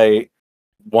if I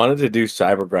wanted to do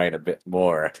cyber grind a bit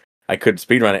more, I could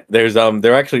speedrun it.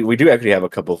 We do actually have a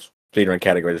couple speedrun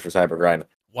categories for cyber grind.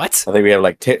 What? I think we have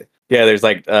like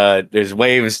there's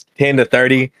waves 10 to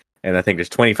 30, and I think there's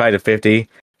 25 to 50,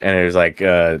 and there's like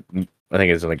I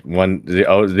think it's like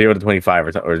 0 to 25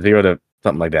 or 0 to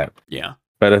something like that. Yeah.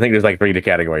 But I think there's like 3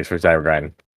 categories for cyber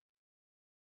grind.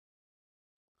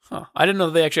 Huh. I didn't know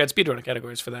they actually had speedrunner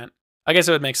categories for that. I guess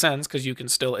it would make sense, because you can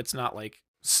still, it's not like,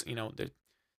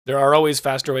 there are always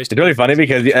faster ways to. It's really funny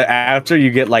because after you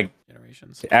get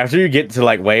to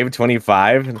like wave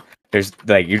 25, there's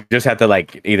like, you just have to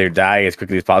like either die as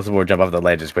quickly as possible or jump off the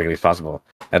ledge as quickly as possible.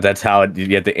 And that's how you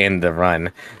get to end the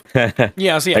run.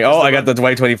 Yeah, so yeah. Like, I got the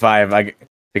wave 25.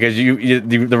 Because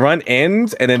the run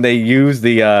ends, and then they use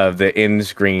the end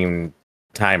screen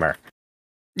timer.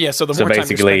 Yeah, so the more time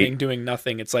you're spending doing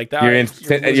nothing, it's like that. Your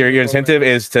incentive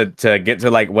is to get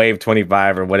to like wave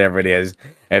 25 or whatever it is,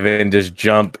 and then just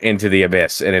jump into the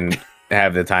abyss and then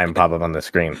have the time pop up on the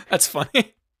screen. That's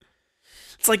funny.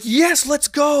 It's like, yes, let's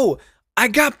go. I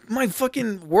got my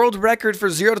fucking world record for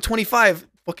 0 to 25.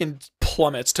 Fucking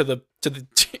plummets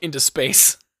into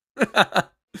space.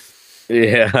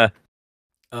 Yeah.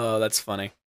 Oh, that's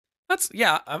funny.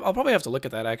 I'll probably have to look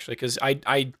at that, actually, because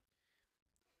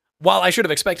while I should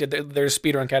have expected there's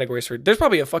speedrun categories there's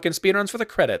probably a fucking speedruns for the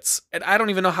credits, and I don't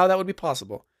even know how that would be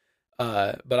possible.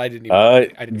 But I didn't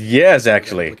even. Yes,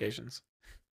 actually.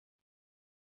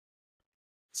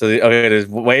 So there's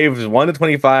waves 1 to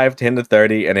 25, 10 to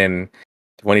 30, and then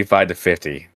 25 to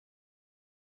 50.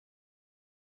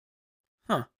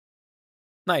 Huh.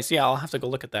 Nice. Yeah, I'll have to go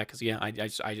look at that, because I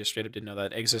just straight up didn't know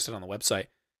that existed on the website.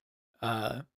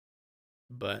 But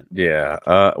yeah.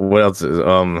 What else is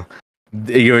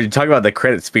you talk about the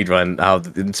credit speedrun. How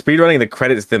speedrunning the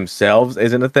credits themselves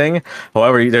isn't a thing.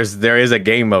 However, there is a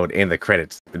game mode in the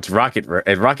credits. It's Rocket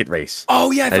Race.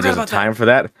 Oh yeah, I forgot about time for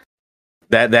that.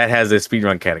 That has a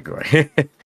speedrun category.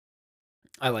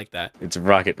 I like that. It's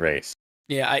Rocket Race.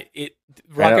 Yeah,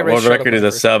 Rocket Race. World record is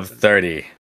a sub 30.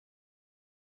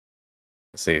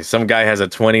 Let's see, some guy has a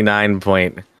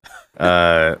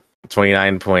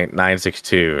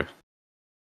 29.962.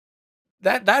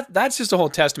 That's just a whole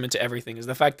testament to everything, is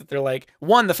the fact that they're like,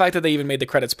 one, the fact that they even made the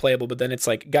credits playable, but then it's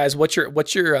like, guys, what's your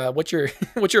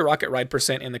rocket ride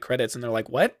percent in the credits? And they're like,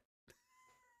 what?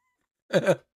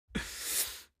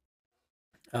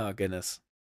 Oh goodness.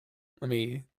 Let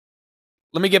me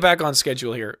get back on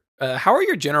schedule here. How are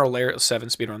your general Layer 7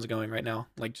 speedruns going right now?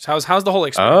 Like, just how's the whole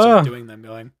experience of doing them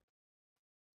going?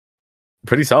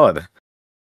 Pretty solid.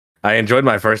 I enjoyed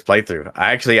my first playthrough.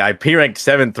 I P-ranked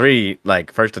 7-3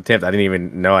 like first attempt. I didn't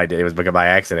even know I did. It was by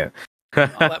accident.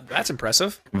 That's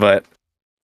impressive. But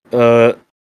for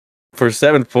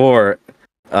 7-4,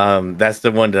 that's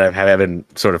the one that I've been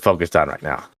sort of focused on right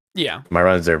now. Yeah, my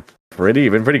runs are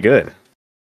been pretty good.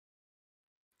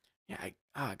 Yeah,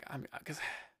 because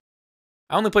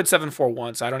I only played 7-4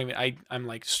 once. I'm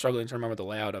like struggling to remember the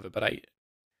layout of it, but it'd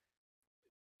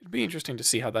be interesting to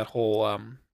see how that whole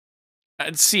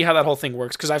thing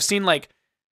works, because I've seen, like,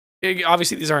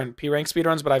 obviously these aren't P-rank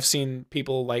speedruns, but I've seen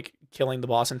people like killing the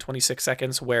boss in 26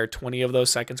 seconds, where 20 of those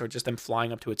seconds are just them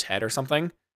flying up to its head or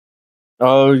something.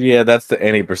 Oh yeah, that's the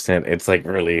any percent. It's like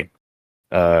really,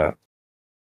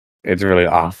 it's really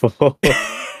awful.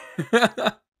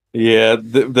 Yeah,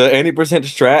 the 80%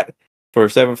 strat for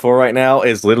 7-4 right now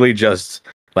is literally just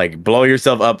like blow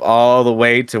yourself up all the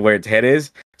way to where its head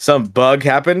is. Some bug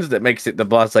happens that makes it the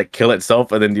boss like kill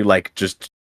itself, and then you like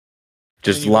just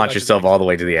And then you go launch back to the yourself all the exit.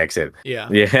 way to the exit. Yeah.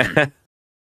 Yeah.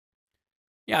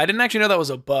 Yeah, I didn't actually know that was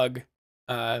a bug.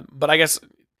 But I guess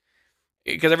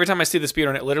because every time I see the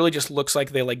speedrun, it literally just looks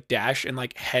like they like dash and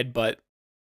like headbutt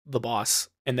the boss,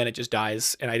 and then it just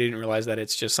dies. And I didn't realize that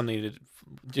it's just something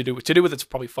to do with its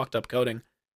probably fucked up coding.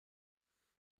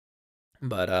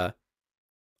 But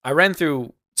I ran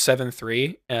through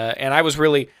 7-3, and I was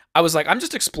like, I'm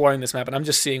just exploring this map and I'm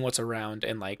just seeing what's around,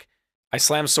 and like I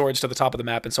slammed swords to the top of the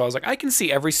map, and so I was like, I can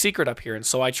see every secret up here, and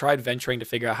so I tried venturing to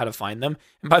figure out how to find them.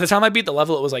 And by the time I beat the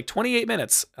level, it was like 28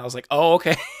 minutes. I was like, oh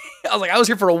okay. I was like, I was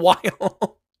here for a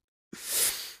while.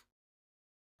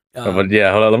 But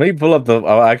yeah, hold on. Let me pull up the.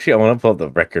 Oh, actually, I want to pull up the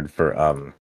record for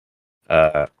uh,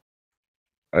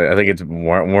 I think it's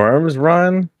Worms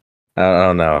Run. I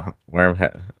don't know.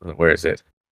 Where is it?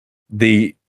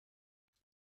 The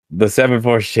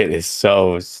 7-4 shit is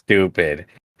so stupid.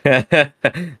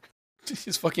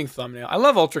 His fucking thumbnail. I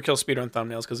love ULTRAKILL speedrun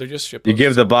thumbnails because they're just shit. You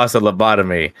give the boss a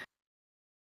lobotomy.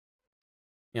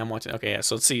 Yeah, I'm watching. Okay, yeah.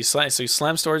 So let's see. So you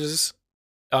slam storages,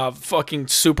 fucking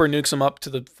super nukes him up to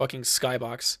the fucking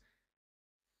skybox.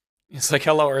 It's like,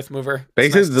 hello, Earth Mover.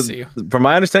 Basically, from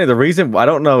my understanding, the reason I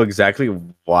don't know exactly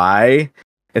why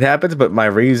it happens, but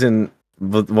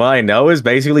what I know is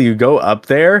basically you go up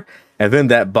there and then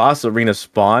that boss arena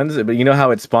spawns. But you know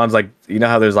how it spawns, like, you know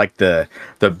how there's like the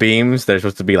beams, they're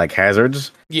supposed to be like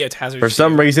hazards. Yeah, it's hazards. For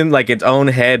some reason, like its own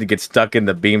head gets stuck in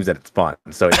the beams that it spawns,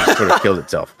 so it just sort of kills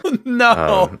itself.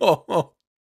 No,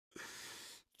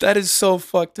 that is so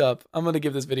fucked up. I'm gonna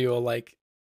give this video a like.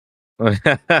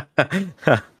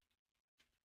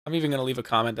 I'm even gonna leave a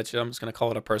comment that I'm just gonna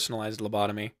call it a personalized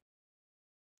lobotomy.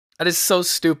 That is so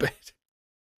stupid.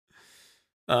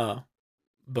 But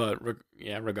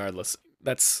yeah, regardless,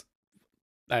 that's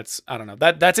I don't know.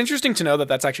 That's interesting to know that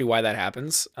that's actually why that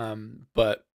happens.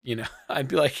 But you know, I'd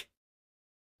be like,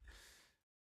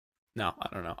 no, I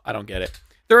don't know. I don't get it.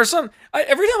 There are some.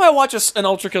 Every time I watch an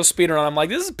ULTRAKILL speedrun, I'm like,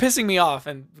 this is pissing me off.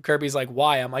 And Kirby's like,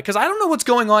 why? I'm like, because I don't know what's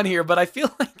going on here, but I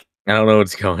feel like I don't know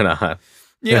what's going on.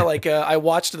 Yeah, like I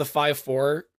watched the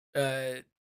 5-4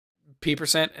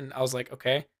 P%, and I was like,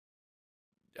 okay.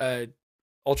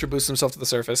 Ultra boosts himself to the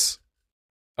surface.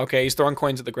 Okay, he's throwing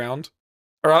coins at the ground.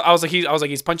 Or I was like,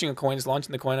 he's punching a coin, he's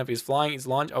launching the coin up, he's flying, he's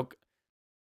launching. Oh,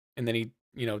 and then he,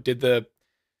 did the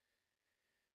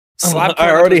slap. I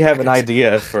already have an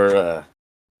idea for.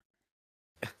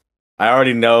 I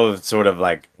already know sort of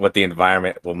like what the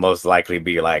environment will most likely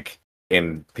be like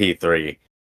in P3.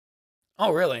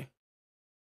 Oh, really?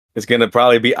 It's gonna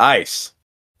probably be ice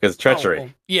because treachery. Oh,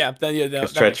 yeah,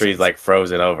 because treachery is like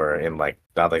frozen over in like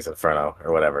Dante's Inferno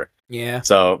or whatever. Yeah.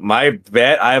 So my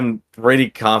bet, I'm pretty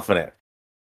confident.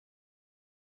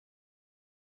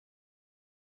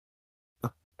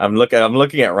 I'm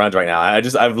looking at runs right now.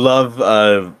 I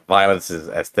love Violence's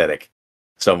aesthetic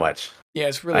so much. Yeah,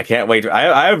 it's really. I can't wait.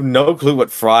 I have no clue what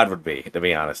fraud would be, to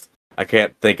be honest. I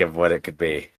can't think of what it could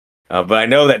be. But I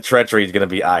know that treachery is gonna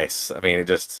be ice. I mean,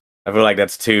 I feel like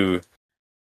it's too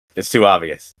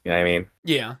obvious. You know what I mean?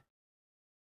 Yeah.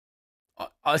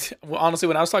 Honestly,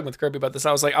 when I was talking with Kirby about this,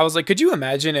 I was like, could you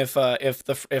imagine if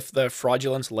the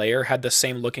fraudulence layer had the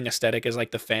same looking aesthetic as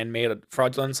like the fan made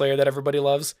fraudulence layer that everybody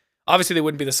loves? Obviously, they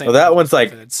wouldn't be the same. Well, that one's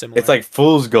like it's like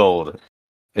fool's gold.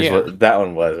 Is what that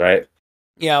one was, right?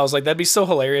 Yeah, I was like, that'd be so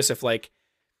hilarious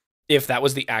if that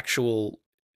was the actual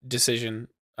decision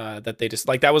that they just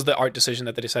like that was the art decision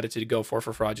that they decided to go for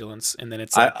fraudulence, and then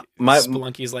it's like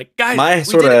Spelunky's like, guys, my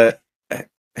sort of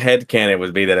headcanon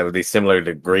would be that it would be similar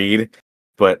to Greed,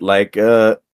 but like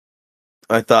I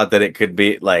thought that it could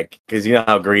be like, because you know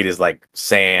how Greed is like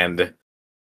sand.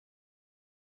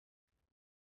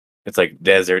 It's like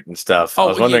desert and stuff. I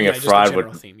was wondering if fraud would.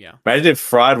 Imagine if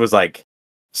fraud was like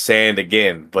sand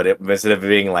again, but instead of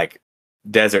being like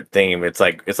desert theme, it's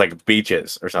like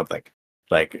beaches or something.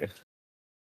 Like,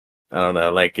 I don't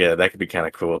know. Like, yeah, that could be kind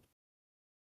of cool.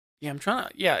 Yeah, I'm trying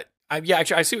to. Yeah,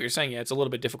 actually, I see what you're saying. Yeah, it's a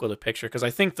little bit difficult to picture because I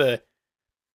think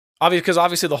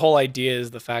obviously the whole idea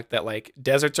is the fact that like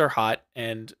deserts are hot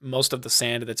and most of the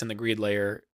sand that's in the greed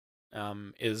layer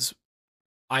is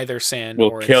either sand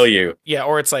will kill you. Yeah,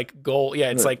 or it's like gold. Yeah,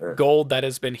 it's like gold that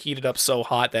has been heated up so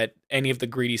hot that any of the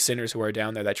greedy sinners who are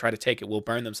down there that try to take it will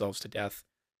burn themselves to death.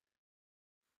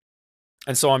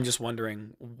 And so I'm just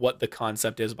wondering what the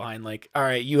concept is behind like, all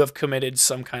right, you have committed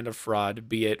some kind of fraud,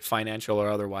 be it financial or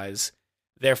otherwise.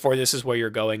 Therefore, this is where you're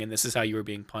going and this is how you were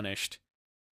being punished.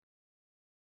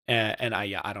 And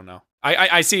I don't know.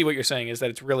 I see what you're saying is that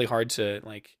it's really hard to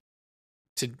like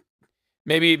to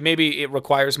maybe it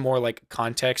requires more like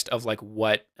context of like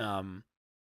what the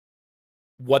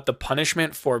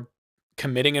punishment for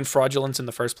committing in fraudulence in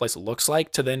the first place looks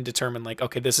like to then determine like,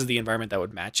 okay, this is the environment that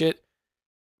would match it.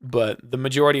 But the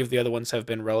majority of the other ones have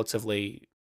been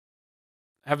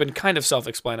kind of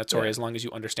self-explanatory as long as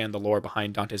you understand the lore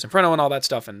behind Dante's Inferno and all that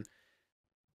stuff.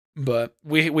 But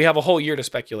we have a whole year to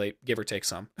speculate, give or take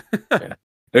some. Yeah.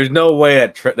 There's no way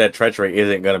that treachery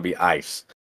isn't going to be ice,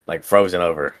 like frozen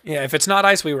over. Yeah, if it's not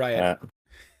ice, we riot.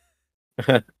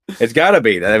 It's got to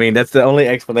be. I mean, that's the only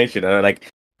explanation. Like,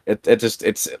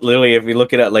 it's literally, if you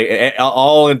look at it, like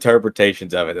all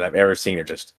interpretations of it that I've ever seen are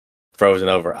just frozen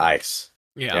over ice.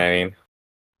 Yeah, you know what I mean,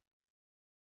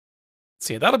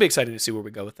 see, that'll be exciting to see where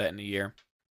we go with that in a year.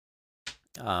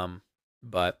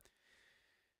 But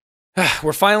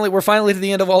we're finally to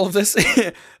the end of all of this.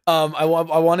 I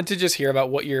wanted to just hear about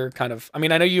what you're kind of. I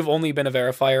mean, I know you've only been a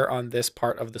verifier on this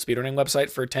part of the speedrunning website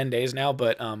for 10 days now,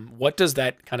 but what does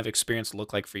that kind of experience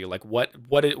look like for you? Like, what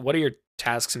are your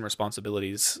tasks and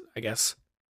responsibilities? I guess.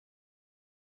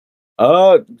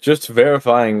 Just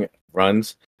verifying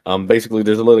runs. Basically,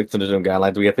 there's a little extension of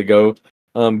guidelines we have to go.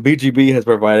 BGB has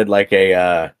provided like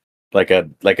a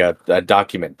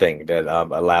document thing that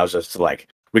allows us to like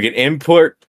we can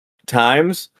import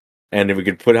times and then we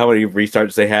could put how many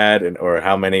restarts they had or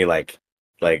how many we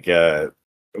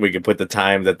could put the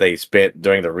time that they spent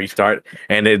during the restart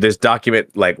and this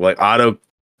document like auto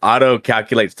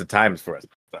calculates the times for us.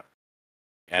 So,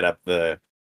 add up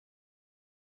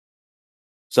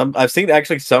I've seen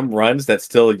actually some runs that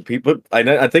still people.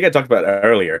 I think I talked about it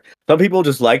earlier. Some people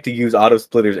just like to use auto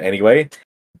splitters anyway,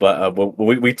 but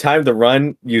we timed the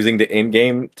run using the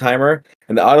in-game timer,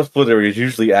 and the auto splitter is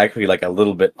usually actually like a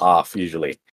little bit off,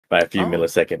 usually by a few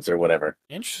milliseconds or whatever.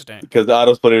 Interesting. Because the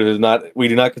auto splitter is not. We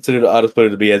do not consider the auto splitter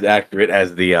to be as accurate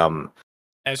as the the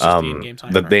in-game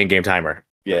timer. The in-game timer.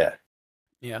 Yeah.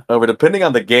 Yeah. However, depending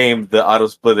on the game, the auto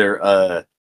splitter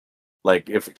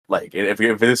if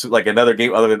this is like another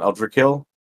game other than ULTRAKILL,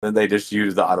 then they just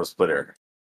use the auto splitter.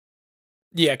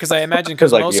 Yeah, because I imagine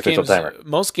because like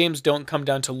most games don't come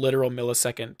down to literal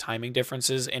millisecond timing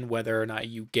differences in whether or not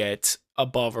you get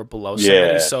above or below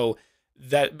 70. So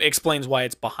that explains why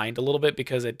it's behind a little bit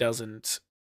because it's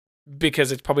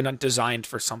probably not designed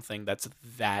for something that's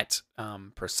that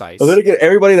precise. Well, then again,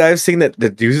 everybody that I've seen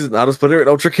that uses an auto splitter at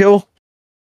ULTRAKILL,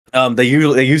 they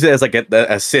use it as like an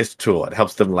assist tool. It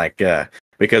helps them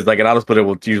because like an auto splitter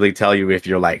will usually tell you if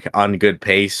you're like on good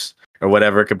pace or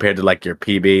whatever compared to like your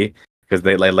PB because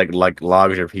they like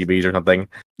logs your PBs or something.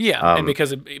 Yeah, and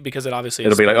because it obviously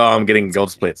it'll be like, oh, I'm getting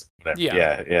gold splits.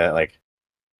 Yeah, like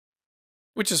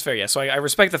which is fair. Yeah, so I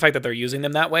respect the fact that they're using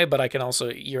them that way, but I can also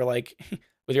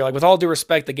with all due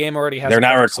respect, the game already has. They're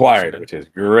not required, which is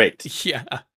great. Yeah,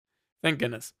 thank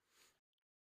goodness.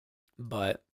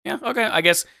 But. Yeah, okay. I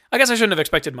guess I shouldn't have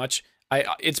expected much.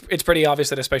 It's pretty obvious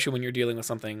that especially when you're dealing with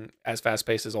something as fast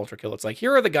paced as ULTRAKILL, it's like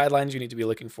here are the guidelines you need to be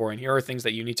looking for, and here are things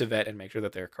that you need to vet and make sure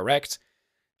that they're correct.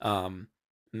 And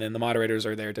then the moderators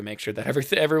are there to make sure that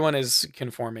everyone is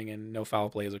conforming and no foul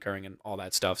play is occurring and all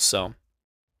that stuff. So,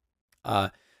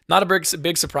 not a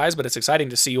big surprise, but it's exciting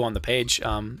to see you on the page.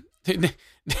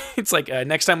 It's like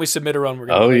next time we submit a run, we're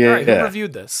gonna all right, who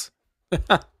reviewed this?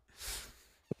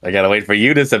 I gotta wait for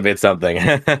you to submit something.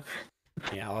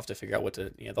 Yeah, I'll have to figure out what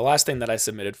to. Yeah, the last thing that I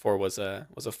submitted for was a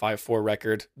 5-4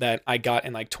 record that I got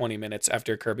in like 20 minutes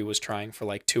after Kirby was trying for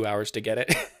like 2 hours to get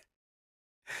it.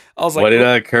 I was like, what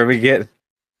did Kirby get?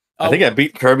 I think I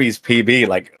beat Kirby's PB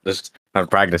like just on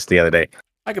practice the other day.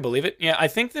 I could believe it. Yeah, I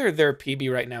think their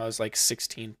PB right now is like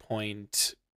 16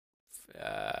 point,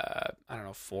 I don't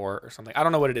know, 4 or something. I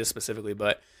don't know what it is specifically,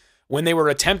 but when they were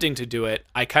attempting to do it,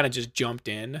 I kind of just jumped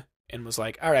in and was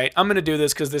like, all right, I'm going to do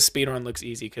this because this speedrun looks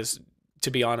easy. Because to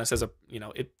be honest,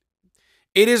 it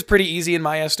is pretty easy in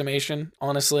my estimation,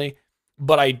 honestly.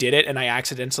 But I did it and I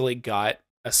accidentally got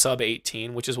a sub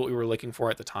 18, which is what we were looking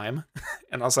for at the time.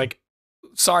 And I was like,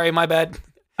 sorry, my bad.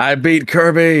 I beat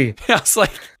Kirby. I was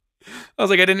like, I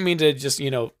didn't mean to just,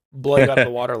 blow you out of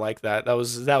the water like that. That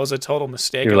was a total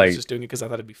mistake. I was just doing it because I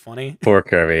thought it'd be funny. Poor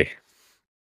Kirby.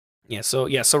 So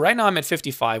right now I'm at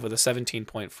 55 with a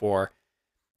 17.4.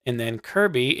 And then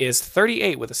Kirby is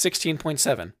 38 with a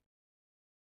 16.7.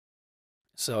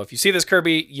 So if you see this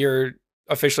Kirby, you're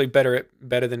officially better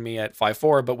than me at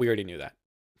 5.4, but we already knew that.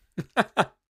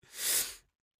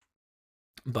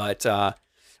 But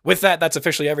with that, that's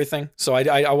officially everything. So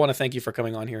I want to thank you for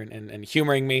coming on here and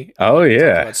humoring me. Oh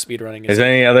yeah. About speedrunning. Is there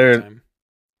any other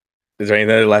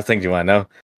last things you want to know?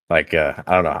 Like I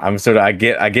don't know. I'm sort of I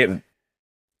get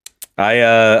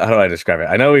how do I describe it?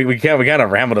 I know we kind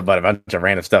of rambled about a bunch of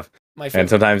random stuff, My favorite. and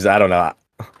sometimes I don't know.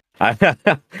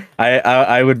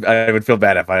 I would feel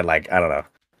bad if I like I don't know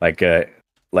how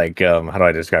do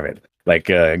I describe it?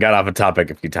 Got off a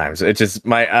topic a few times. It's just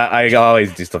I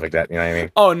always do stuff like that. You know what I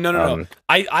mean? Oh no.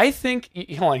 I think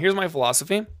hold on. Here's my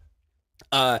philosophy.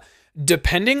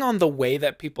 Depending on the way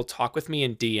that people talk with me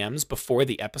in DMs before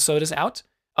the episode is out,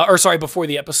 before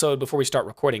we start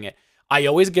recording it, I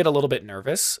always get a little bit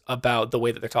nervous about the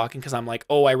way that they're talking because I'm like,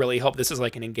 oh, I really hope this is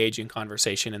like an engaging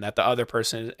conversation and that the other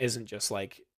person isn't just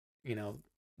like,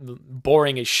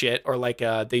 boring as shit, or like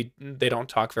they don't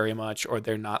talk very much, or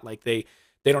they're not like they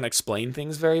don't explain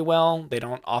things very well. They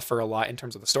don't offer a lot in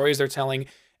terms of the stories they're telling.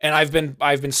 And I've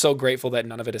been so grateful that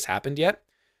none of it has happened yet.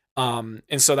 And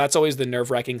so that's always the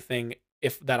nerve-wracking thing.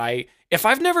 If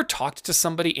I've never talked to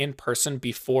somebody in person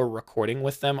before recording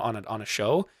with them on a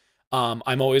show,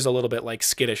 I'm always a little bit like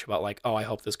skittish about like, oh, I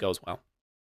hope this goes well.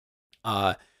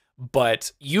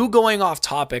 But you going off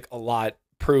topic a lot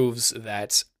proves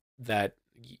that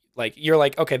like you're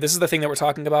like, okay, this is the thing that we're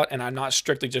talking about, and I'm not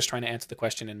strictly just trying to answer the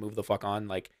question and move the fuck on.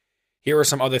 Like, here are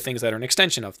some other things that are an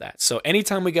extension of that. So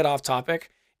anytime we get off topic,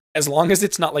 as long as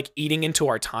it's not like eating into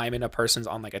our time and a person's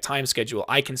on like a time schedule,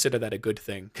 I consider that a good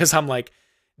thing. Because I'm like,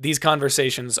 these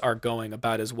conversations are going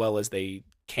about as well as they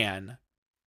can.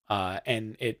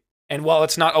 And while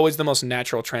it's not always the most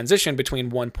natural transition between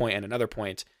one point and another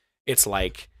point, it's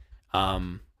like,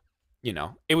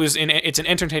 it's an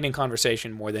entertaining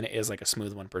conversation more than it is like a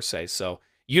smooth one per se. So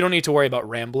you don't need to worry about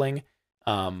rambling.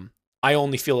 I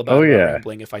only feel about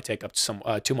rambling if I take up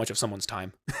too much of someone's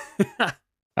time.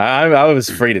 I was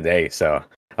free today, so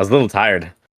I was a little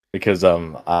tired because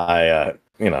my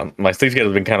sleep schedule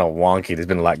has been kind of wonky. There's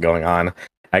been a lot going on.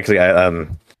 Actually, I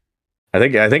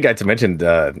think I mentioned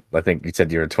I think you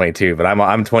said you were 22, but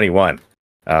I'm 21.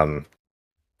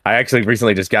 I actually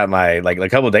recently just got my a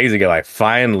couple of days ago. I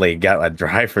finally got my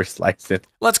driver's license.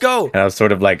 Let's go! And I was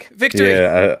sort of like victory.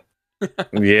 Yeah,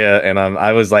 and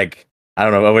I was like, I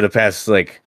don't know, over the past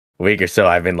week or so,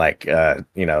 I've been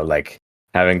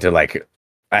having to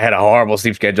I had a horrible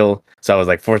sleep schedule, so I was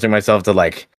forcing myself to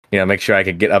make sure I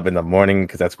could get up in the morning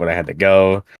because that's when I had to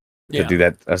go to do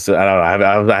that. So I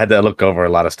don't know. I had to look over a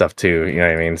lot of stuff too. You know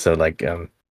what I mean? So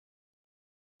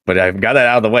but I got that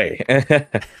out of the way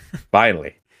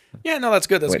finally. Yeah, no, that's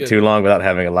good. That's Went good. too long without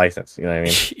having a license. You know what I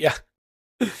mean? Yeah.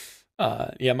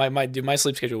 My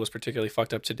sleep schedule was particularly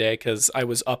fucked up today because I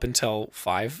was up until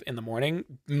 5 in the morning,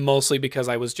 mostly because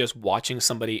I was just watching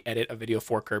somebody edit a video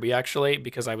for Kirby, actually,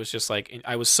 because I was just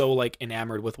I was so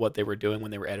enamored with what they were doing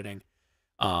when they were editing.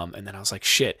 And then I was like,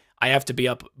 shit, I have to be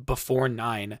up before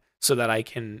 9 so that I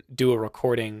can do a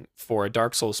recording for a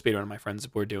Dark Souls speedrun my friends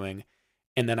were doing.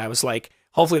 And then I was like,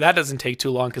 hopefully that doesn't take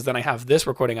too long because then I have this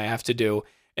recording I have to do.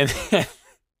 And then,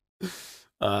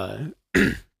 yeah,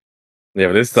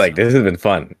 but this has been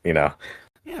fun, Yeah,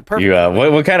 perfect. You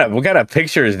what kind of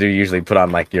pictures do you usually put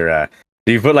on your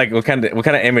do you put what kind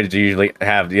of image do you usually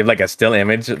have? Do you have a still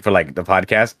image for the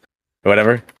podcast or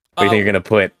whatever? What do you think you're gonna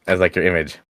put as your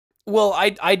image? Well,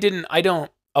 I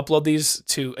don't upload these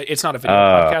to, it's not a video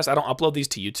podcast. I don't upload these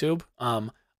to YouTube.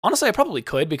 Honestly, I probably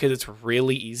could because it's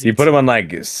really easy. You put them on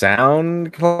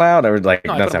SoundCloud or no, I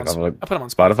put them on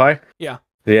Spotify? Yeah.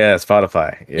 Yeah,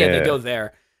 Spotify. Yeah, they go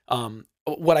there.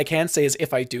 What I can say is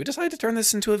if I do decide to turn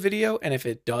this into a video, and if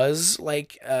it does,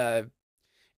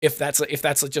 if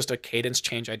that's just a cadence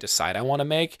change I decide I want to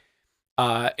make,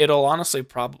 it'll honestly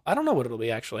I don't know what it'll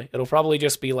be actually. It'll probably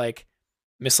just be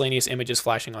miscellaneous images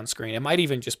flashing on screen. It might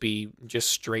even just be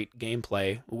straight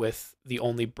gameplay with the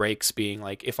only breaks being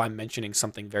if I'm mentioning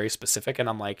something very specific and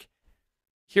I'm like,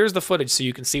 here's the footage so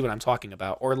you can see what I'm talking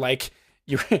about, or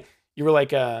you were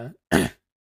like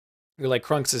you're like,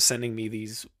 Krunks is sending me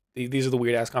these are the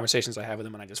weird ass conversations I have with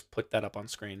him, and I just put that up on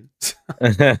screen.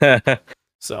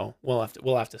 So we'll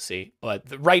have to see. But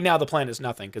right now the plan is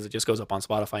nothing because it just goes up on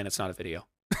Spotify and it's not a video.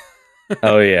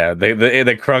 Oh yeah,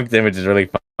 the Krunk image is really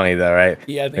funny though, right?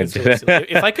 Yeah, I think it's really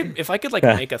silly. If I could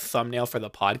make a thumbnail for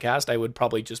the podcast, I would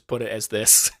probably just put it as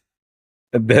this.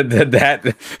 that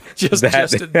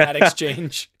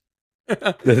exchange.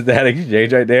 That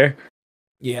exchange right there.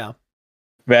 Yeah.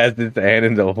 Fastest hand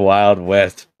in the Wild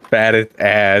West. Fattest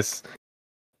ass.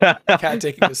 Cat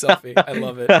taking a selfie. I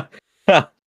love it.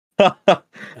 But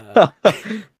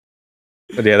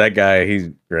yeah, that guy, he's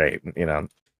great, Yeah,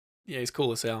 he's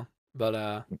cool as hell.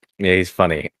 But yeah, he's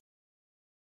funny.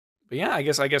 But yeah, I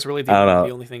guess really the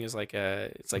only thing is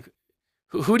it's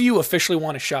who do you officially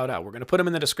want to shout out? We're gonna put him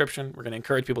in the description. We're gonna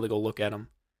encourage people to go look at him.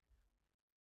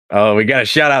 Oh, we gotta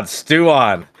shout out Stu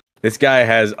on. This guy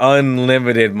has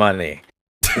unlimited money.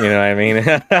 You know what I mean?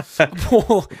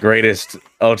 Greatest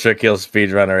ultra kill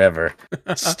speedrunner ever.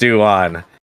 Stew on.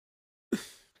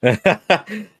 Hold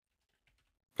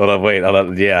on, wait. Hold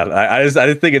on. Yeah, I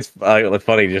just think it's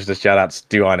funny just to shout out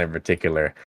Stew on in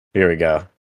particular. Here we go.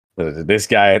 This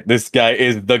guy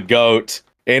is the GOAT.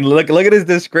 And look at his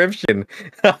description.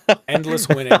 Endless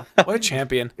winning. What a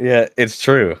champion. Yeah, it's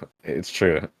true. It's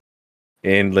true.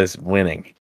 Endless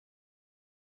winning.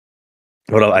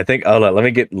 Hold on, I think. Hold on, let me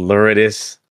get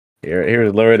Luridus.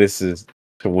 Here's Luridus's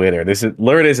Twitter.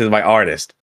 Luridus is my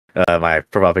artist, my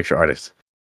profile picture artist,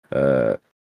 the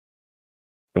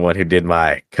one who did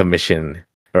my commission,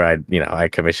 or I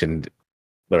commissioned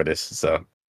Luridus. So,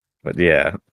 but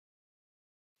yeah.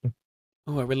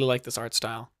 Oh, I really like this art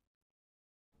style.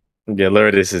 Yeah,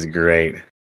 Luridus is great.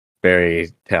 Very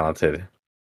talented.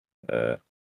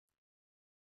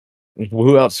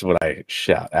 Who else would I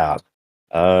shout out?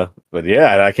 But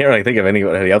yeah, I can't really think of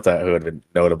anybody else who would have been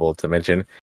notable to mention.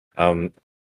 A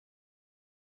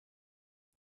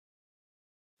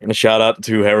shout out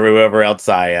to whoever else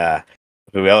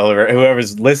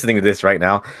whoever's listening to this right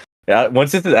now.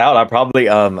 Once this is out, I'll probably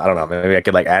I don't know, maybe I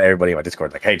could add everybody in my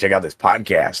Discord, hey, check out this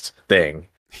podcast thing.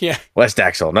 Yeah.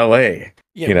 Westaxle, no way.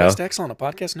 Yeah, Westaxle on a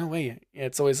podcast, no way. Yeah,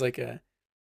 it's always a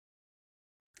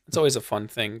fun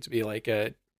thing to be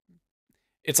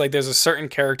it's like there's a certain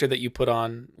character that you put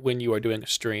on when you are doing a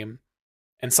stream,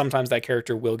 and sometimes that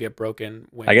character will get broken.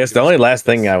 I guess the only last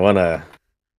thing I want to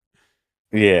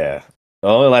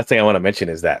mention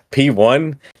is that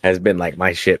P1 has been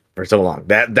my shit for so long.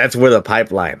 That's where the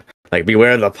pipeline,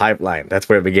 beware the pipeline. That's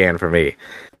where it began for me.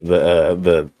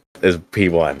 Is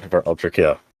P1 for Ultra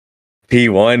Kill.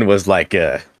 P1 was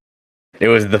it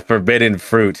was the forbidden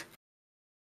fruit.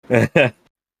 I'm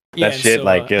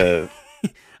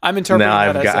interpreting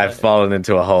now that I've fallen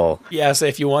into a hole. Yeah, so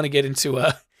if you want to get into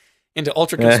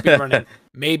Ultra Kill speedrunning,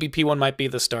 maybe P1 might be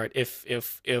the start. If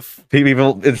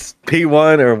people, it's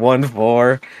P1 or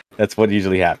 1-4. That's what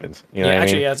usually happens. You know what I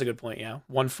mean? That's a good point. Yeah,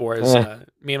 1-4 is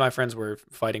me and my friends were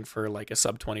fighting for a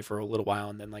sub 20 for a little while,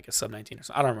 and then a sub 19 or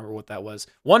something. I don't remember what that was.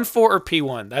 1-4 or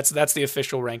P1. That's the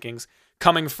official rankings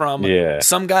coming from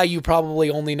some guy you probably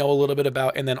only know a little bit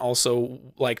about, and then also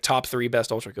top 3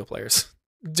 best Ultra Kill players,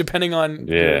 depending on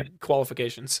your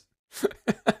qualifications.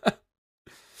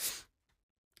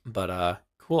 But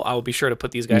cool. I will be sure to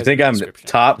put these guys. You think I'm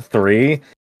top 3?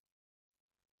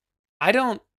 I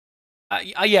don't.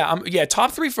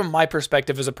 Top 3 from my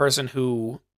perspective as a person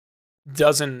who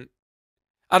doesn't.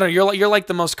 I don't know. You're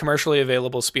the most commercially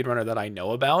available speedrunner that I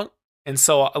know about, and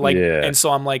so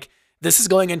I'm this is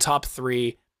going in top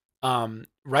 3,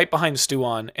 right behind Stew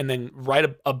on, and then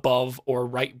right above or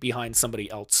right behind somebody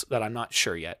else that I'm not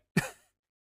sure yet.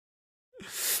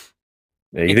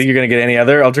 You think you're gonna get any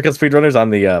other Ultra Kill speedrunners on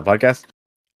the podcast?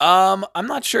 I'm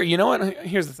not sure. You know what?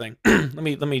 Here's the thing. let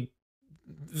me.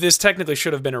 This technically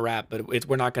should have been a wrap, but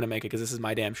we're not gonna make it because this is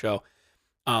my damn show.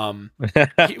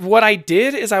 What I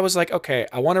did is I was like, okay,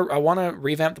 I want to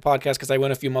revamp the podcast because I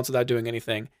went a few months without doing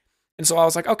anything, and so I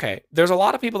was like, okay, there's a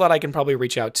lot of people that I can probably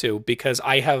reach out to because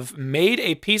I have made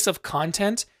a piece of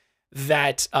content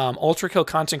that Ultra Kill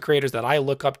content creators that I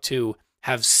look up to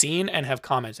have seen and have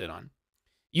commented on.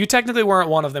 You technically weren't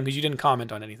one of them because you didn't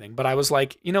comment on anything, but I was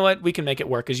like, you know what? We can make it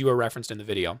work because you were referenced in the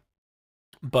video.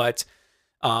 But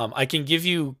I can give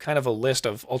you kind of a list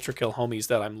of Ultra Kill homies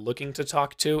that I'm looking to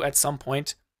talk to at some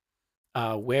point.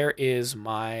 Where is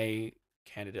my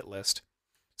candidate list?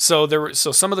 So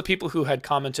some of the people who had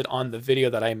commented on the video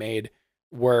that I made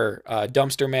were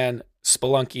Dumpster Man,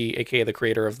 Spelunky, aka the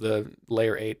creator of the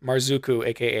Layer 8, Marzuku,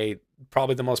 aka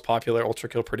probably the most popular Ultra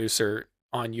Kill producer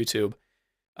on YouTube,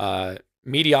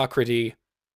 Mediocrity,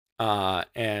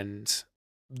 and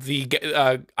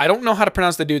I don't know how to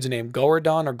pronounce the dude's name,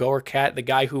 Goerdon or Goercat, the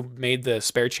guy who made the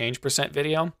spare change %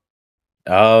 video.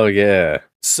 Oh yeah.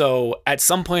 So at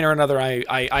some point or another,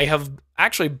 I have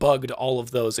actually bugged all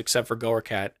of those except for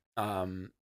Goercat,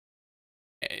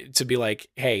 to be like,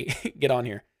 hey, get on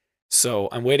here. So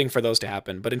I'm waiting for those to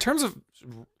happen. But in terms of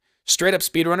straight up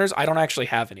speedrunners, I don't actually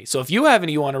have any. So if you have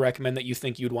any you want to recommend that you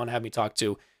think you'd want to have me talk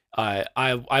to,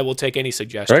 I will take any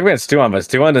suggestions. I recommend Stuon, but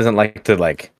Stuon doesn't like to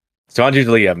Stuon's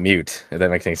usually a mute, if that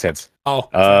makes any sense. Oh,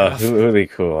 who would be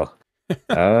cool?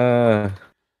 And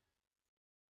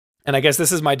I guess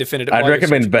this is my definitive. I'd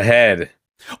recommend Behead.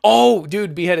 Oh,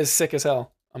 dude, Behead is sick as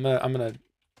hell. I'm gonna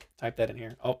type that in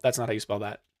here. Oh, that's not how you spell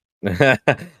that.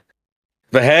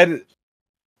 Behead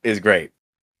is great.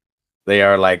 They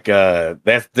are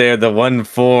they're the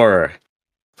 1-4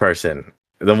 person.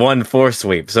 The 1-4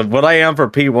 sweep. So what I am for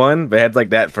P1, Behead's like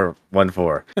that for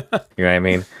 1-4. You know what I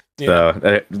mean?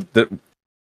 Yeah. So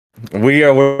We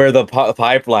are where the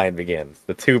pipeline begins.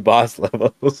 The 2 boss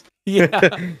levels. Yeah,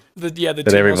 the that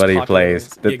two everybody most popular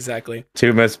plays. ones. Exactly.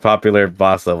 2 most popular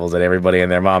boss levels that everybody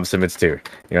and their mom submits to. You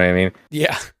know what I mean?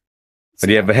 Yeah. But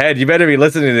yeah, Behead, you better be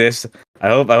listening to this. I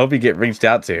hope you get reached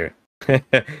out to.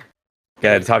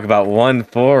 Gotta talk about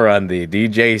 1-4 on the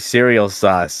DJ Cereal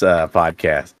Sauce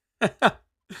podcast.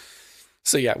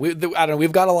 So yeah, I don't know.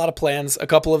 We've got a lot of plans. A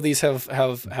couple of these have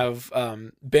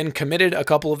been committed. A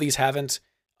couple of these haven't.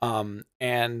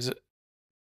 And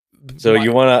so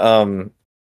you wanna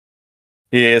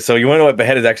so you wanna know what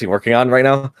Behead is actually working on right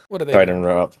now? What are they? Sorry to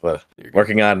interrupt, but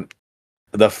working on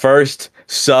the first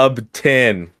sub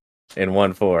 10 in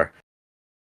 1-4.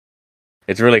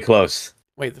 It's really close.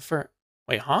 Wait,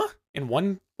 huh? In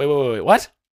one? Wait,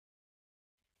 what?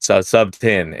 So sub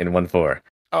 10 in 1-4.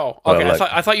 Oh, okay.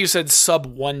 I thought you said sub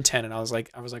 110, and I was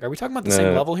like, are we talking about the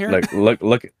same level here?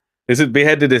 Look. This is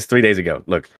Behead did this 3 days ago.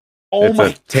 Look. Oh it's my!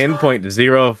 a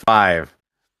 10.05.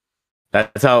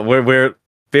 That's how we're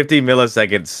 50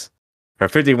 milliseconds or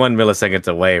 51 milliseconds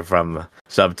away from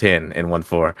sub 10 in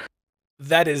 1-4.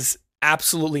 That is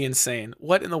absolutely insane.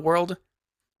 What in the world?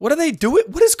 What are they doing?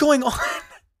 What is going on?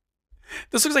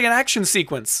 This looks like an action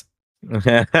sequence.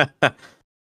 But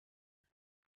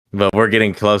we're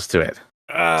getting close to it.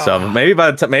 So maybe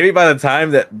by the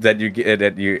time that you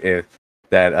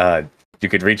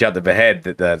could reach out to Behead,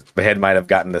 that the Behead might have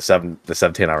gotten the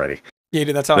sub 10 already. Yeah,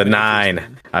 dude, that's how the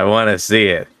 9. I want to see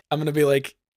it. I'm gonna be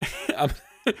like,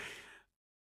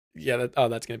 yeah,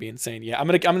 that's gonna be insane. Yeah, I'm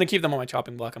gonna keep them on my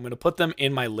chopping block. I'm gonna put them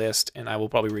in my list, and I will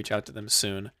probably reach out to them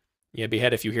soon. Yeah,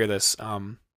 Behead, if you hear this,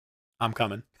 I'm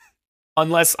coming.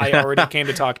 Unless I already came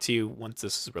to talk to you once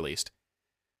this is released.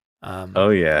 Oh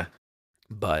yeah.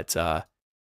 But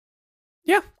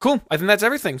yeah, cool. I think that's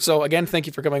everything. So again, thank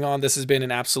you for coming on. This has been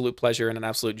an absolute pleasure and an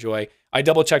absolute joy. I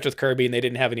double checked with Kirby and they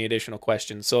didn't have any additional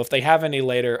questions. So if they have any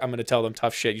later, I'm going to tell them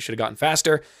tough shit. You should have gotten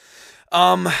faster.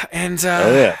 Oh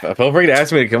yeah, feel free to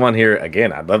ask me to come on here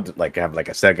again. I'd love to have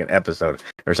a second episode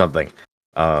or something.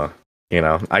 I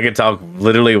could talk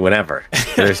literally whenever.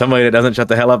 If there's somebody that doesn't shut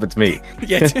the hell up, it's me.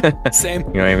 Yeah, dude, same.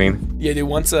 You know what I mean? Yeah, dude.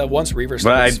 Once Reaver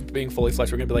starts being fully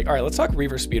fleshed, we're gonna be like, all right, let's talk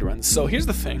Reaver speedruns. So here's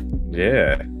the thing.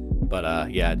 Yeah.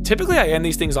 But yeah, typically I end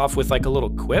these things off with like a little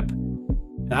quip.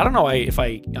 And I don't know I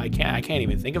can't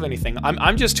even think of anything.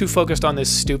 I'm just too focused on this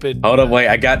stupid. Hold up, wait.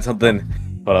 I got something.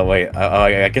 Hold on, wait.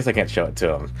 I guess I can't show it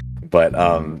to him. But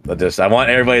I want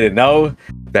everybody to know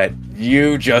that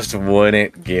you just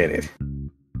wouldn't get it.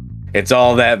 It's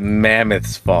all that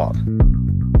mammoth's fault.